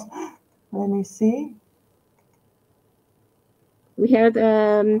I was. Let me see. We heard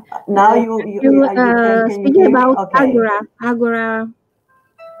now you can speaking about okay. Agora.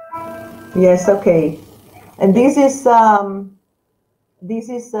 Yes, okay. And this is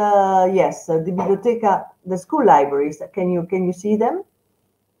yes, the Biblioteche, the school libraries. Can you see them?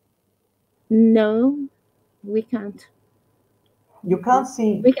 No, we can't. You can't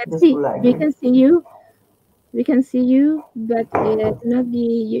see the school library. We can see you. We can see you, but not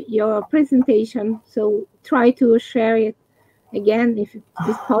your presentation. So try to share it again, if it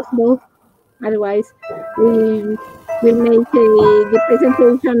is possible. Otherwise, we will make the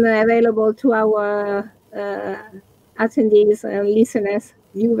presentation available to our attendees and listeners,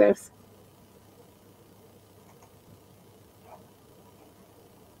 viewers.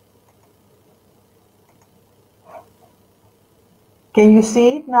 Can you see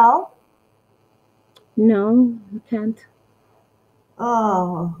it now? No, I can't.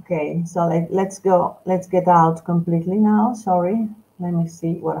 Oh, okay. So let's go. Let's get out completely now. Sorry. Let me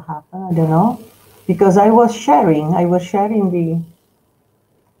see what happened. I don't know. Because I was sharing the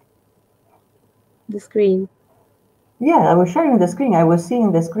screen. Yeah, I was sharing the screen. I was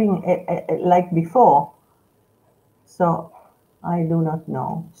seeing the screen like before. So I do not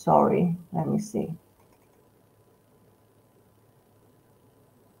know. Sorry. Let me see.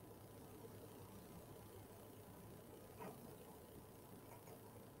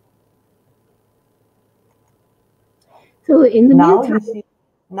 So in the meantime,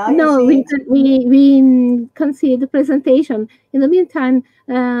 we can see the presentation. In the meantime,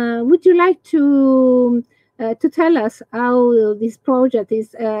 would you like to tell us how this project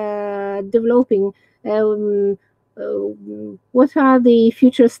is developing? What are the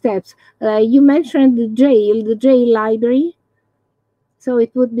future steps? You mentioned the jail library. So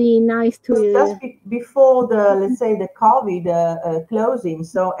it would be nice to just before the, let's say, the COVID closing.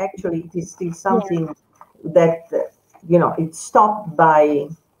 So actually, it is still something that you know, it stopped by.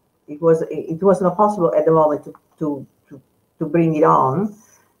 It was not possible at the moment to bring it on.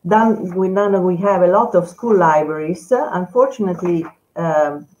 Then we have a lot of school libraries. Unfortunately,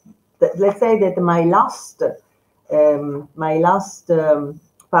 let's say that my last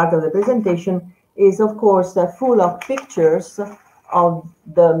part of the presentation is, of course, full of pictures of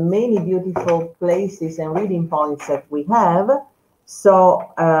the many beautiful places and reading points that we have. So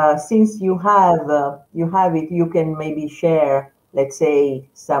since you have it, you can maybe share, let's say,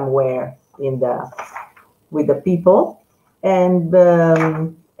 somewhere with the people, and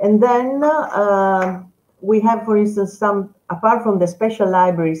then we have, for instance, some, apart from the special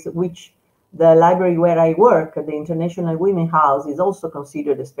libraries, which the library where I work, the International Women House, is also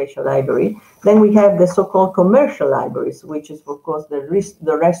considered a special library. Then we have the so-called commercial libraries, which is, of course, the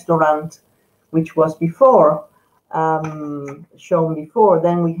restaurant, which was before shown before.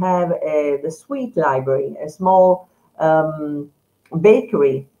 Then we have the sweet library, a small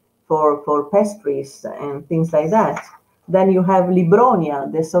bakery for pastries and things like that. Then you have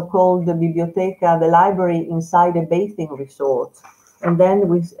Libronia, the so-called Biblioteca, the library inside a bathing resort. And then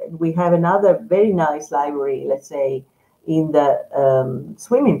we have another very nice library, let's say, in the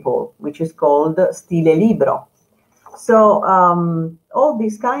swimming pool, which is called Stile Libro. So all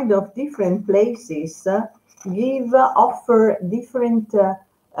these kind of different places offer different,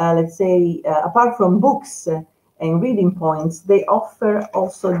 let's say, apart from books and reading points, they offer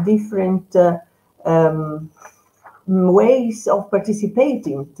also different ways of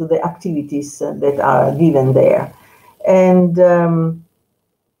participating to the activities that are given there. And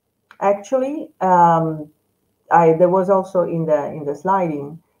actually, there was also in the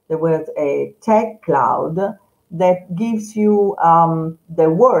sliding, there was a tag cloud that gives you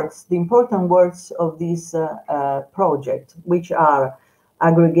the important words of this project, which are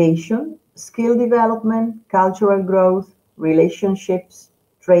aggregation, skill development, cultural growth, relationships,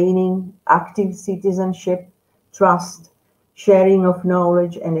 training, active citizenship, trust, sharing of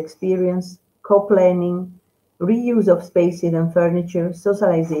knowledge and experience, co-planning, reuse of spaces and furniture,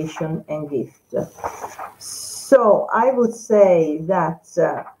 socialization, and gift. So I would say that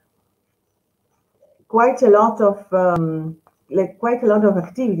quite a lot of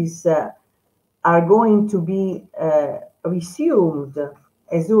activities are going to be resumed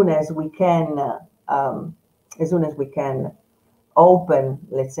as soon as we can open,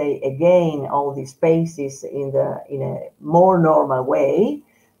 let's say, again all these spaces in a more normal way,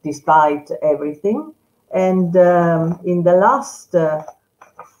 despite everything. And in the last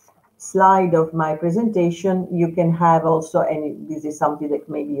slide of my presentation, you can have also, and this is something that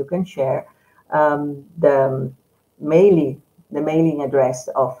maybe you can share, the mailing address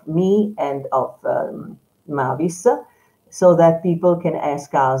of me and of Mavis, so that people can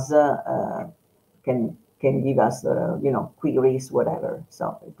ask us, can give us, queries, whatever.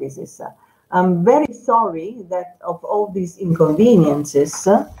 So this is, I'm very sorry that of all these inconveniences,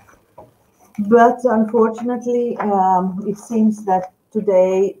 but unfortunately, it seems that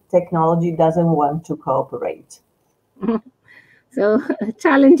today technology doesn't want to cooperate. So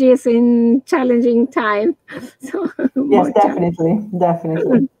challenges in challenging time. So yes, definitely.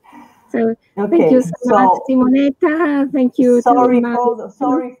 So okay, thank you so much, Simonetta. Thank you. Sorry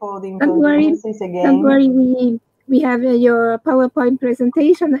for the inconveniences again. Don't worry. we have your PowerPoint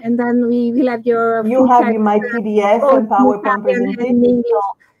presentation, and then we will have your you have my PDF and PowerPoint presentation. In English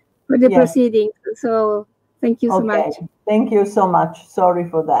for the yes. proceedings. So thank you so much. Thank you so much. Sorry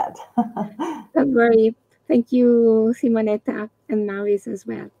for that. Don't worry. Thank you, Simonetta, and Maurice as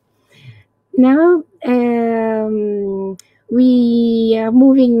well. Now we are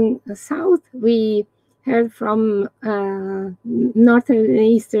moving south. We heard from northern and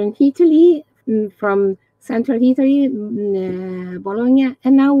eastern Italy, from central Italy, Bologna,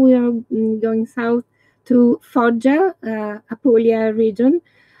 and now we are going south to Foggia, Apulia region,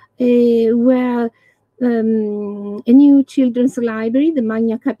 where a new children's library, the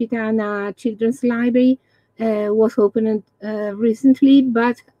Magna Capitana Children's Library, was opened recently,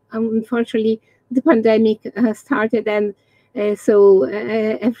 but unfortunately the pandemic started, and so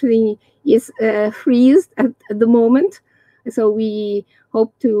everything is freezed at the moment. So we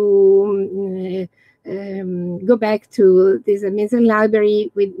hope to go back to this amazing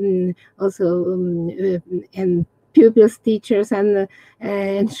library with also and pupils, teachers, and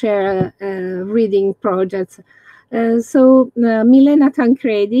share reading projects. So Milena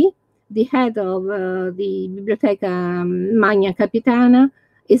Tancredi, the head of the Biblioteca Magna Capitana,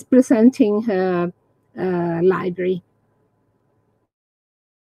 is presenting her library.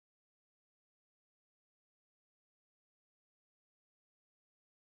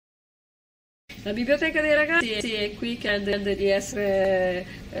 La Biblioteca dei Ragazzi è qui che crede di essere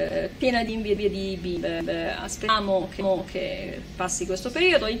piena di invii di Bibbie. Aspettiamo che passi questo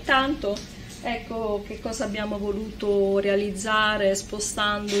periodo. Intanto, ecco che cosa abbiamo voluto realizzare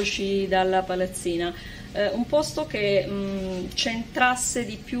spostandoci dalla palazzina. Un posto che centrasse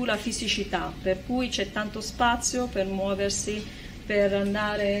di più la fisicità, per cui c'è tanto spazio per muoversi, per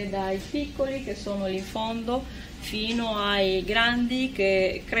andare dai piccoli che sono lì in fondo fino ai grandi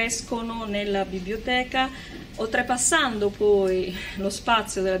che crescono nella biblioteca, oltrepassando poi lo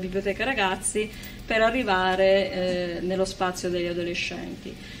spazio della biblioteca ragazzi per arrivare nello spazio degli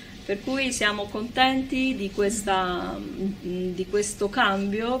adolescenti. Per cui siamo contenti di questo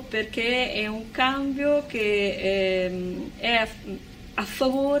cambio, perché è un cambio che è a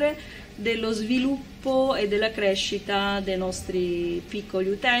favore dello sviluppo e della crescita dei nostri piccoli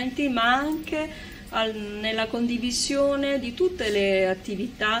utenti, ma anche nella condivisione di tutte le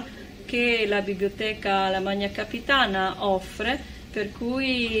attività che la biblioteca La Magna Capitana offre, per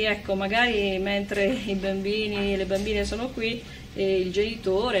cui ecco, magari mentre i bambini e le bambine sono qui, il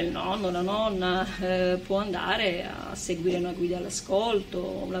genitore, il nonno, la nonna può andare a seguire una guida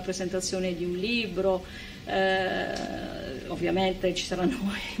all'ascolto, una presentazione di un libro. Ovviamente ci saranno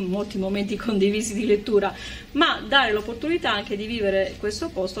molti momenti condivisi di lettura, ma dare l'opportunità anche di vivere questo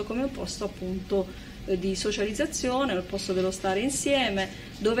posto come un posto appunto di socializzazione, il posto dello stare insieme,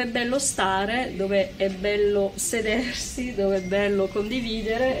 dove è bello stare, dove è bello sedersi, dove è bello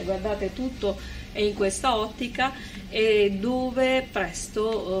condividere, e guardate, tutto è in questa ottica, e dove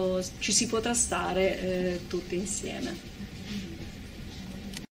presto ci si potrà stare tutti insieme.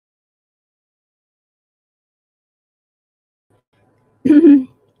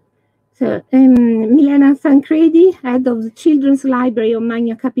 So, Milena Tancredi, head of the Children's Library of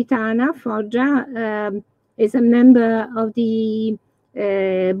Magna Capitana, Foggia, is a member of the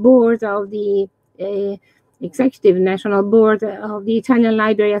board of the Executive National Board of the Italian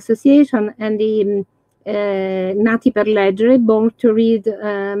Library Association, and the Nati per Leggere, Born to Read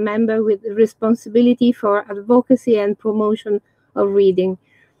member with responsibility for advocacy and promotion of reading.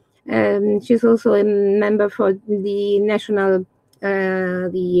 She's also a member for the national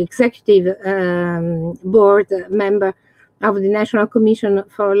the executive board member of the National Commission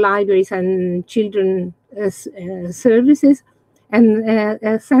for Libraries and Children Services, and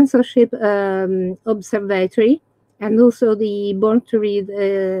a censorship observatory, and also the Born to Read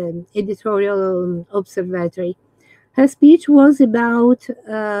editorial observatory. Her speech was about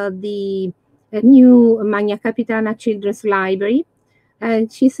the new Magna Capitana Children's Library,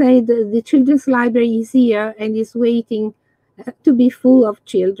 and she said the Children's Library is here and is waiting to be full of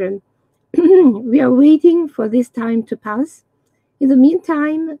children. We are waiting for this time to pass. In the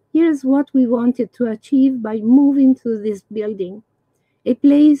meantime, here's what we wanted to achieve by moving to this building, a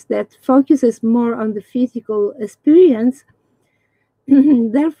place that focuses more on the physical experience.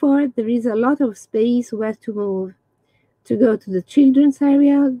 Therefore, there is a lot of space where to move, to go to the children's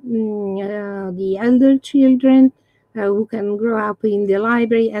area, the elder children who can grow up in the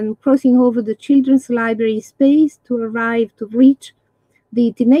library, and crossing over the children's library space to arrive to reach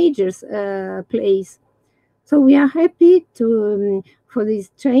the teenagers' place. So we are happy for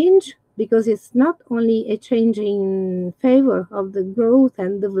this change, because it's not only a change in favor of the growth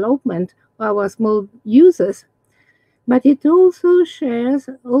and development of our small users, but it also shares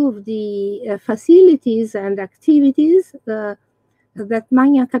all of the facilities and activities that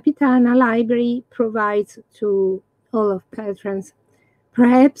Magna Capitana Library provides to all of patrons.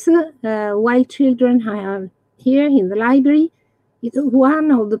 Perhaps while children are here in the library,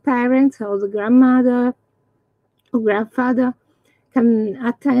 one of the parents or the grandmother or grandfather can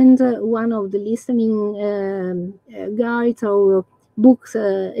attend one of the listening guides or books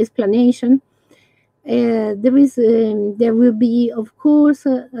explanation. There will be, of course,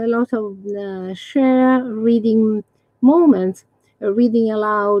 a lot of share reading moments, reading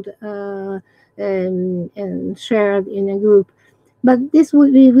aloud and shared in a group. But this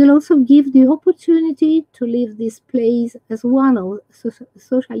will also give the opportunity to leave this place as one of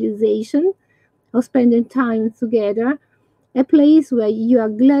socialization, or spending time together, a place where you are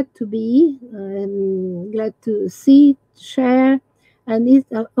glad to be, glad to see, share, and it's,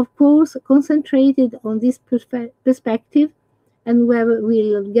 of course, concentrated on this perspective, and where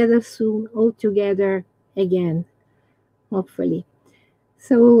we'll gather soon all together again, hopefully.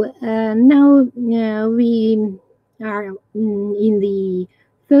 So now we are in the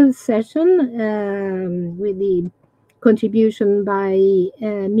third session with the contribution by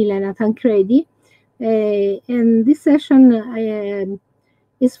Milena Tancredi. And this session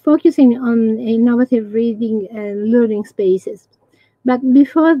is focusing on innovative reading and learning spaces. But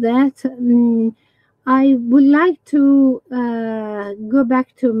before that, I would like to go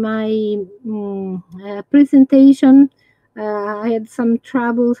back to my presentation. I had some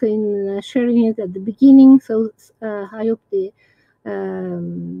troubles in sharing it at the beginning, so I hope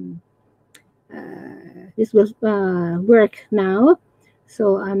this will work now.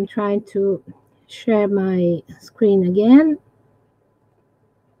 So I'm trying to share my screen again.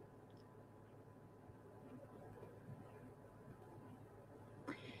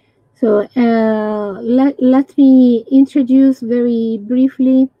 So let me introduce very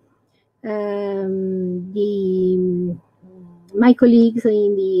briefly my colleagues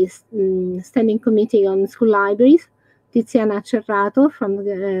in the Standing Committee on School Libraries, Tiziana Cerrato from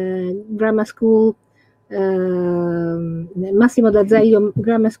the Grammar School, Massimo D'Azeglio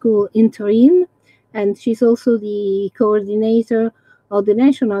Grammar School in Turin, and she's also the coordinator of the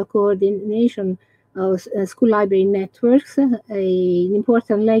National Coordination of School Library Networks, an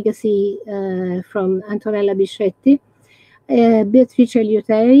important legacy from Antonella Biscetti. Beatrice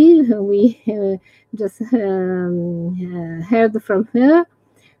Liuteri, we just heard from her.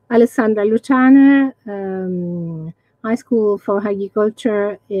 Alessandra Lucianer, High School for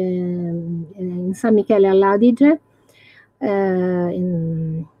Agriculture in San Michele all'Adige,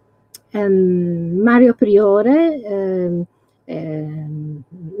 and Mario Priore,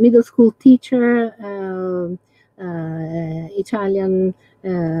 middle school teacher, Italian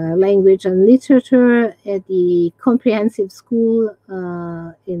language and literature at the comprehensive school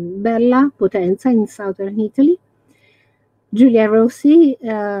in Bella, Potenza in southern Italy. Giulia Rossi,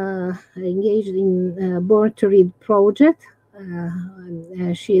 engaged in Born to Read project.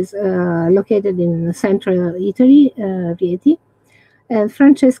 She is located in central Italy, Rieti.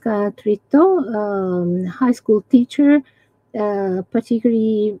 Francesca Tritto, high school teacher,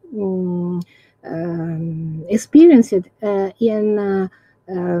 particularly experienced in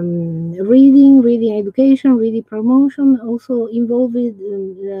reading education, reading promotion, also involved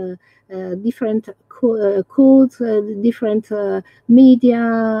in different codes, different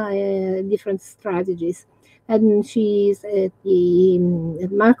media, different strategies. And she's at the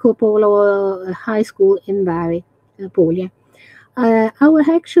Marco Polo High School in Bari, Puglia. Our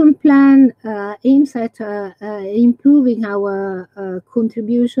action plan aims at improving our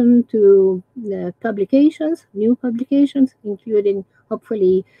contribution to publications, new publications, including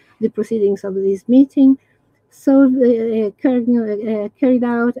hopefully the proceedings of this meeting. So carried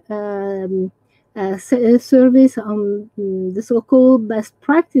out a service on the so-called best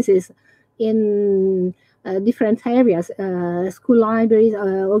practices in different areas, school libraries,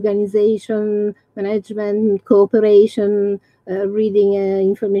 organization, management, cooperation, reading,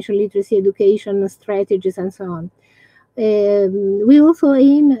 information literacy, education strategies, and so on. We also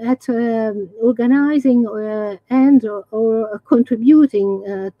aim at organizing and or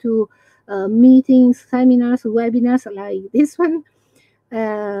contributing to meetings, seminars, webinars like this one.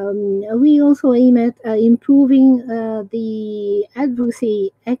 We also aim at improving the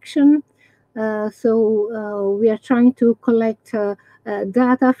advocacy action. So we are trying to collect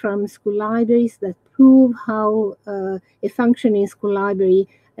data from school libraries that prove how a functioning school library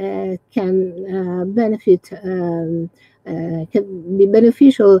can benefit, can be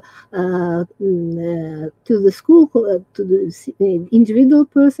beneficial to the school, to the individual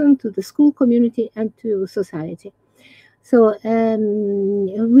person, to the school community, and to society. So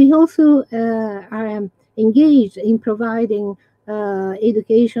we also are engaged in providing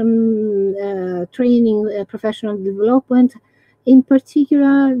education, training, professional development. In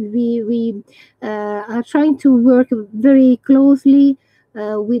particular, we are trying to work very closely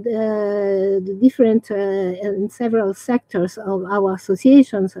with the different and several sectors of our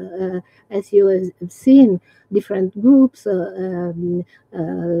associations, as you have seen, different groups, the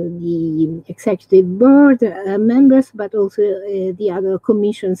executive board members, but also the other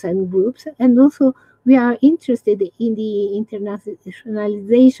commissions and groups. And also we are interested in the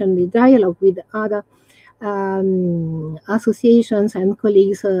internationalization, the dialogue with other associations and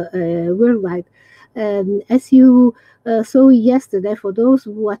colleagues worldwide. As you saw yesterday, for those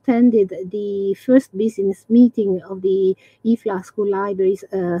who attended the first business meeting of the IFLA School Libraries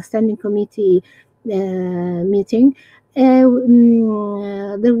Standing Committee meeting, there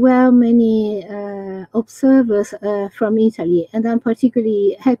were many observers from Italy, and I'm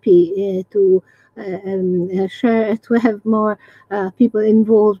particularly happy to have more people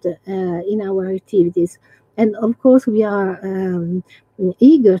involved in our activities. And of course, we are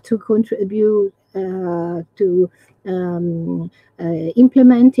eager to contribute to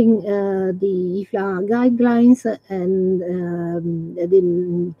implementing the IFLA guidelines and the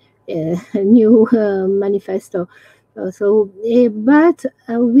new manifesto. But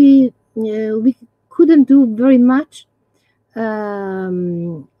we couldn't do very much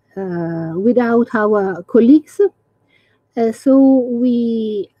without our colleagues. So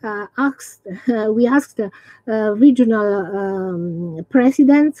we asked regional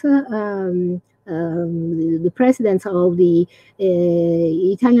presidents, the presidents of the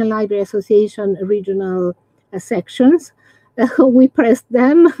Italian Library Association regional sections. We pressed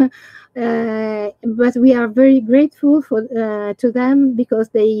them, but we are very grateful to them because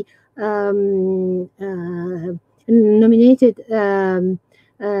they nominated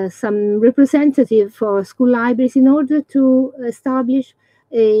some representative for school libraries in order to establish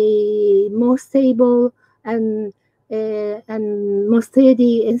a more stable and more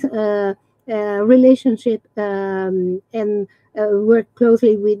steady relationship and work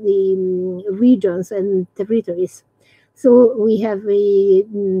closely with the regions and territories. So we have a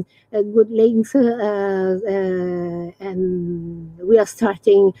good links, and we are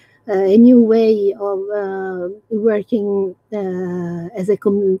starting a new way of working as a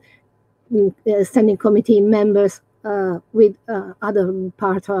standing committee members with other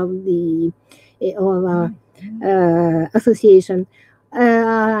part of our association.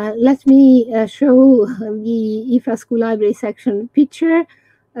 Let me show the IFLA School Library section picture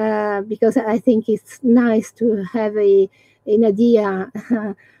because I think it's nice to have an idea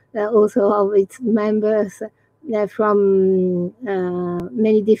also of its members from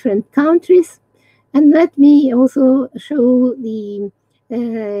many different countries. And let me also show the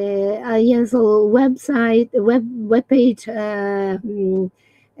IESL website, web page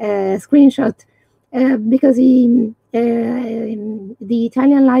screenshot because the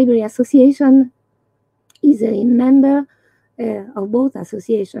Italian Library Association is a member of both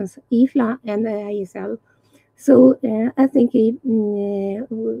associations, IFLA and IESL. So I think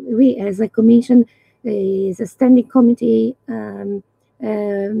we as a commission, as a standing committee,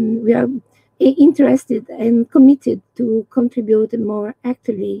 we are interested and committed to contribute more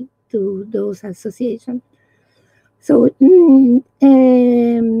actively to those associations. So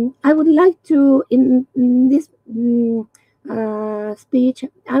I would like to, in this speech,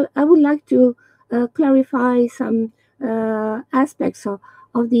 I would like to clarify some aspects of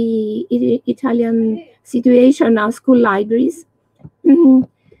the Italian situation of school libraries. And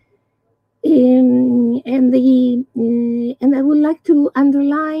I would like to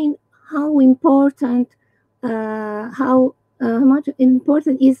underline how important, how much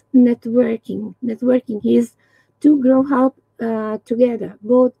important is networking. Networking is to grow up together,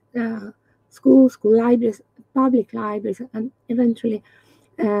 both school libraries, public libraries, and eventually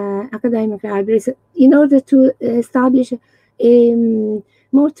academic libraries, in order to establish a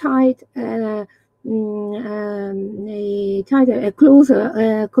more tight, a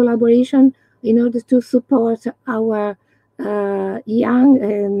closer collaboration in order to support our young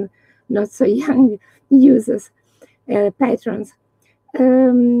and not so young users, patrons.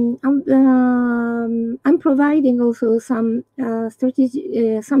 I'm providing also some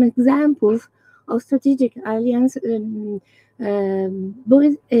some examples of strategic alliance,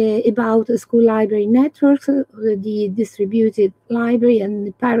 both about school library networks, the distributed library,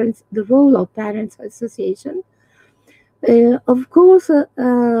 and the role of parents association. Of course,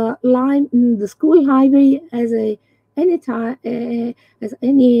 the school library as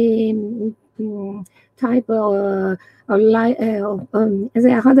any type or as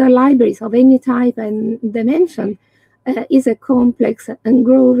other libraries of any type and dimension, is a complex and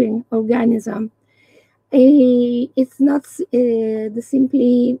growing organism. It's not the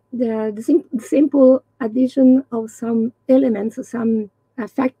simple addition of some elements, some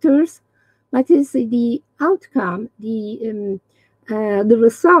factors, but is the outcome, the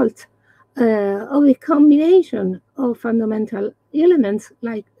result of a combination of fundamental elements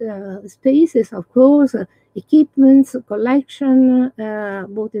like spaces, of course, equipments, collection,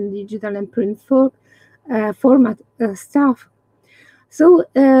 both in digital and print format stuff. So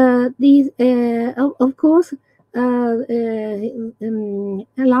of course, a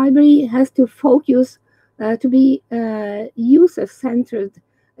library has to focus to be user-centered,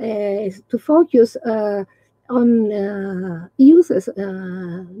 to focus on users'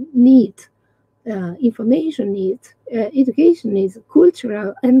 needs, information needs, education needs,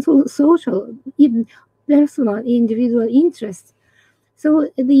 cultural and social, even personal, individual interests. So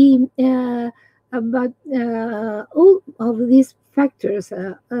but all of these factors,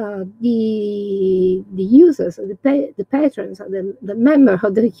 the users, the patrons, the member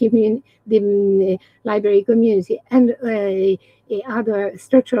of the community, the library community, and other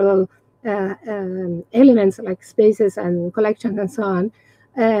structural elements like spaces and collections and so on,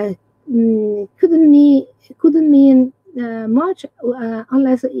 couldn't mean much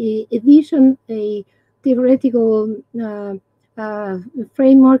unless a vision, a theoretical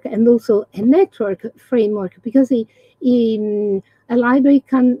framework, and also a network framework, because a library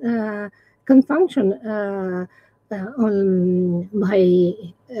can function on by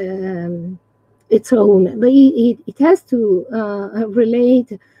its own, but it has to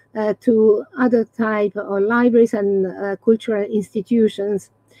relate to other type of libraries and cultural institutions.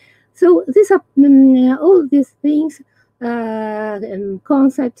 So these are all these things,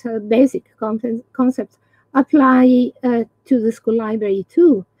 concepts, basic concepts, apply to the school library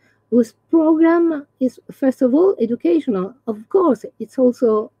too, whose program is first of all educational. Of course, it's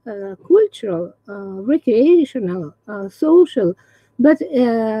also cultural, recreational, social, but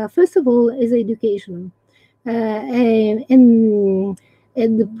first of all is educational. And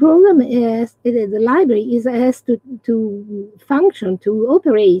the program is, the library has to function, to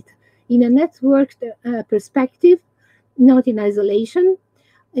operate in a networked perspective, not in isolation,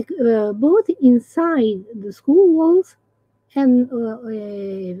 both inside the school walls and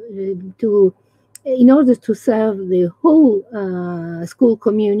in order to serve the whole school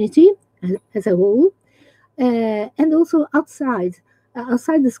community as a whole, and also outside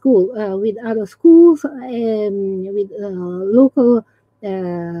the school, with other schools, with local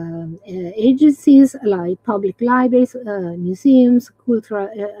agencies like public libraries, museums, cultural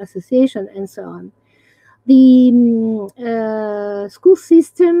associations, and so on. The school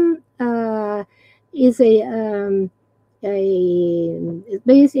system is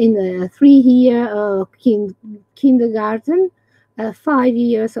based in a 3-year kindergarten, 5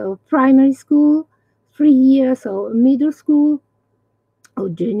 years of primary school, 3 years of middle school or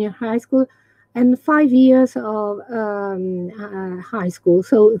junior high school, and 5 years of high school.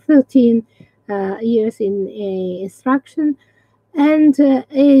 So 13 years in instruction. And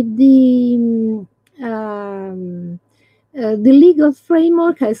the legal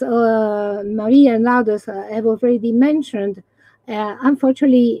framework, as Maria and others have already mentioned,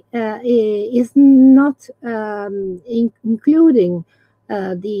 unfortunately is not including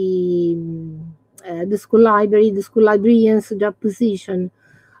the school library, the school librarian's job position.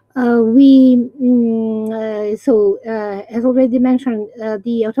 As already mentioned,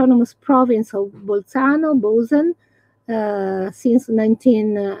 the autonomous province of Bolzano, Bozen, since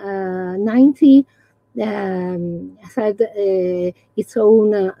 1990, had its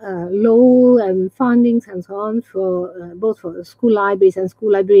own law and fundings and so on for both for school libraries and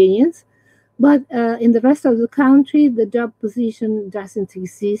school librarians. But in the rest of the country, the job position doesn't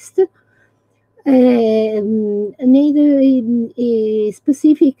exist. Neither a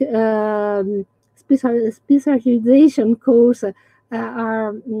specific specialization course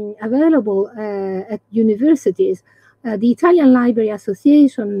are available at universities. The Italian Library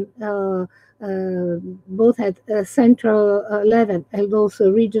Association, both at central level and also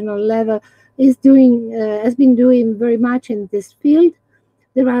regional level, has been doing very much in this field.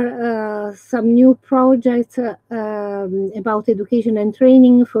 There are some new projects about education and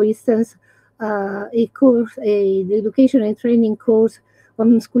training. For instance, the education and training course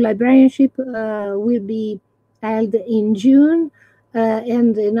on school librarianship will be held in June,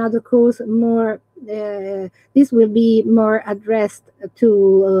 and another course this will be more addressed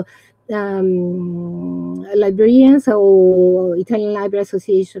to librarians or Italian Library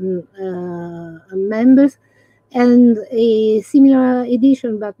Association members, and a similar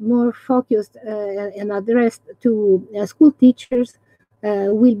edition, but more focused and addressed to school teachers,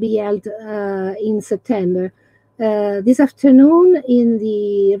 will be held in September. This afternoon, in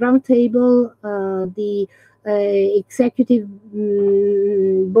the roundtable, the executive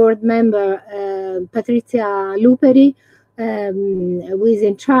board member Patrizia Luperi, who is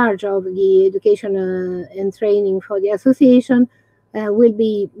in charge of the education and training for the association, will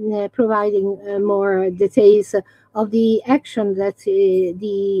be providing more details of the action that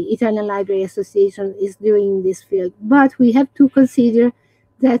the Italian Library Association is doing in this field. But we have to consider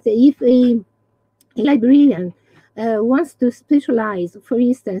that if a librarian wants to specialize, for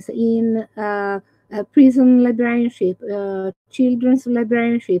instance, in prison librarianship, children's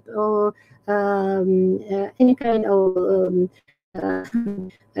librarianship, or any kind of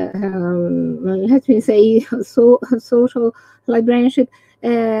let me say social librarianship,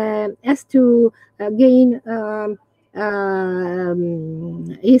 has to gain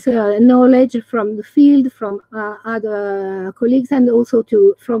his knowledge from the field, from other colleagues, and also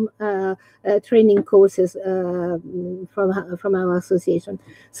from training courses from our association.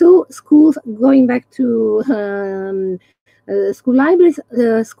 So schools, going back to school libraries,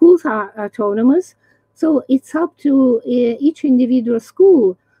 schools are autonomous. So it's up to each individual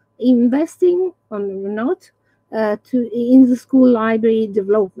school, investing or not, in the school library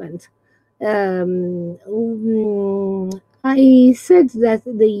development. I said that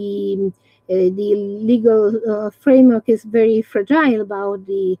the legal framework is very fragile about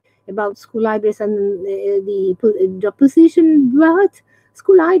school libraries and the job position, but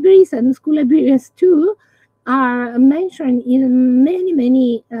school libraries and school librarians too are mentioned in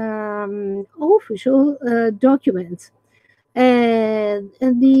many official documents. I'm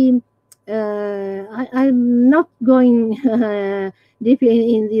not going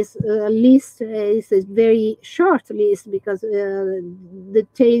deeply in this list. It's a very short list because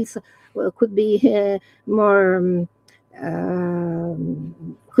details could be more,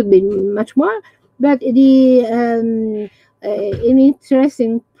 could be much more. But an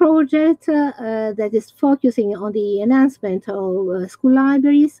interesting project that is focusing on the enhancement of school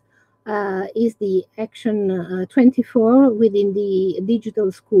libraries is the Action 24 within the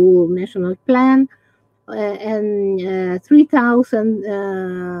Digital School National Plan, and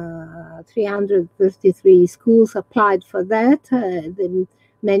 3,333 schools applied for that.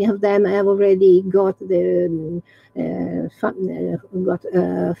 Many of them have already got the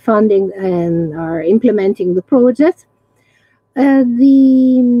funding and are implementing the project.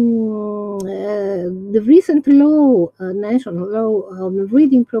 The recent law, national law on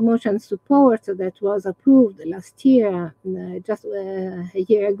reading promotion support that was approved last year, just a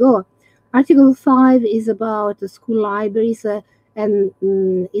year ago, Article 5 is about school libraries and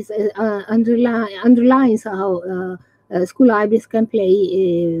underlines how school libraries can play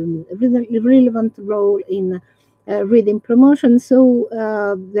a relevant role in reading promotion. So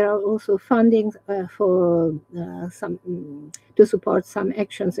there are also funding for to support some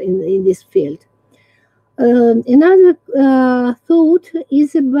actions in this field. Another thought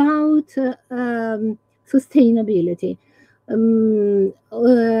is about sustainability.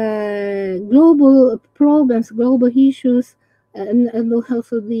 Global problems, global issues, and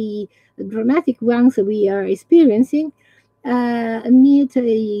also the dramatic ones we are experiencing need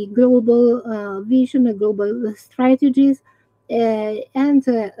a global vision, global strategies, and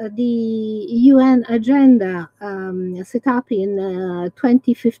the UN agenda set up in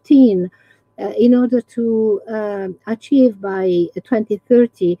 2015 in order to achieve by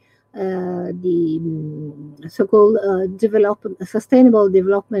 2030 the so-called sustainable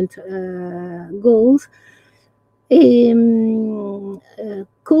development goals,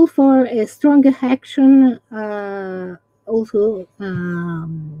 call for a stronger action also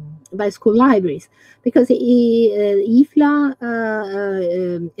by school libraries, because IFLA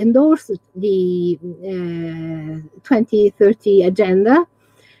endorsed the 2030 agenda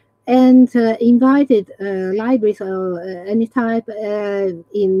and invited libraries of any type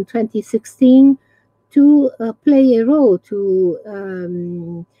in 2016 to play a role, to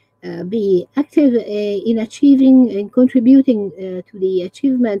be active in achieving and contributing to the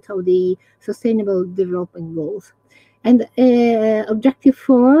achievement of the Sustainable Development Goals. And Objective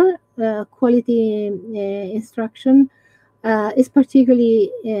 4, quality instruction, is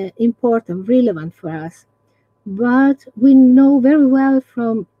particularly important, relevant for us. But we know very well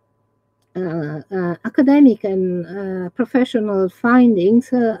from academic and professional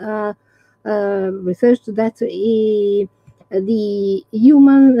findings, research, that the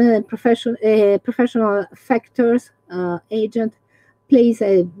human professional factors agent plays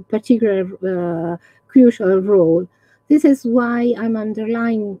a particular crucial role. This is why I'm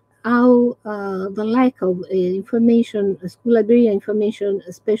underlining how the lack of information, school librarian information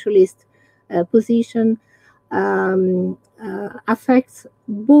specialist position affects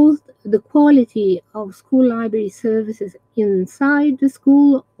both the quality of school library services inside the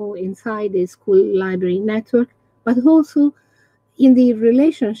school or inside the school library network, but also in the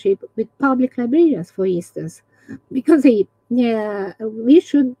relationship with public librarians, for instance, because we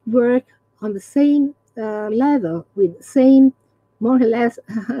should work on the same level with same, more or less,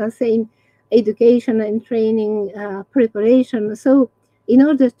 same education and training preparation. So in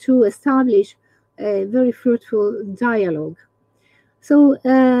order to establish a very fruitful dialogue. So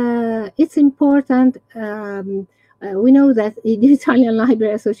it's important. We know that the Italian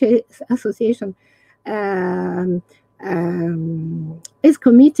Library Association is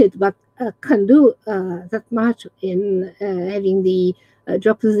committed, but can do that much in having the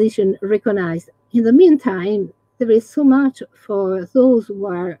job position recognized. In the meantime, there is so much for those who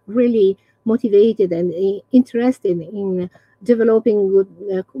are really motivated and interested in developing good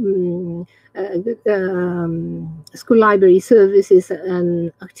school library services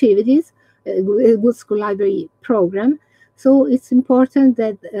and activities, a good school library program. So it's important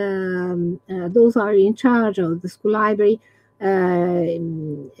that those are in charge of the school library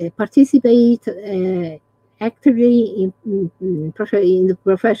participate actively in the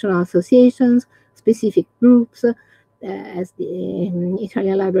professional associations, specific groups, as the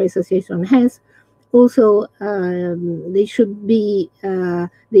Italian Library Association has. Also, they should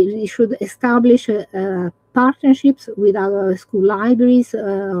establish partnerships with other school libraries,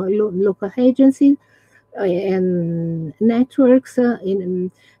 local agencies, and networks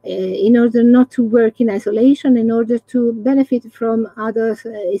in order not to work in isolation, in order to benefit from others'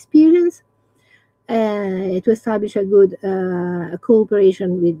 experience, to establish a good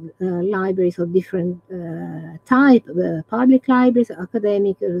cooperation with libraries of different type, public libraries,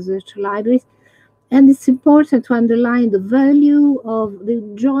 academic research libraries. And it's important to underline the value of the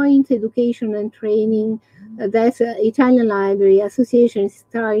joint education and training that Italian Library Association is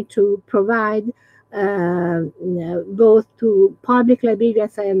trying to provide both to public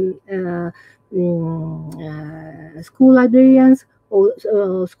librarians and school librarians or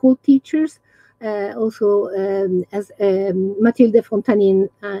school teachers. Also, as Matilde Fontanin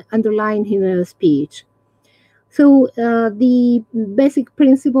underlined in her speech. So the basic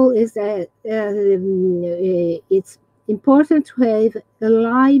principle is that it's important to have a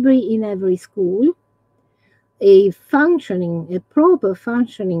library in every school, a proper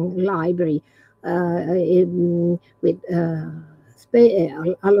functioning library with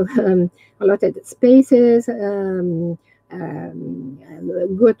allotted spaces,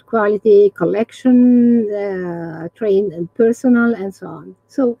 good quality collection, trained personnel, and so on.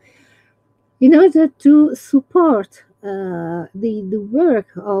 So in order to support the work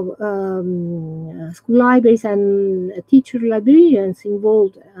of school libraries and teacher librarians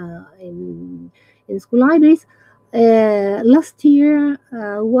involved in school libraries, last year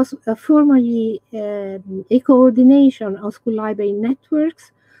was formally a coordination of school library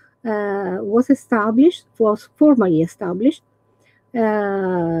networks was formally established.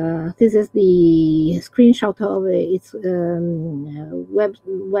 This is the screenshot of its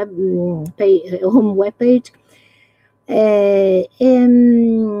home web page.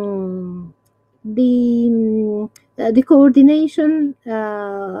 The coordination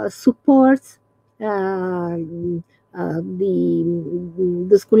supports the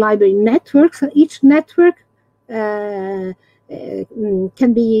school library networks. Each network can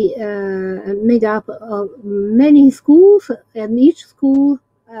be made up of many schools, and each school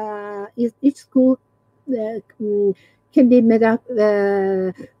can be made up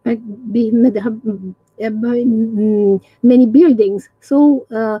by many buildings. So,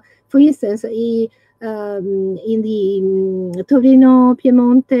 for instance, in the Torino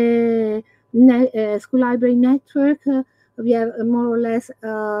Piemonte school library network, we have more or less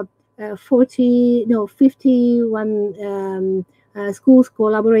 51 schools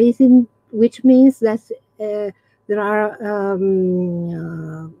collaborating, which means that there are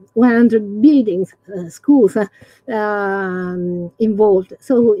 100 buildings, schools involved.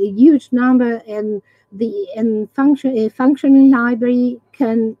 So a huge number, and a functioning library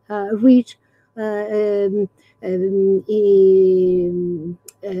can reach a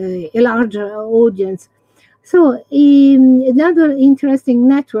larger audience. So another interesting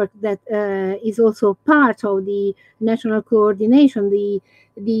network that is also part of the national coordination, the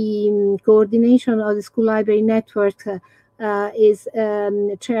coordination of the school library networks is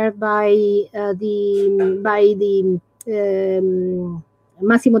chaired by the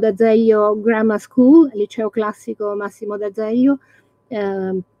Massimo d'Azeglio Grammar School, Liceo Classico Massimo d'Azeglio,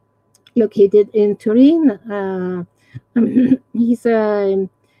 located in Turin. He's a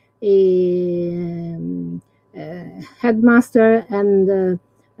headmaster, and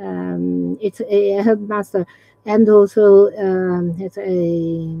it's a headmaster, and also it's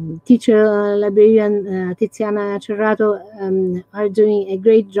a teacher librarian. Tiziana Cerrato are doing a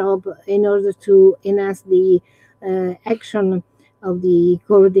great job in order to enhance the action of the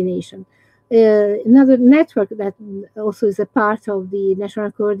coordination. Another network that also is a part of the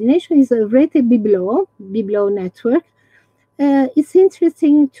national coordination is a Rete Biblo network. It's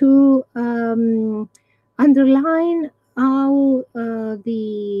interesting to underline how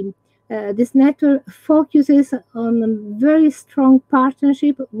this network focuses on a very strong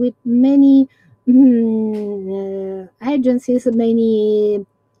partnership with many agencies, many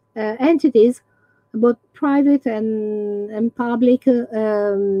entities, both private and public.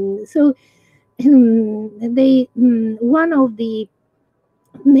 So one of the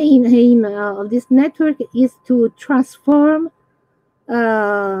main aim of this network is to transform,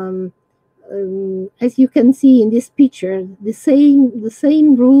 as you can see in this picture, the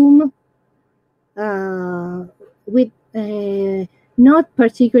same room with not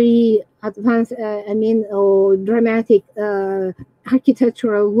particularly advanced, or dramatic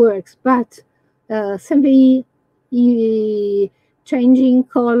architectural works, but simply changing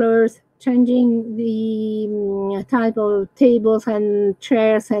colors, changing the type of tables and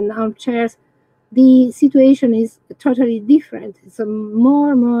chairs and armchairs. The situation is totally different. It's a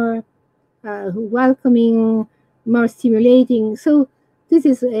more welcoming, more stimulating. So this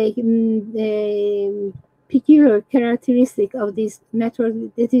is a peculiar characteristic of this network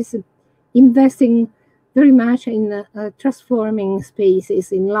that is investing very much in transforming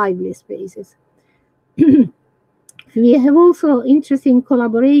spaces, in lively spaces. We have also interesting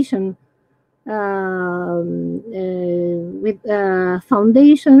collaboration with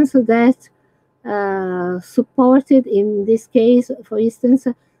foundations that supported, in this case, for instance,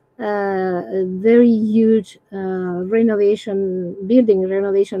 a very huge building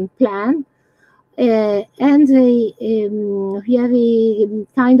renovation plan. And we have a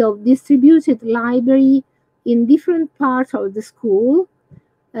kind of distributed library in different parts of the school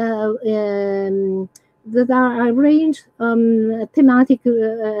that are arranged thematic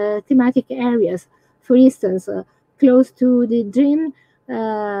areas. For instance, close to the gym,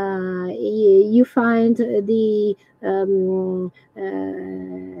 you find the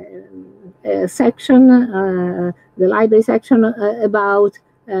section, the library section about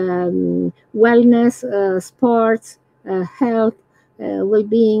wellness, sports, health,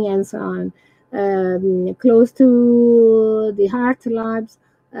 well-being, and so on. Close to the art labs,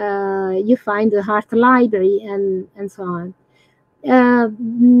 you find the art library, and so on.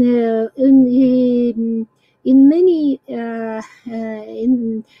 In many, in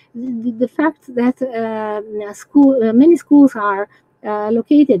the fact that many schools are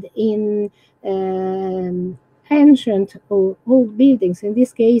located in ancient or old buildings. In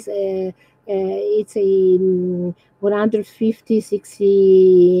this case, it's a 150,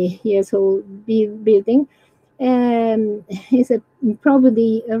 60 years old building. It's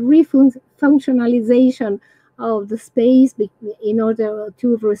probably a refunctionalization of the space in order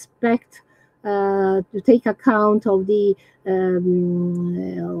to respect, to take account of the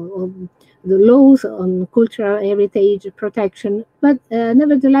laws on cultural heritage protection. But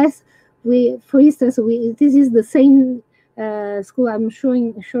nevertheless, for instance, this is the same school. I'm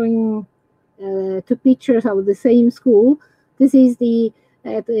showing two pictures of the same school. This is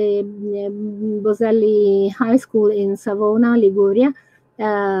at Boselli High School in Savona, Liguria.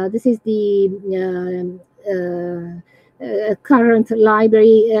 This is the current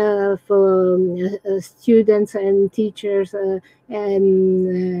library for students and teachers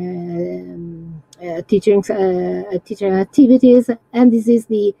and teaching activities. And this is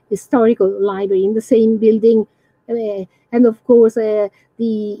the historical library in the same building. And of course, the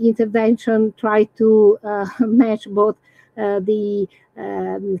intervention tried to match both the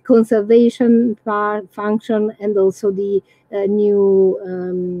conservation function and also the new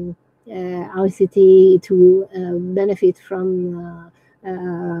ICT to benefit from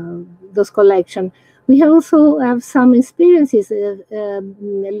those collections. We also have some experiences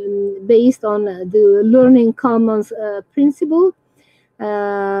based on the Learning Commons principle.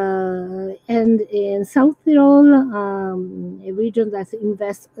 And in South Tyrol, a region that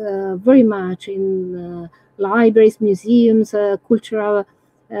invests very much in libraries, museums, cultural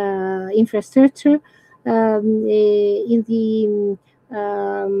infrastructure, in the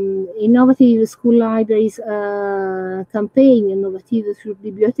Innovative School Libraries campaign, Innovative für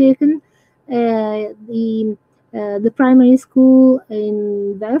Bibliotheken, the primary school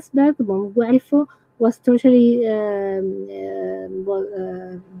in Welsberg, Guelfo, was totally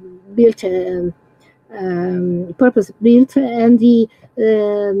built, purpose-built, and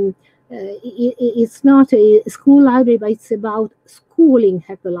it's not a school library, but it's about schooling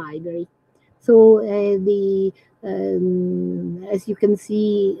at the library. So as you can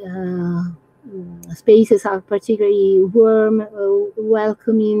see, spaces are particularly warm,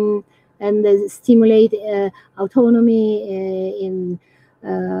 welcoming, and stimulate autonomy in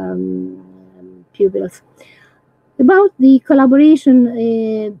pupils. About the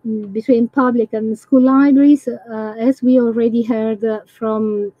collaboration between public and school libraries, as we already heard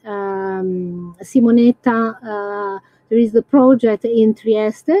from Simonetta, there is the project in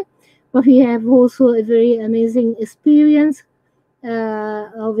Trieste, but we have also a very amazing experience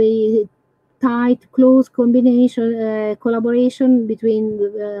of a tight, close combination, collaboration between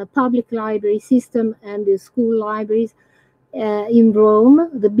the public library system and the school libraries in Rome,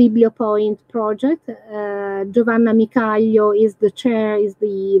 the Bibliopoint project. Giovanna Micaglio is the chair, is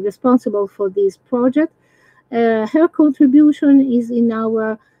the responsible for this project. Her contribution is in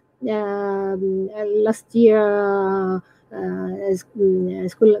our last year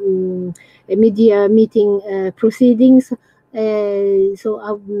media meeting proceedings. So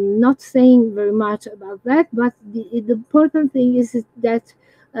I'm not saying very much about that, but the important thing is that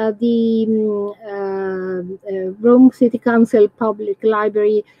the Rome City Council Public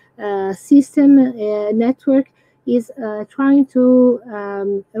Library system network is trying to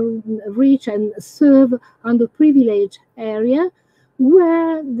reach and serve underprivileged area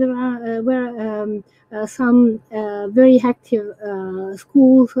where there are some very active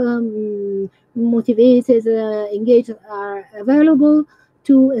schools, motivated, engaged, are available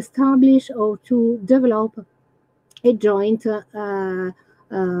to establish or to develop a joint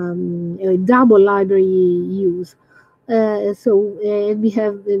double library use. So we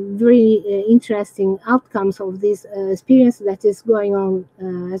have very interesting outcomes of this experience that is going on,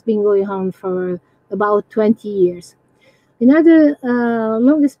 has been going on for about 20 years. Another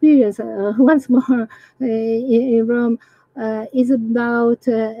long experience, once more in Rome, is about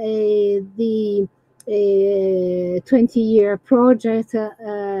the 20-year project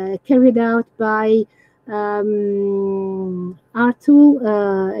carried out by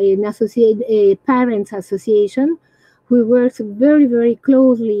R2, a parents association, who works very, very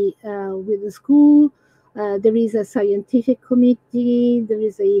closely with the school. There is a scientific committee. There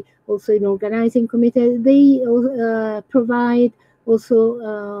is also an organizing committee. They provide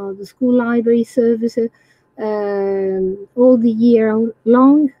also the school library services all the year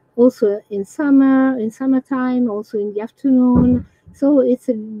long, also in summertime, also in the afternoon. So it's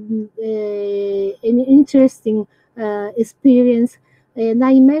an interesting experience. And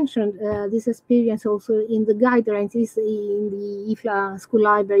I mentioned this experience also in the guidelines, in the IFLA school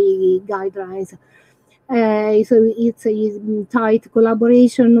library guidelines. So it's a tight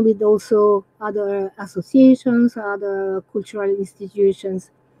collaboration with also other associations, other cultural institutions.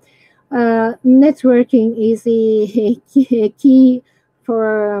 Networking is a key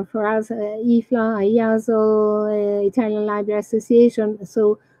for us, IFLA, IASO, Italian Library Association.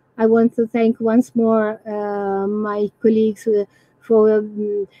 So I want to thank once more my colleagues for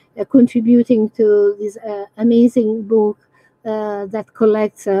contributing to this amazing book that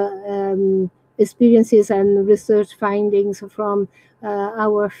collects experiences and research findings from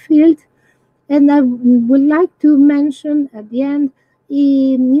our field. And I would like to mention at the end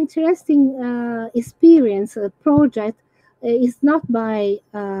an interesting experience, a project. Is not by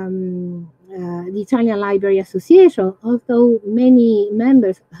the Italian Library Association, although many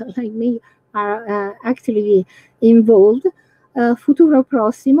members like me are actually involved. Futuro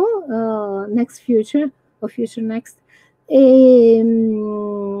Prossimo, Next Future, or Future Next,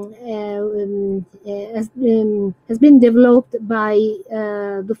 has been developed by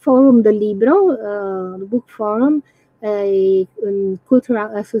the Forum del Libro, the book forum, a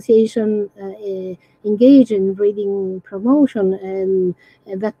cultural association engaged in reading promotion, and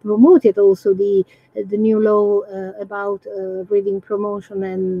that promoted also the new law about reading promotion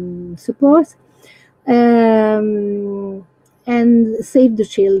and support, and Save the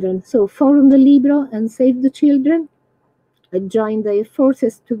Children. So Forum del Libro and Save the Children joined their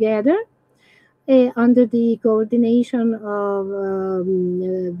forces together under the coordination of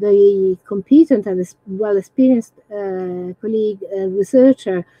very competent and well-experienced colleague,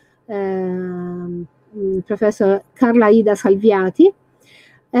 researcher, Professor Carla Ida Salviati.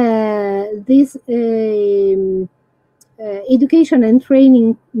 this education and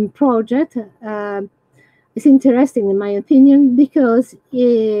training project is interesting, in my opinion, because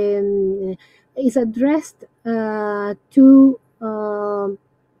it's addressed to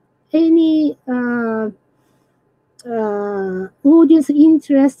any audience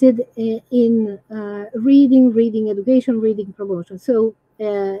interested in reading education, reading promotion. So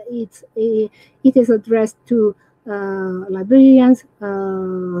it is addressed to librarians,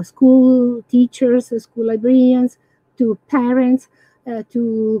 school teachers, school librarians, to parents,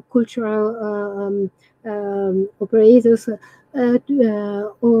 to cultural operators,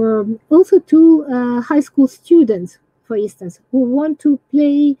 or also to high school students, for instance, who want to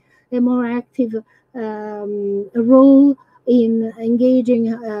play a more active role in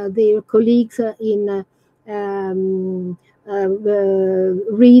engaging their colleagues in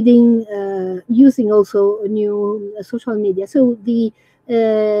reading, using also new social media. So the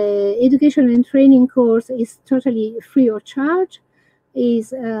education and training course is totally free of charge,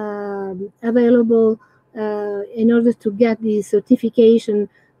 is available in order to get the certification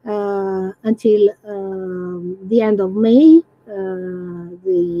until the end of May,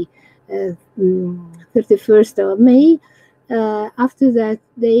 the 31st of May. After that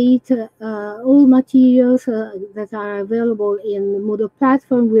date, all materials that are available in the Moodle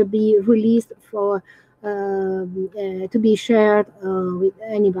platform will be released for to be shared with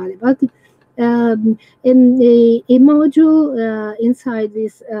anybody. But in a module inside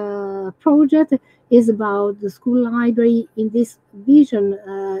this project is about the school library in this vision.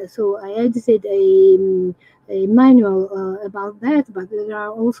 So I edited a manual about that, but there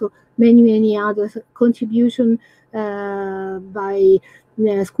are also many other contributions by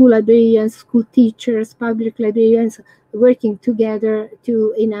school librarians, school teachers, public librarians working together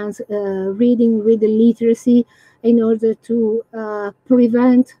to enhance reading literacy in order to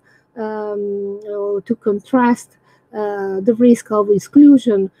prevent or to contrast the risk of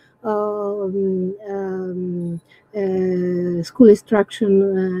exclusion, school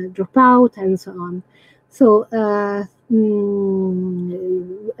instruction dropout, and so on. So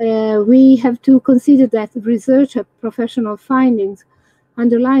we have to consider that research and professional findings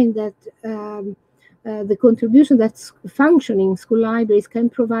underline that the contribution that functioning school libraries can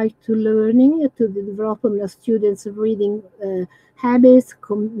provide to learning, to the development of students' reading habits,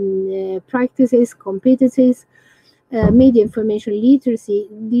 practices, competencies, media information literacy,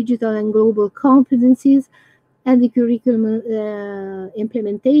 digital and global competencies, and the curriculum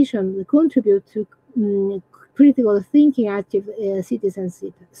implementation contribute to critical thinking, active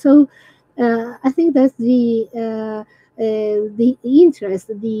citizenship. So I think that the interest,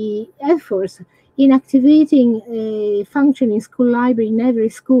 the efforts in activating a functioning school library in every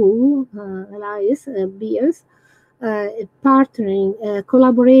school, BS, partnering,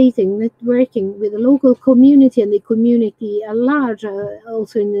 collaborating, networking with the local community and the community at large,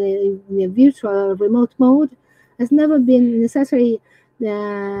 also in a virtual remote mode, has never been necessary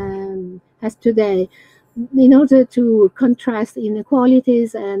as today, in order to contrast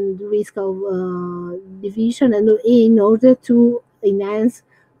inequalities and risk of division, and in order to enhance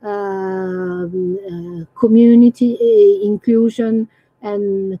community inclusion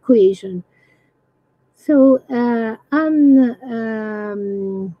and cohesion. So I'm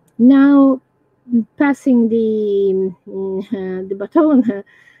now passing the baton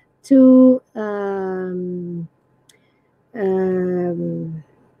to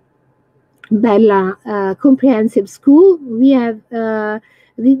Bella Comprehensive School. We have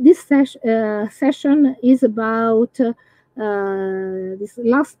this session is about this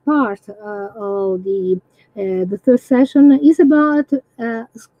last part of the third session is about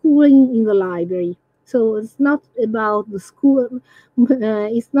schooling in the library. So it's not about the school,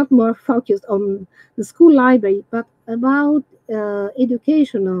 it's not more focused on the school library, but about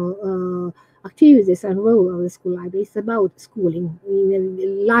educational activities and role of the school library. It's about schooling in a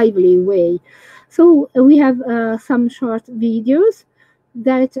lively way. So we have some short videos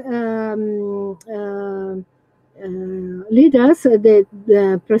that lead us,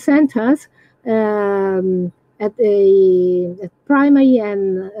 that present us at primary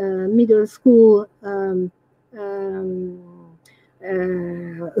and middle school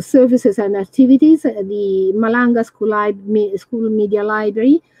services and activities. The Malanga School Media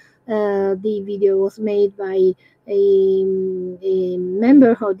Library. The video was made by a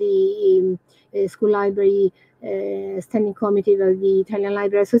member of the school library standing committee of the Italian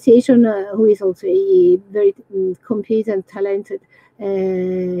Library Association, who is also a very competent, talented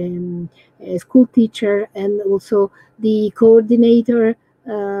school teacher, and also the coordinator,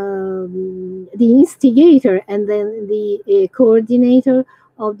 the instigator, and then the coordinator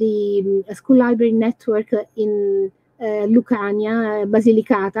of the school library network in Lucania,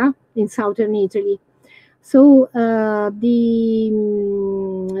 Basilicata, in southern Italy. So the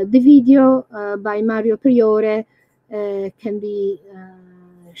video by Mario Priore can be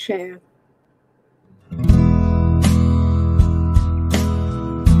shared.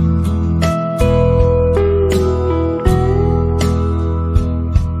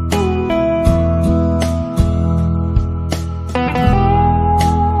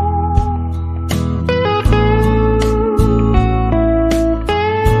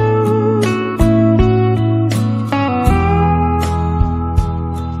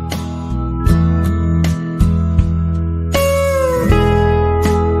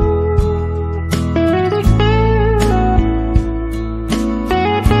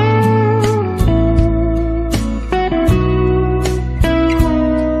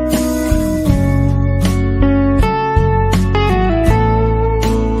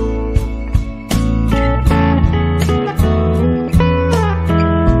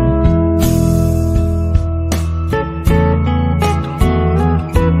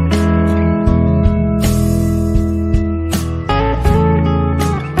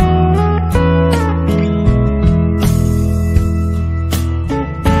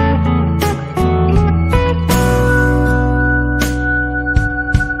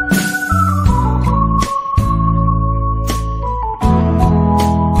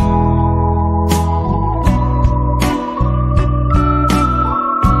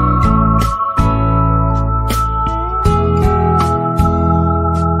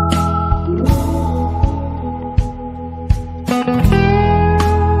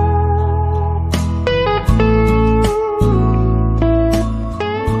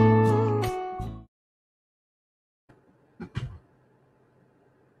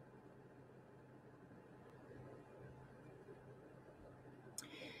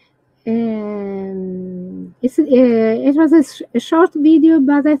 It was a short video,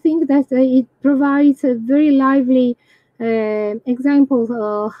 but I think that it provides a very lively example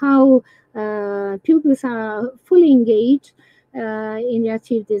of how pupils are fully engaged in the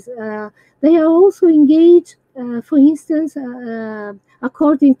activities. They are also engaged, for instance,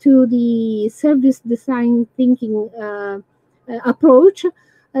 according to the service design thinking approach.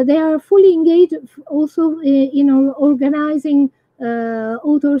 They are fully engaged also in organizing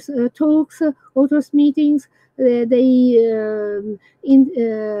authors talks, authors meetings. They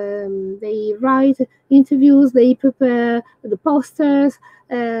write interviews. They prepare the posters.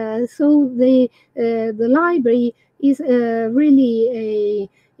 So the library is really a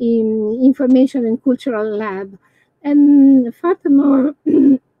information and cultural lab. And furthermore,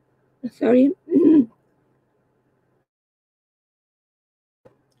 sorry.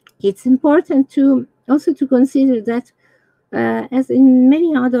 It's important to also to consider that, as in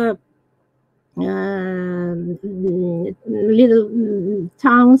many other little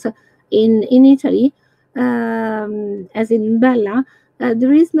towns in Italy, as in Bella,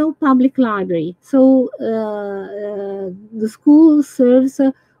 there is no public library. So the school serves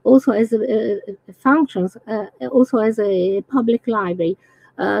also as functions also as a public library.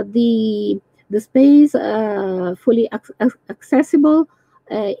 The space fully accessible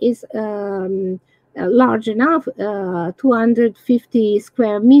is large enough, 250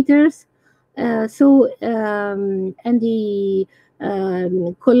 square meters. And the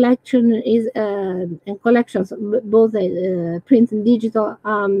collection is and collections, both print and digital,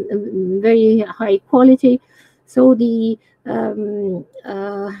 very high quality. So the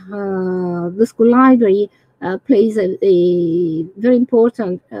school library plays a very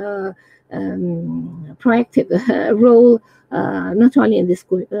important proactive role, not only in the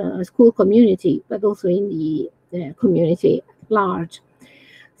school community, but also in the community at large.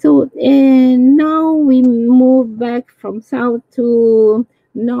 So now we move back from south to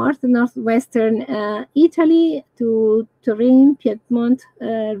northwestern Italy, to Turin, Piedmont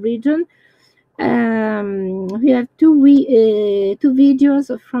region. We have two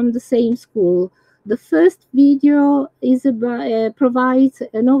videos from the same school. The first video is provides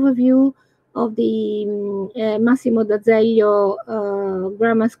an overview of the Massimo d'Azeglio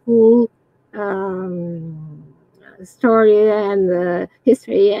Grammar School story and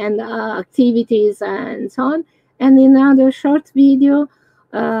history and activities and so on. And another short video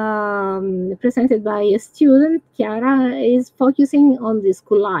presented by a student, Chiara, is focusing on the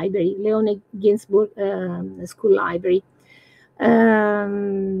school library, Leone Ginsburg School Library.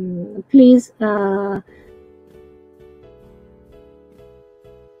 Please.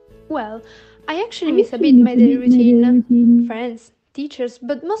 Well, I actually miss a bit my daily routine, friends, teachers,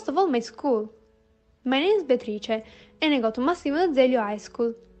 but most of all my school. My name is Beatrice, and I go to Massimo d'Azeglio High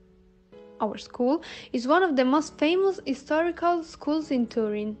School. Our school is one of the most famous historical schools in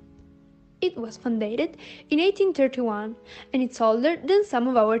Turin. It was founded in 1831 and it's older than some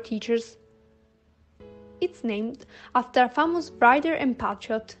of our teachers. It's named after a famous writer and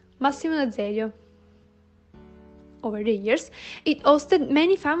patriot, Massimo d'Azeglio. Over the years, it hosted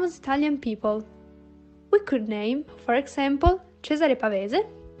many famous Italian people. We could name, for example, Cesare Pavese,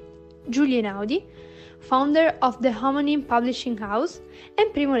 Giulio Einaudi, founder of the homonym publishing house,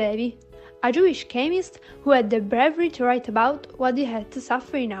 and Primo Levi, a Jewish chemist who had the bravery to write about what he had to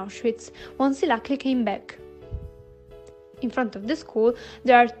suffer in Auschwitz once he luckily came back. In front of the school,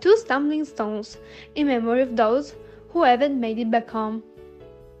 there are 2 stumbling stones in memory of those who haven't made it back home.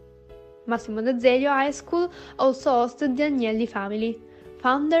 Massimo d'Azeglio High School also hosted the Agnelli family,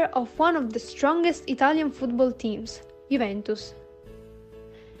 founder of one of the strongest Italian football teams, Juventus.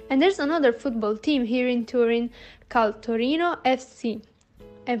 And there's another football team here in Turin called Torino FC,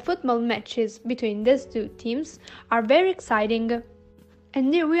 and football matches between these 2 teams are very exciting.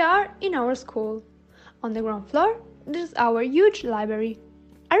 And here we are in our school. On the ground floor, there's our huge library.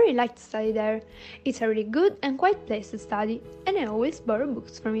 I really like to study there. It's a really good and quiet place to study, and I always borrow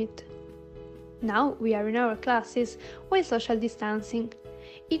books from it. Now we are in our classes while social distancing.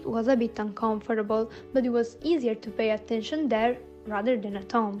 It was a bit uncomfortable, but it was easier to pay attention there rather than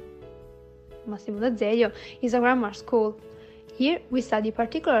at home. Massimo d'Azeglio is a grammar school. Here we study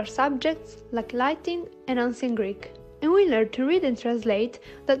particular subjects like Latin and Ancient Greek, and we learn to read and translate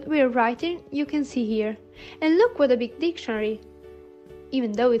that we are writing you can see here. And look what a big dictionary!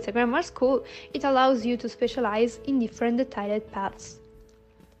 Even though it's a grammar school, it allows you to specialize in different detailed paths.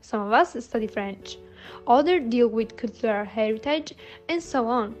 Some of us study French, others deal with cultural heritage, and so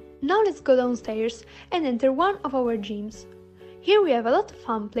on. Now let's go downstairs and enter one of our gyms. Here we have a lot of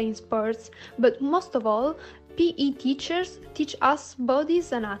fun playing sports, but most of all, PE teachers teach us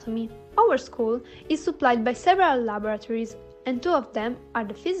body's anatomy. Our school is supplied by several laboratories, and 2 of them are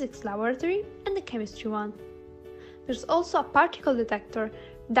the physics laboratory and the chemistry one. There's also a particle detector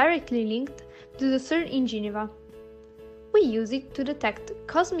directly linked to the CERN in Geneva. We use it to detect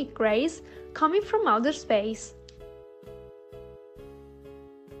cosmic rays coming from outer space.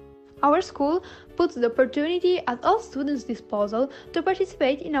 Our school puts the opportunity at all students' disposal to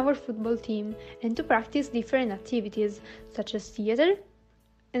participate in our football team and to practice different activities such as theater,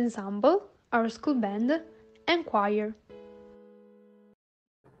 ensemble, our school band, and choir.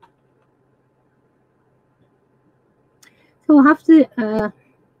 So after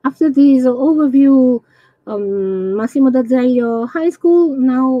this overview Massimo d'Azeglio High School,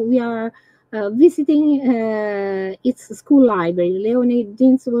 now we are visiting its school library, Leonid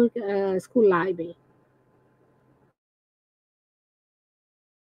Ginsburg School Library.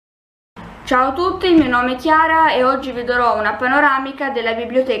 Ciao a tutti, il mio nome è Chiara e oggi vi darò una panoramica della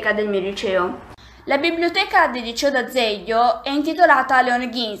biblioteca del mio liceo. La biblioteca del liceo d'Azeglio è intitolata a Leone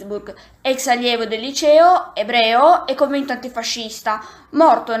Ginsburg, ex allievo del liceo, ebreo e convinto antifascista,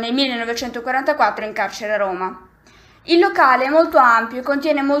 morto nel 1944 in carcere a Roma. Il locale è molto ampio e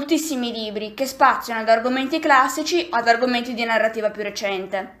contiene moltissimi libri che spaziano da argomenti classici ad argomenti di narrativa più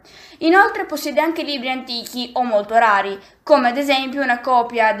recente. Inoltre possiede anche libri antichi o molto rari, come ad esempio una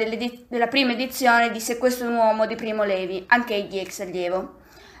copia della prima edizione di Se questo è un uomo di Primo Levi, anch'egli ex allievo.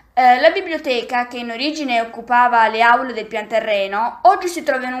 La biblioteca, che in origine occupava le aule del pian terreno, oggi si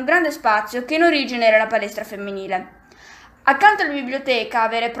trova in un grande spazio che in origine era la palestra femminile. Accanto alla biblioteca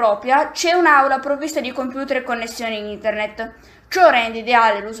vera e propria c'è un'aula provvista di computer e connessione in internet. Ciò rende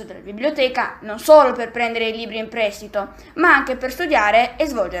ideale l'uso della biblioteca non solo per prendere i libri in prestito, ma anche per studiare e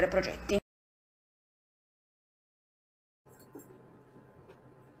svolgere progetti.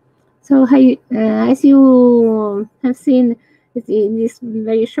 So as you have seen in this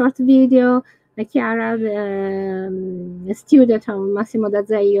very short video, Chiara, a student of Massimo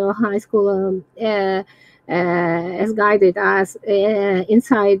d'Azeglio High School, has guided us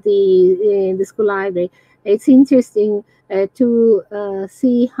inside the school library. It's interesting to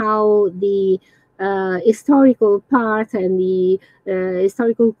see how the historical part and the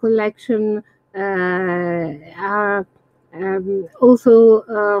historical collection are also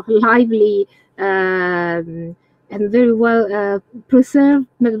lively and very well preserved,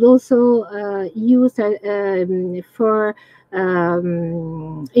 but also used for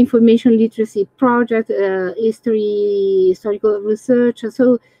information literacy project, historical research.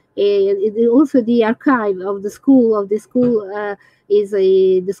 So also the archive of the school is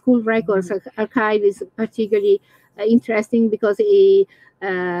the school records archive is particularly interesting because it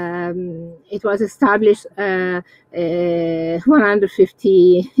was established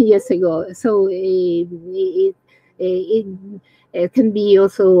 150 years ago. So it can be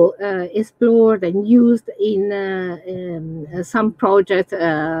also explored and used in some projects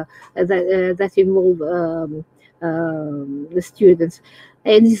that involve the students.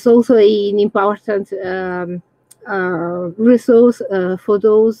 And it's also an important resource for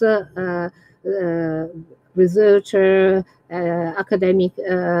those researchers, academic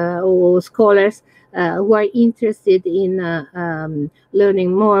or scholars who are interested in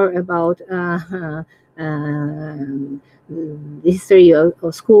learning more about the history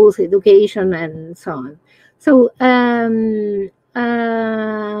of schools, education, and so on. So I'm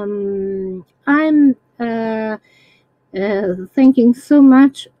thanking so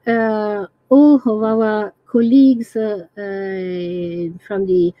much all of our colleagues from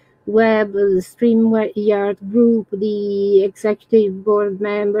the web, the StreamYard group, the executive board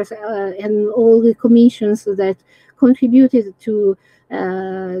members, and all the commissions that contributed to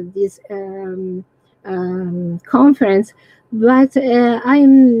this conference. But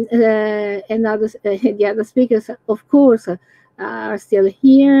I'm and others, the other speakers, of course, are still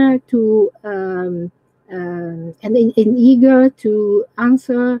here to and eager to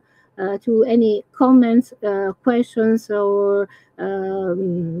answer to any comments, questions, or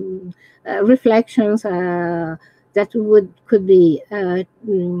reflections that could be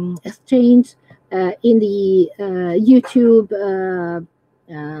exchanged in the YouTube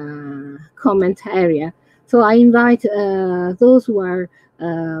comment area. So I invite those who are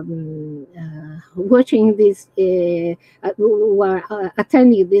watching this, who are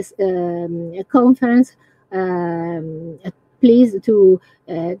attending this conference, please to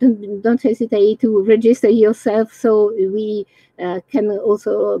don't hesitate to register yourself, so we can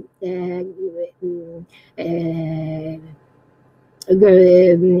also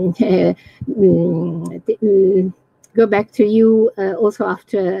go back to you also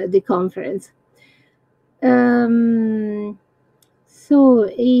after the conference. So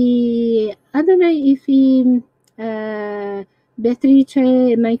I don't know if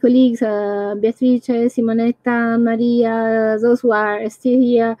Beatrice, my colleagues, Beatrice, Simonetta, Maria, those who are still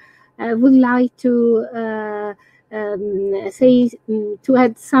here, would like to say, to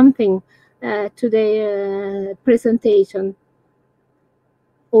add something to the presentation,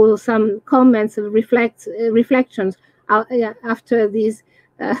 or some comments, reflections after this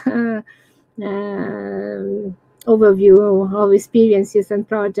overview of experiences and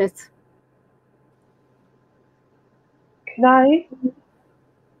projects. Can I?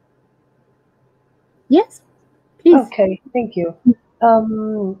 Yes, please. Okay, thank you.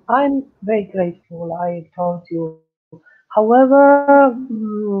 I'm very grateful, I told you. However,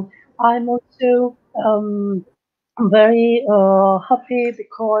 I'm also very happy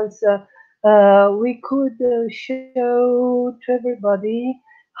because we could show to everybody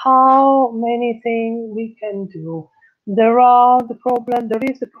how many things we can do. There is the problem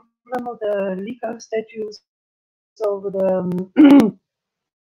of the legal status of the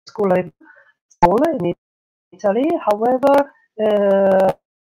school in Italy. However,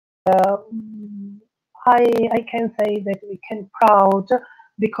 I can say that we can proud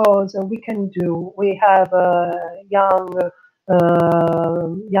because we can do. We have young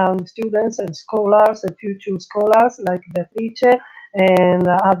students and scholars and future scholars like Beatrice and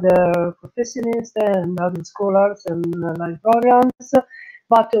other professionists and other scholars and librarians.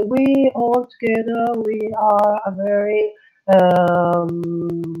 But we all together, we are a very,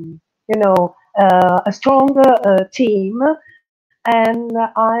 a strong team. And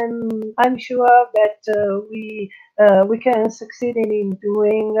I'm sure that we can succeed in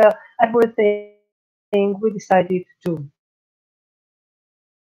doing everything we decided to do.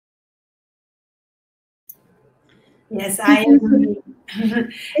 Yes, I agree.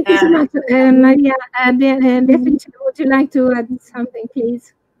 Thank you so much, Maria. Beatrice, would you like to add something,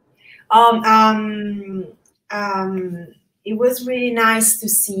 please? It was really nice to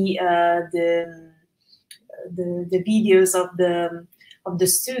see the videos of the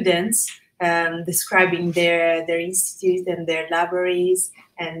students describing their institute and their libraries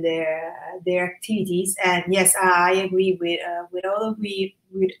and their activities. And yes, I agree with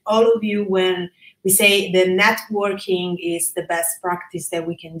all of you when we say the networking is the best practice that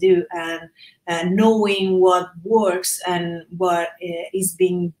we can do, and knowing what works and what has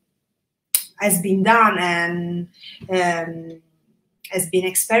been done and has been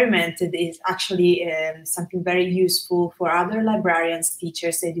experimented is actually something very useful for other librarians,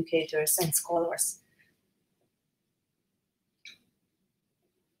 teachers, educators, and scholars.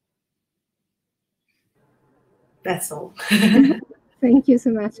 That's all. Thank you so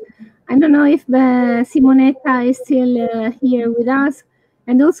much. I don't know if Simonetta is still here with us,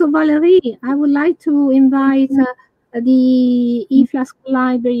 and also Valerie. I would like to invite the IFLA School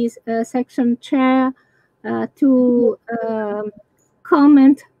Libraries section chair to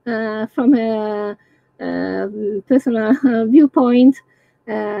comment from a personal viewpoint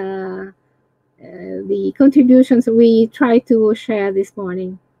the contributions we try to share this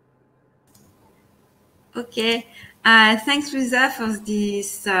morning. Okay, thanks, Risa, for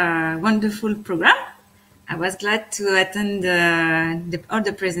this wonderful program. I was glad to attend all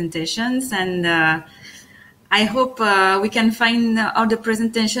the presentations, and I hope we can find all the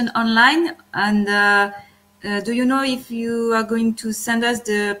presentation online. And do you know if you are going to send us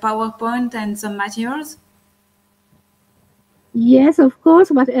the PowerPoint and some materials? Yes, of course,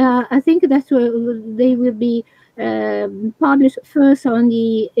 but I think that they will be published first on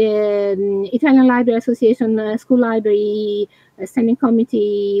the Italian Library Association School Library Standing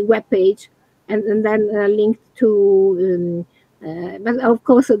Committee webpage, and then linked to, but of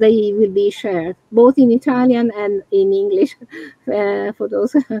course they will be shared, both in Italian and in English, for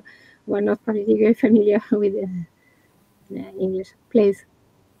those who are not particularly familiar with English. Please.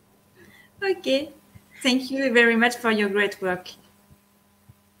 Okay. Thank you very much for your great work.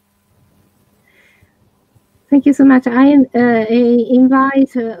 Thank you so much. I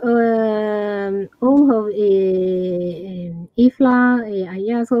invite all of IFLA,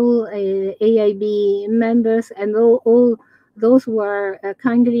 IASL, AIB members, and all those who are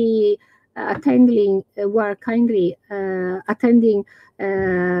kindly attending this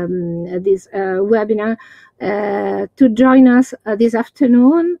webinar to join us this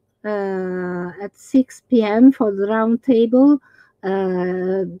afternoon at 6 p.m. for the round table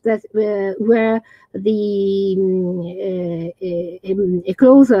where the a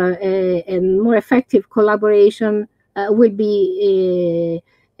closer and more effective collaboration will be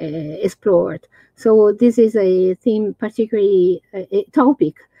explored. So this is a theme, particularly a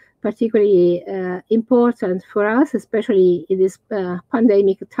topic, particularly important for us, especially in this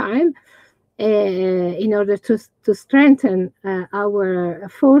pandemic time. In order to strengthen our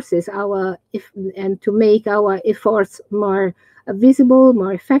forces, and to make our efforts more visible,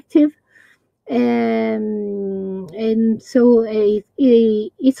 more effective, and so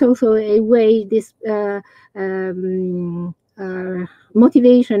it's also a way this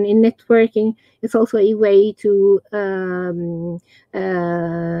motivation in networking is also a way to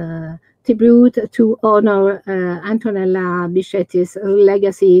tribute to honor Antonella Biscetti's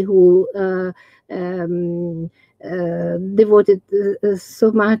legacy, who devoted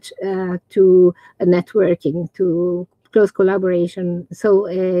so much to networking, to close collaboration. So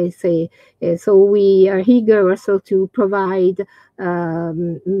so we are eager also to provide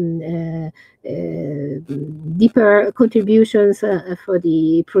deeper contributions for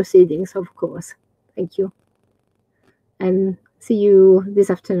the proceedings, of course. Thank you, and see you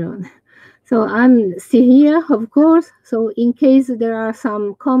this afternoon. So I'm still here, of course. So in case there are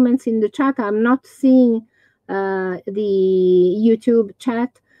some comments in the chat, I'm not seeing the YouTube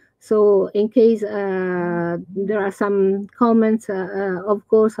chat. So in case there are some comments, of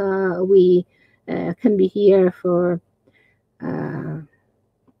course, we can be here for a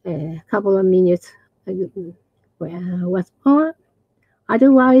couple of minutes what's more.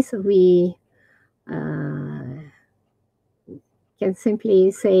 Otherwise, we can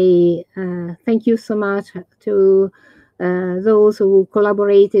simply say thank you so much to those who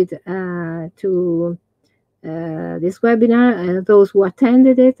collaborated to this webinar, those who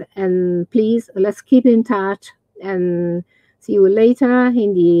attended it, and please, let's keep in touch, and see you later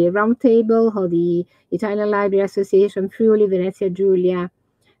in the roundtable of the Italian Library Association Friuli Venezia Giulia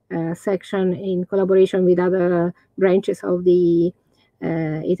section, in collaboration with other branches of the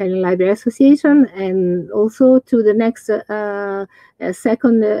Italian Library Association, and also to the next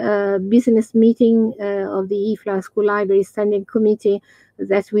second business meeting of the IFLA School Library Standing Committee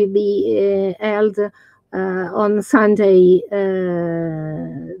that will be held on Sunday,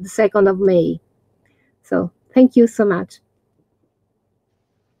 the 2nd of May. So thank you so much.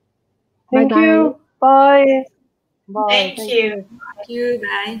 Thank you. Bye. Bye. Thank you. Thank you.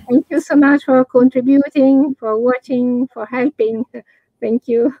 Bye. Thank you so much for contributing, for watching, for helping. Thank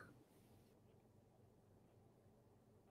you.